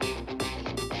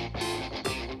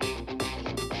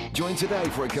 Join today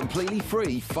for a completely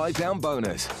free £5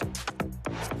 bonus.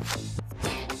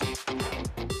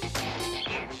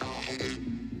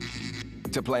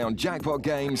 To play on jackpot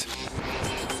games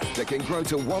that can grow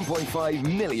to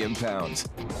 £1.5 million.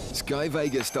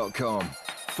 SkyVegas.com.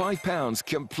 £5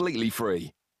 completely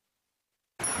free.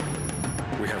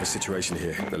 We have a situation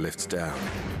here. The lift's down.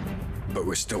 But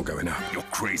we're still going up. You're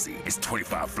crazy. It's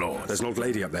 25 floors. There's an old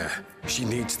lady up there. She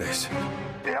needs this.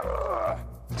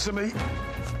 To me.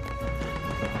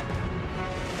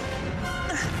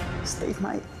 Steve,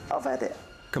 mate, I've had it.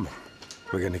 Come on.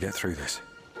 We're going to get through this.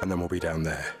 And then we'll be down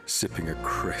there, sipping a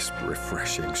crisp,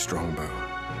 refreshing Strongbow.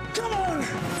 Come on!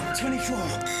 24.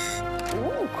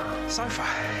 Ooh, sofa.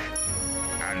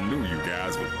 I knew you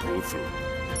guys would pull through.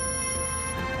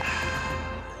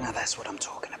 Now that's what I'm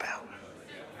talking about.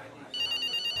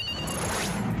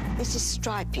 This is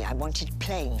stripy. I wanted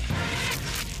plain.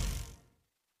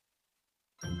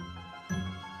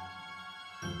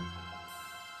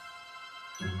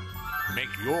 Make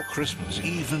your Christmas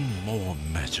even more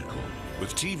magical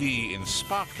with TV in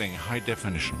sparkling high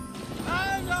definition.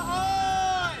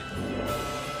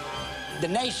 The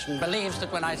nation believes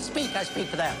that when I speak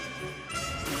for them.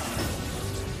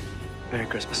 Merry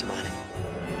Christmas, Hermione.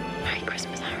 Merry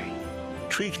Christmas, Harry.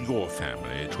 Treat your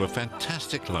family to a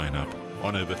fantastic lineup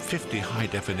on over 50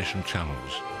 high-definition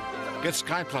channels. Get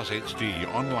Sky Plus HD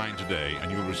online today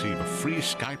and you'll receive a free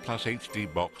Sky Plus HD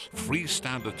box, free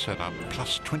standard setup,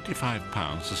 plus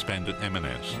 £25 to spend at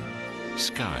M&S.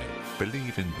 Sky.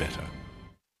 Believe in better.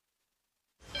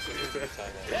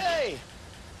 Hey!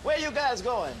 Where you guys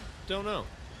going? Don't know.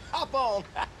 Hop on.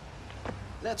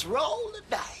 Let's roll the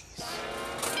dice.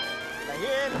 Now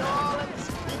here in New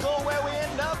Orleans, we go where we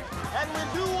end up, and we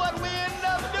do what we end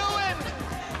up doing.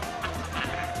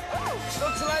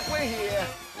 Looks like we're here,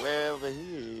 wherever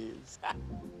he is.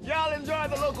 Y'all enjoy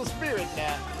the local spirit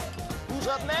now. Who's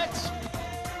up next?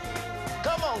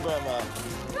 Come on, Grandma.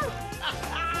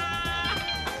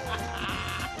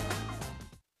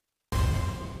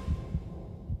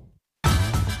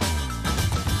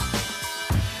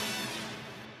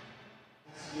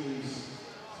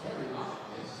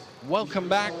 Welcome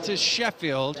back to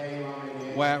Sheffield,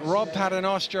 where Rob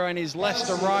Paternoster and his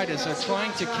Leicester Riders are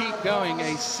trying to keep going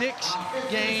a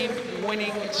 6-game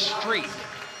winning streak.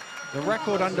 The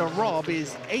record under Rob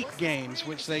is 8 games,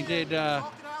 which they did a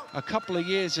couple of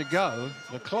years ago.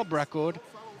 The club record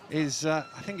is, I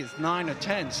think it's 9 or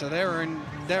 10, so they're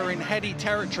in heady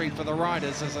territory for the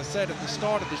Riders. As I said at the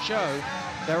start of the show,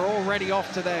 they're already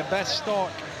off to their best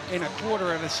start in a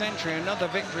quarter of a century. Another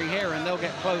victory here and they'll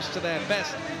get close to their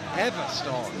best ever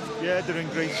start. Yeah, they're in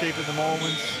great shape at the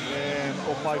moment,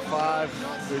 up by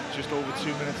 5 with just over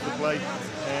 2 minutes to play.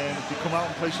 If they come out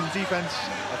and play some defense,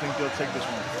 I think they'll take this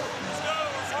one.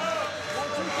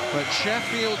 But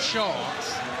Sheffield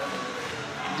Sharks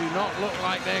do not look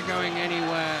like they're going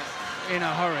anywhere in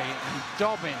a hurry. And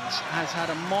Dobbins has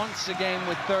had a monster game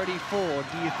with 34.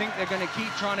 Do you think they're going to keep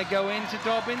trying to go into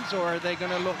Dobbins, or are they going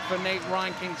to look for Nate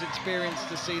Ranking's experience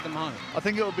to see them home? I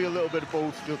think it'll be a little bit of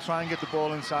both. They'll try and get the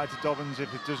ball inside to Dobbins.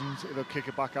 If it doesn't, it'll kick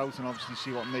it back out and obviously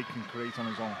see what Nate can create on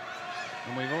his own.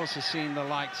 And we've also seen the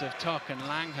likes of Tuck and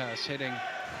Langhurst hitting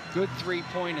good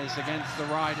 3-pointers against the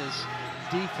Riders'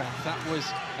 defense. That was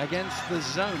against the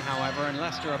zone, however, and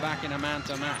Leicester are back in a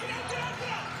man-to-man.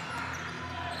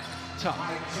 Tuck.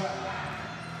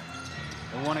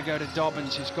 They want to go to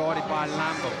Dobbins, who's guarded by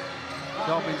Lamble.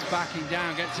 Dobbins backing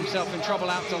down, gets himself in trouble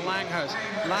out to Langhurst.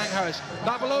 Langhurst,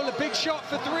 Babalola, big shot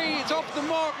for three. It's off the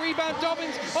mark. Rebound,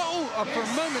 Dobbins. Oh, for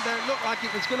a moment there, it looked like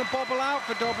it was going to bobble out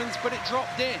for Dobbins, but it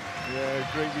dropped in.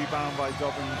 Yeah, great rebound by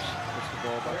Dobbins. Puts the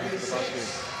ball back into the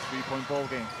basket. 3-point ball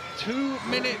game. 2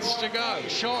 minutes to go.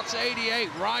 Shots 88,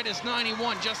 Riders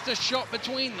 91. Just a shot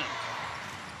between them.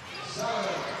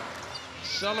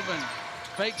 Sullivan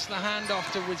fakes the handoff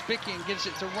to Wisbicki and gives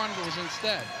it to Rundles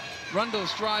instead.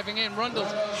 Rundles driving in. Rundles,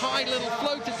 high little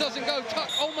floater, doesn't go. Tuck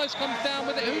almost comes down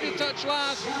with it. Who did touch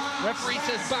last? Referee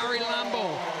says Barry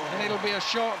Lamble, and it'll be a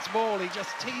Sharks ball. He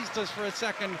just teased us for a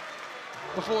second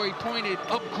before he pointed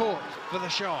up court for the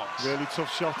Sharks. Really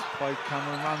tough shot by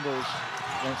Cameron Randalls.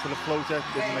 Went for the floater,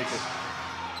 didn't make it.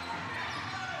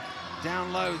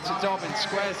 Down low to Dobbins,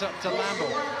 squares up to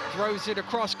Lamble, throws it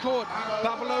across court.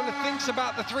 Babalola thinks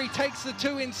about the three, takes the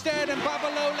two instead, and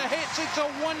Babalola hits. It's a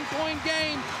one-point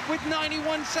game with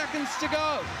 91 seconds to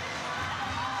go.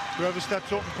 Whoever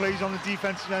steps up and plays on the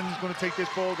defensive end is going to take this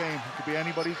ball game. It could be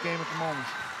anybody's game at the moment.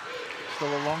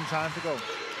 Still a long time to go.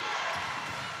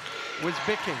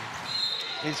 Wisbicki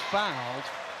is fouled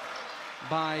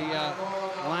by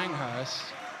Langhurst.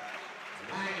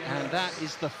 And that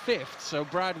is the fifth, so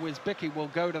Brad Wisbicki will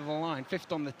go to the line,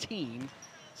 fifth on the team.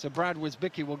 So Brad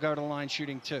Wisbicki will go to the line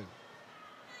shooting two.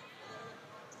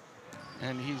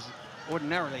 And he's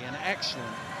ordinarily an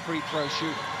excellent free throw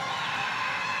shooter.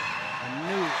 I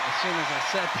knew as soon as I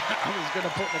said that I was going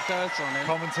to put the curse on him.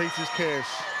 Commentator's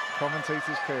curse.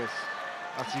 Commentator's curse.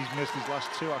 After he's missed his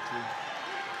last two, actually.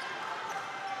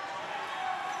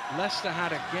 Leicester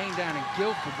had a game down in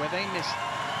Guildford where they missed,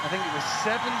 I think it was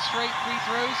 7 straight free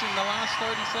throws in the last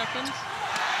 30 seconds.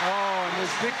 Oh, and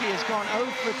Wisbicki has gone 0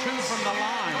 for 2 from the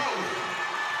line.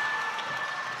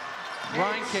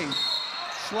 Reinking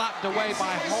slapped away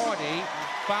by Hardy.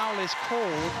 Foul is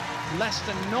called.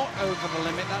 Leicester not over the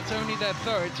limit. That's only their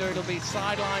third, so it'll be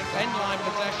sideline, end line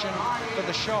possession for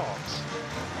the Sharks.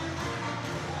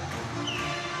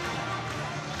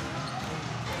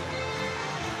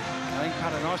 I think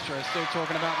Paternostre is still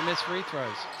talking about the missed free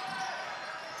throws.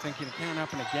 Thinking it can't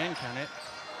happen again, can it?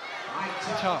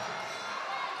 Tuck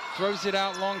throws it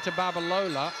out long to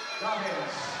Babalola.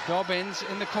 Dobbins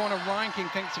in the corner.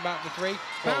 Reinking thinks about the three.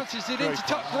 Bounces it into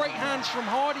Tuck. Great hands from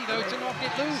Hardy, though, to knock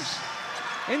it loose.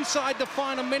 Inside the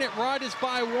final minute, Riders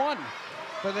by 1.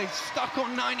 But they stuck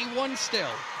on 91 still.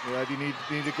 Yeah, you need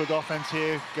a good offense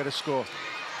here, get a score.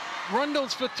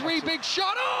 Rundles for three, big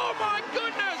shot. Oh my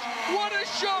goodness! What a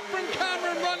shot from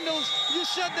Cameron Rundles. You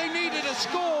said they needed a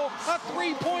score. A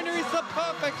three-pointer is the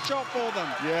perfect shot for them.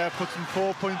 Yeah, puts them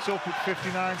 4 points up with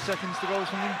 59 seconds to go or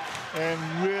something. And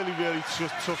really just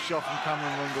tough shot from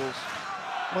Cameron Rundles.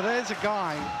 Well, there's a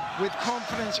guy with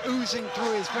confidence oozing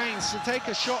through his veins to take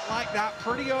a shot like that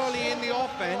pretty early in the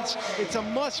offense. It's a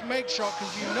must-make shot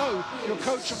because you know your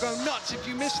coach will go nuts if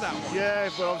you miss that one. Yeah,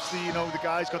 but obviously, you know, the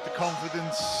guy's got the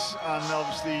confidence, and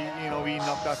obviously, you know, he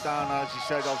knocked that down. As you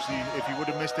said, obviously, if he would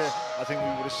have missed it, I think we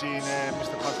would have seen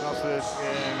Mr. Paternostre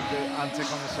the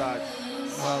antic on the side.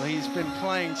 Well, he's been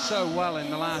playing so well in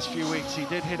the last few weeks. He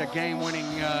did hit a game-winning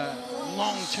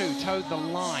long two, towed the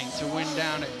line to win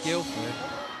down at Guildford.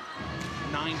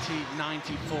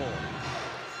 90-94.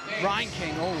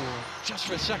 Reinking, oh, just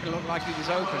for a second looked like he was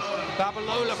open.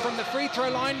 Babalola from the free throw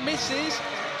line misses.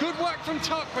 Good work from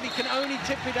Tuck, but he can only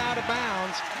tip it out of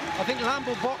bounds. I think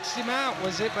Lamble boxed him out,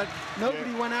 was it? But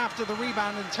nobody went after the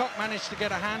rebound, and Tuck managed to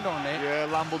get a hand on it. Yeah,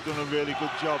 Lamble done a really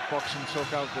good job boxing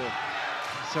Tuck out there.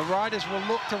 So Riders will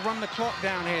look to run the clock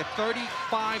down here.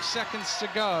 35 seconds to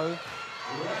go.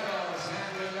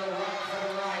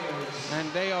 And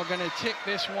they are going to tick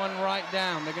this one right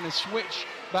down. They're going to switch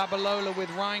Babalola with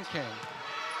Reinking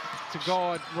to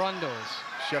guard Rundles.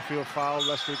 Sheffield foul,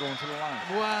 Leicester going to the line.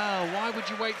 Well, why would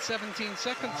you wait 17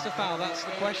 seconds to foul? That's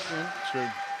the question. True.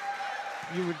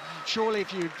 You would, surely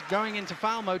if you're going into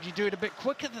foul mode, you do it a bit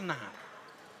quicker than that.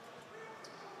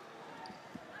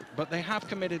 But they have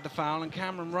committed the foul, and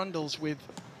Cameron Rundles with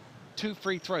 2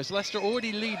 free throws. Leicester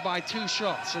already lead by 2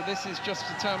 shots, so this is just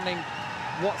determining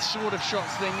what sort of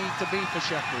shots they need to be for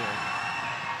Sheffield.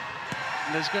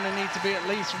 And there's going to need to be at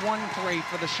least 1 3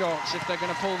 for the Sharks if they're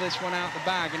going to pull this one out the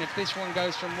bag. And if this one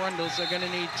goes from Rundles, they're going to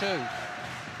need 2.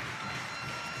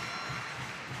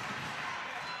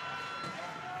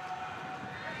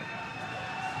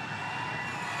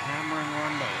 Cameron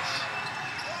Rundles.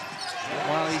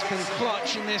 Well, he's been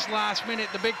clutch in this last minute.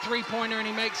 The big three-pointer, and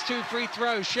he makes 2 free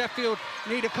throws. Sheffield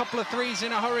need a couple of threes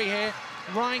in a hurry here.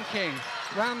 Reinking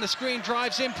round the screen,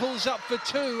 drives in, pulls up for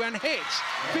 2 and hits.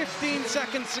 15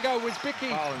 seconds to go. Wisbicki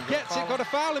gets it, got to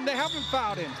foul him. They haven't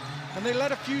fouled him. And they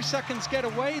let a few seconds get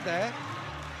away there.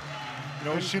 You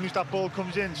know, as soon as that ball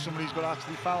comes in, somebody's got to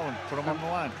actually foul him, put him on the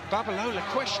line. Babalola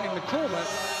questioning the call, but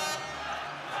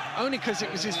only because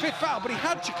it was his 5th foul, but he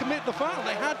had to commit the foul.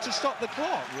 They had to stop the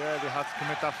clock. Yeah, they had to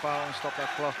commit that foul and stop that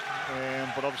clock.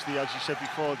 But obviously, as you said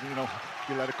before, you know,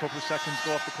 you let a couple of seconds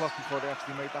go off the clock before they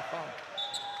actually made that foul.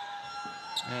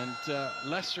 And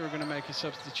Leicester are going to make a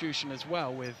substitution as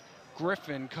well, with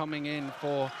Griffin coming in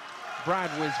for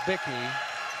Brad Wisbicki.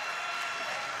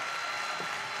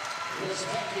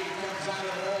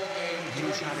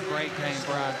 He's had a great game,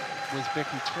 Brad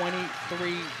Wisbicki.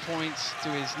 23 points to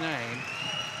his name.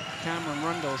 Cameron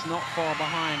Rundle's not far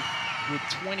behind with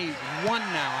 21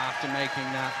 now after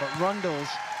making that, but Rundle's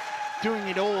doing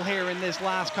it all here in this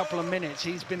last couple of minutes.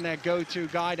 He's been their go-to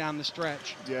guy down the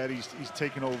stretch. Yeah, he's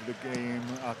taken over the game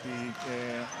at the,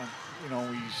 you know,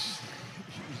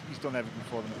 he's done everything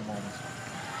for them at the moment.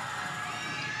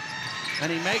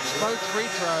 And he makes both free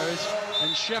throws,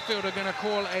 and Sheffield are going to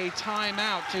call a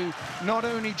timeout to not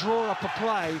only draw up a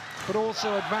play, but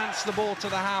also advance the ball to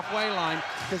the halfway line,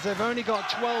 because they've only got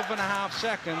 12.5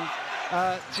 seconds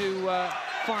to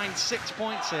find 6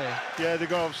 points here. Yeah, they're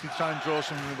going to obviously try and draw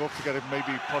something up to get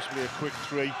maybe possibly a quick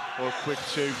 3 or a quick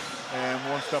 2. And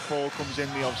once that ball comes in,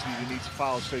 they need to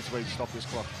foul straight away to stop this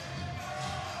clock.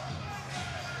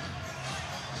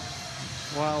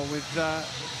 Well, with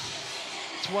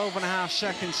 12.5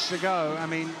 seconds to go, I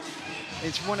mean,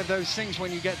 it's one of those things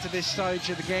when you get to this stage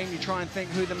of the game, you try and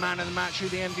think who the man of the match, who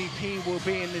the MVP will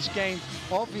be in this game.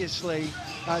 Obviously,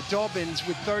 Dobbins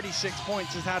with 36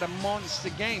 points has had a monster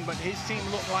game, but his team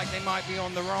looked like they might be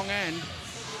on the wrong end.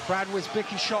 Brad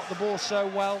Wisbicki shot the ball so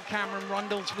well. Cameron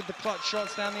Rundles with the clutch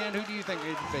shots down the end. Who do you think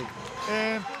it would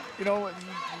be? You know,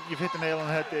 you've hit the nail on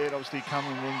the head there. Obviously,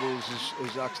 Cameron Rundles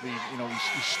is actually, you know,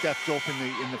 he's stepped up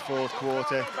in the 4th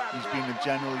quarter. He's been the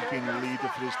general, he's been the leader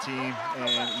for his team,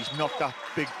 and he's knocked that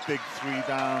big 3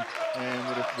 down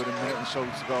with a minute and so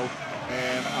to go.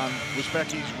 And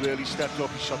Wisbicki's really stepped up.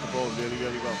 He shot the ball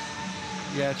really well.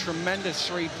 Yeah, tremendous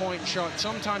 3-point shot.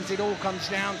 Sometimes it all comes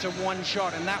down to one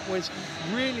shot, and that was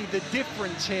really the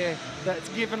difference here that's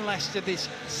given Leicester this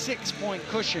 6-point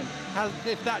cushion.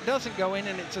 If that doesn't go in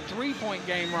and it's a 3-point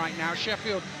game right now,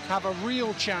 Sheffield have a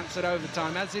real chance at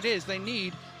overtime. As it is, they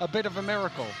need a bit of a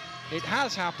miracle. It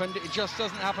has happened, it just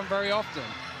doesn't happen very often.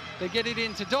 They get it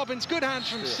into Dobbins, good hands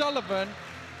from Sullivan,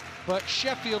 but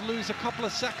Sheffield lose a couple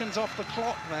of seconds off the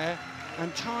clock there,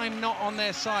 and time not on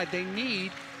their side. They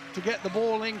need to get the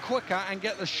ball in quicker and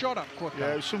get the shot up quicker.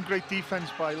 Yeah, it was some great defense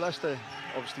by Leicester,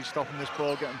 obviously stopping this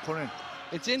ball getting put in.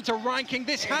 It's into Ranking.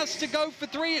 This has to go for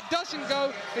 3. It doesn't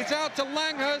go. It's out to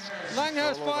Langhurst.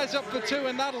 Langhurst fires up for 2,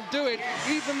 and that'll do it.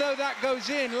 Even though that goes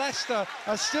in, Leicester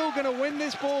are still going to win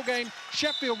this ball game.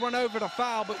 Sheffield run over the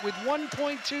foul, but with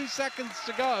 1.2 seconds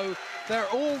to go, they're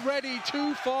already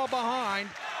too far behind.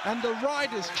 And the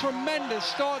Riders, tremendous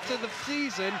start to the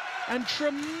season and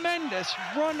tremendous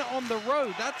run on the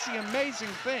road. That's the amazing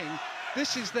thing.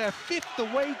 This is their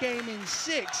 5th away game in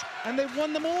 6, and they've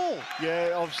won them all.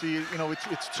 Yeah, obviously, you know,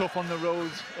 it's tough on the road,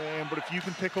 but if you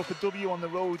can pick up a W on the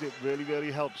road, it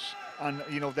really helps. And,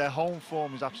 you know, their home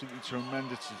form is absolutely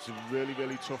tremendous. It's a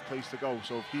really tough place to go.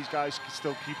 So if these guys can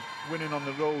still keep winning on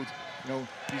the road, you know,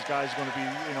 these guys are going to be,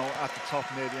 you know, at the top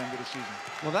near the end of the season.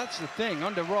 Well, that's the thing.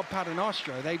 Under Rob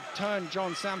Paternostro, they've turned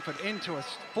John Sanford into a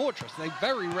fortress. They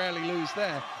very rarely lose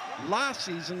there. Last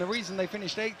season, the reason they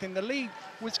finished 8th in the league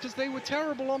was because they were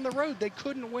terrible on the road. They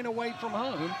couldn't win away from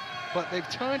home, but they've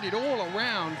turned it all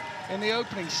around in the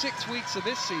opening 6 weeks of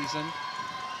this season.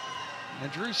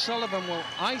 And Drew Sullivan will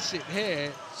ice it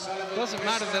here. Doesn't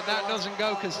matter that doesn't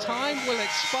go, because time will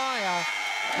expire.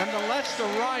 And the Leicester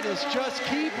Riders just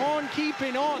keep on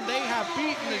keeping on. They have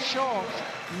beaten the Sharks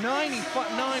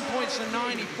 99 points to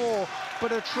 94,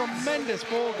 but a tremendous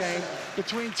ball game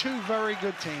between 2 very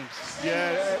good teams.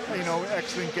 Yeah, you know,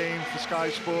 excellent game for Sky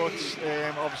Sports.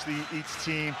 Obviously, each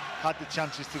team had the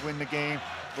chances to win the game,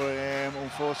 but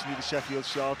unfortunately, the Sheffield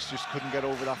Sharks just couldn't get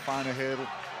over that final hurdle.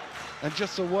 And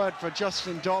just a word for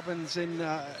Justin Dobbins in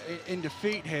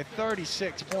defeat here,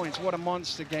 36 points. What a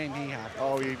monster game he had.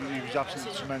 Oh, he was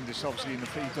absolutely tremendous. Obviously,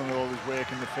 he's done all his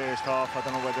work in the first half. I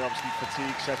don't know whether obviously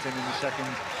fatigue set in the second,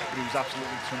 but he was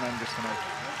absolutely tremendous tonight.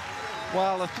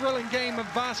 Well, a thrilling game of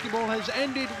basketball has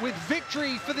ended with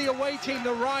victory for the away team.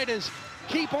 The Riders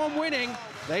keep on winning.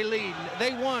 They lead.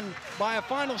 They won by a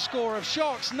final score of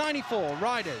Sharks 94,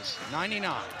 Riders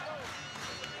 99.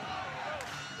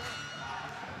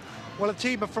 Well,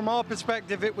 Atiba, from our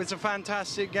perspective, it was a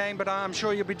fantastic game, but I'm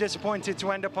sure you'll be disappointed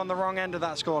to end up on the wrong end of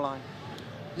that scoreline.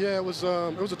 Yeah, it was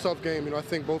a tough game. You know, I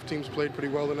think both teams played pretty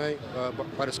well tonight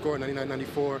by the score,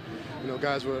 99-94. You know,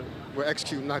 guys were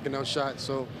executing, knocking down shots.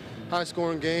 So,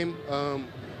 high-scoring game.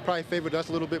 Probably favored us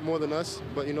a little bit more than us,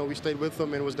 but you know, we stayed with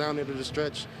them and was down there to the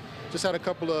stretch. Just had a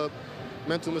couple of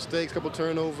mental mistakes, a couple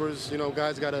turnovers. You know,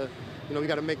 guys gotta, you know, we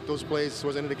gotta make those plays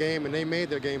towards the end of the game, and they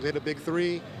made their games. They had a big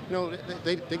three. You know,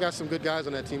 they got some good guys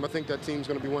on that team. I think that team's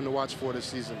gonna be one to watch for this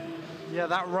season. Yeah,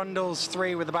 that Rundle's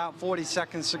three with about 40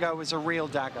 seconds to go was a real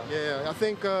dagger. Yeah, I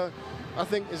think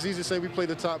it's easy to say we played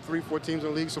the top 3-4 teams in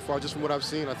the league so far, just from what I've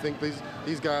seen. I think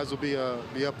these guys will be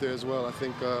up there as well. I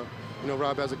think you know,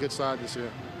 Rob has a good side this year.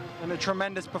 And a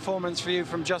tremendous performance for you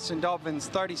from Justin Dobbins,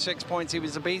 36 points. He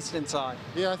was a beast inside.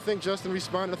 Yeah, I think Justin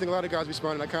responded. I think a lot of guys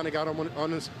responded. I kind of got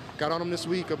on him this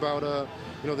week about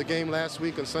you know, the game last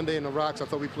week on Sunday in the Rocks. I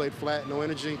thought we played flat, no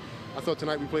energy. I thought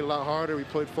tonight we played a lot harder. We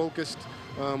played focused.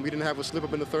 We didn't have a slip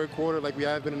up in the third quarter like we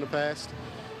have been in the past.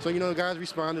 So, you know, the guys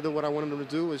responded to what I wanted them to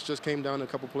do. It just came down to a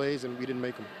couple plays, and we didn't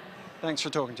make them. Thanks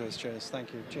for talking to us. Cheers.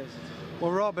 Thank you. Cheers.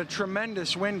 Well, Rob, a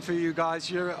tremendous win for you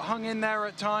guys. You hung in there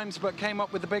at times, but came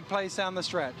up with the big plays down the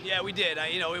stretch. Yeah, we did.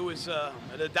 You know, it was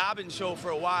the Dobbins show for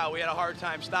a while. We had a hard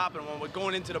time stopping them. When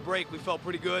going into the break, we felt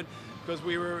pretty good because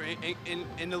we were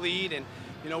in the lead, and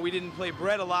you know, we didn't play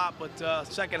Brett a lot, but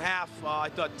second half, I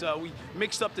thought we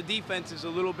mixed up the defenses a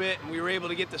little bit, and we were able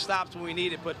to get the stops when we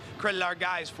needed. But credit our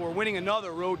guys for winning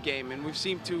another road game, and we've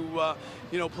seemed to,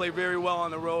 you know, play very well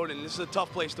on the road, and this is a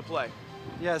tough place to play.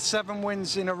 Yeah, 7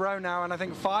 wins in a row now, and I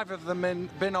think 5 of them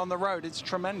been on the road. It's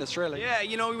tremendous, really. Yeah,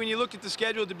 you know, when you looked at the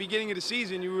schedule at the beginning of the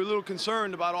season, you were a little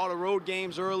concerned about all the road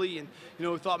games early, and, you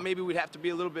know, thought maybe we'd have to be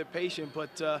a little bit patient,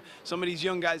 but some of these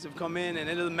young guys have come in, and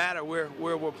it doesn't matter where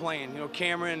we're playing. You know,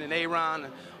 Cameron and Aaron,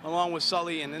 along with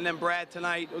Sully, and then Brad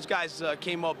tonight, those guys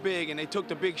came up big, and they took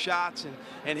the big shots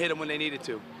and hit them when they needed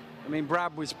to. I mean,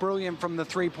 Brad was brilliant from the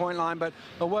three-point line, but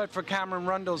a word for Cameron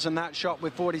Rundles in that shot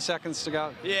with 40 seconds to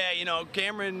go. Yeah, you know,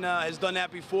 Cameron has done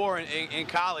that before in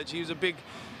college. He was a big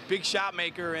shot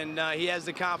maker, and he has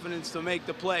the confidence to make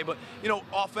the play. But, you know,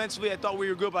 offensively, I thought we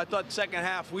were good, but I thought second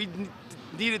half we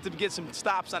needed to get some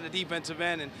stops on the defensive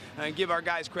end and give our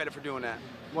guys credit for doing that.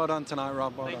 Well done tonight,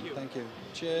 Rob. Well Thank done. you. Thank you.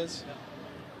 Cheers. Yeah.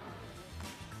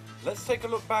 Let's take a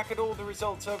look back at all the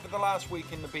results over the last week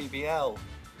in the BBL.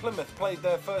 Plymouth played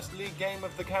their first league game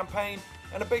of the campaign,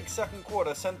 and a big second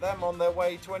quarter sent them on their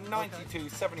way to a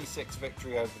 92-76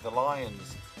 victory over the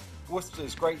Lions.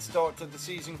 Worcester's great start to the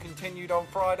season continued on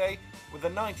Friday with a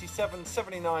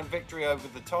 97-79 victory over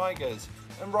the Tigers,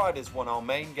 and Riders won our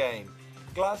main game.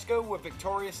 Glasgow were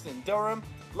victorious in Durham,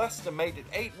 Leicester made it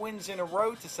 8 wins in a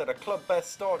row to set a club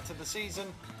best start to the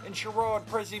season, and Sherrard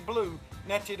Prezi Blue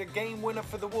netted a game winner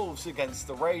for the Wolves against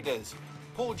the Raiders.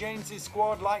 Paul James's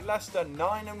squad, like Leicester,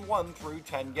 9-1 through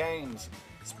 10 games.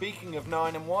 Speaking of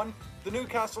 9-1, the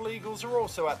Newcastle Eagles are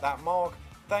also at that mark,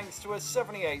 thanks to a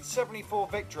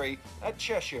 78-74 victory at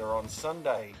Cheshire on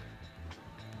Sunday.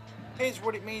 Here's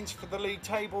what it means for the league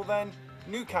table then.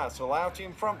 Newcastle out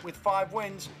in front with 5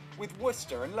 wins, with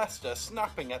Worcester and Leicester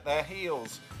snapping at their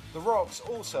heels. The Rocks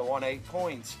also on 8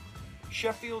 points.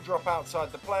 Sheffield drop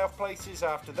outside the playoff places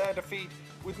after their defeat,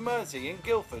 with Mersey and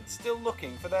Guildford still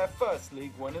looking for their first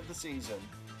league win of the season.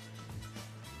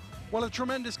 Well, a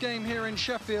tremendous game here in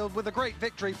Sheffield with a great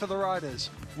victory for the Riders.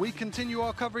 We continue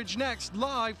our coverage next,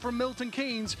 live from Milton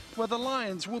Keynes, where the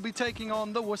Lions will be taking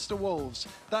on the Worcester Wolves.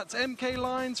 That's MK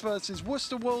Lions versus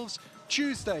Worcester Wolves,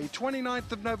 Tuesday,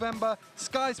 29th of November,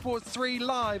 Sky Sports 3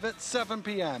 live at 7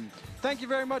 p.m. Thank you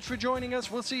very much for joining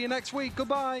us. We'll see you next week.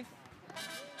 Goodbye.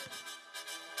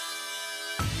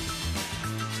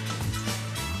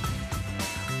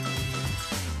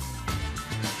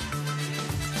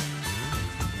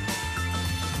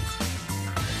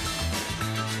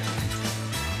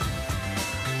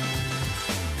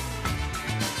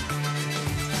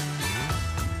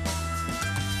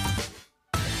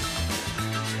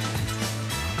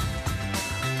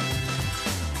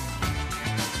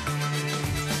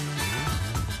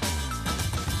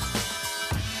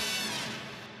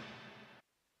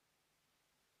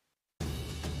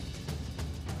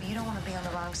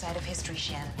 Side of history,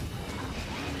 Shannon.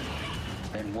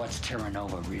 Then what's Terra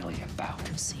Nova really about?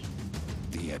 We'll see.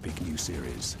 The epic new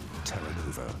series, Terra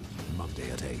Nova,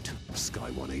 Monday at 8, Sky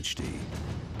 1 HD.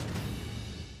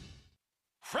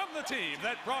 From the team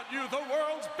that brought you the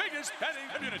world's biggest betting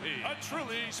community, a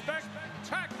truly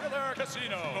spectacular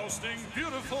casino, boasting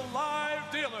beautiful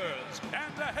live dealers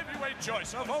and a heavyweight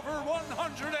choice of over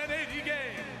 180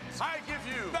 games. I give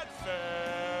you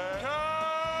Betfair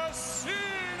Casino!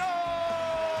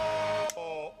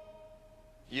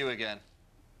 You again.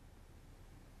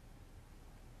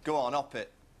 Go on, up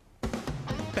it.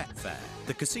 Betfair,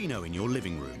 the casino in your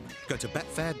living room. Go to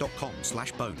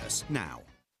betfair.com/bonus now.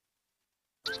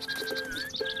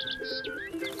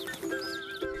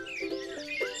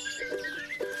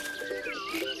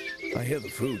 I hear the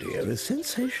food here is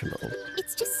sensational.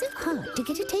 It's just so hard to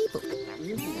get a table.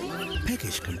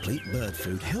 Peckish Complete Bird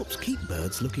Food helps keep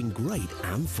birds looking great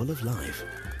and full of life.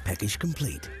 Peckish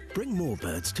Complete. Bring more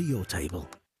birds to your table.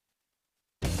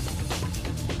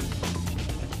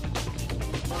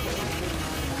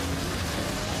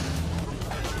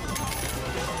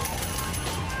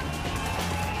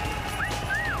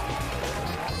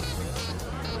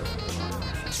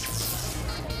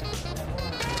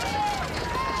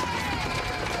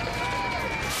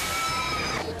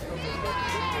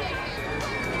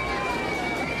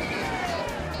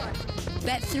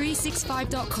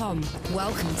 Bet365.com.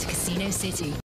 Welcome to Casino City.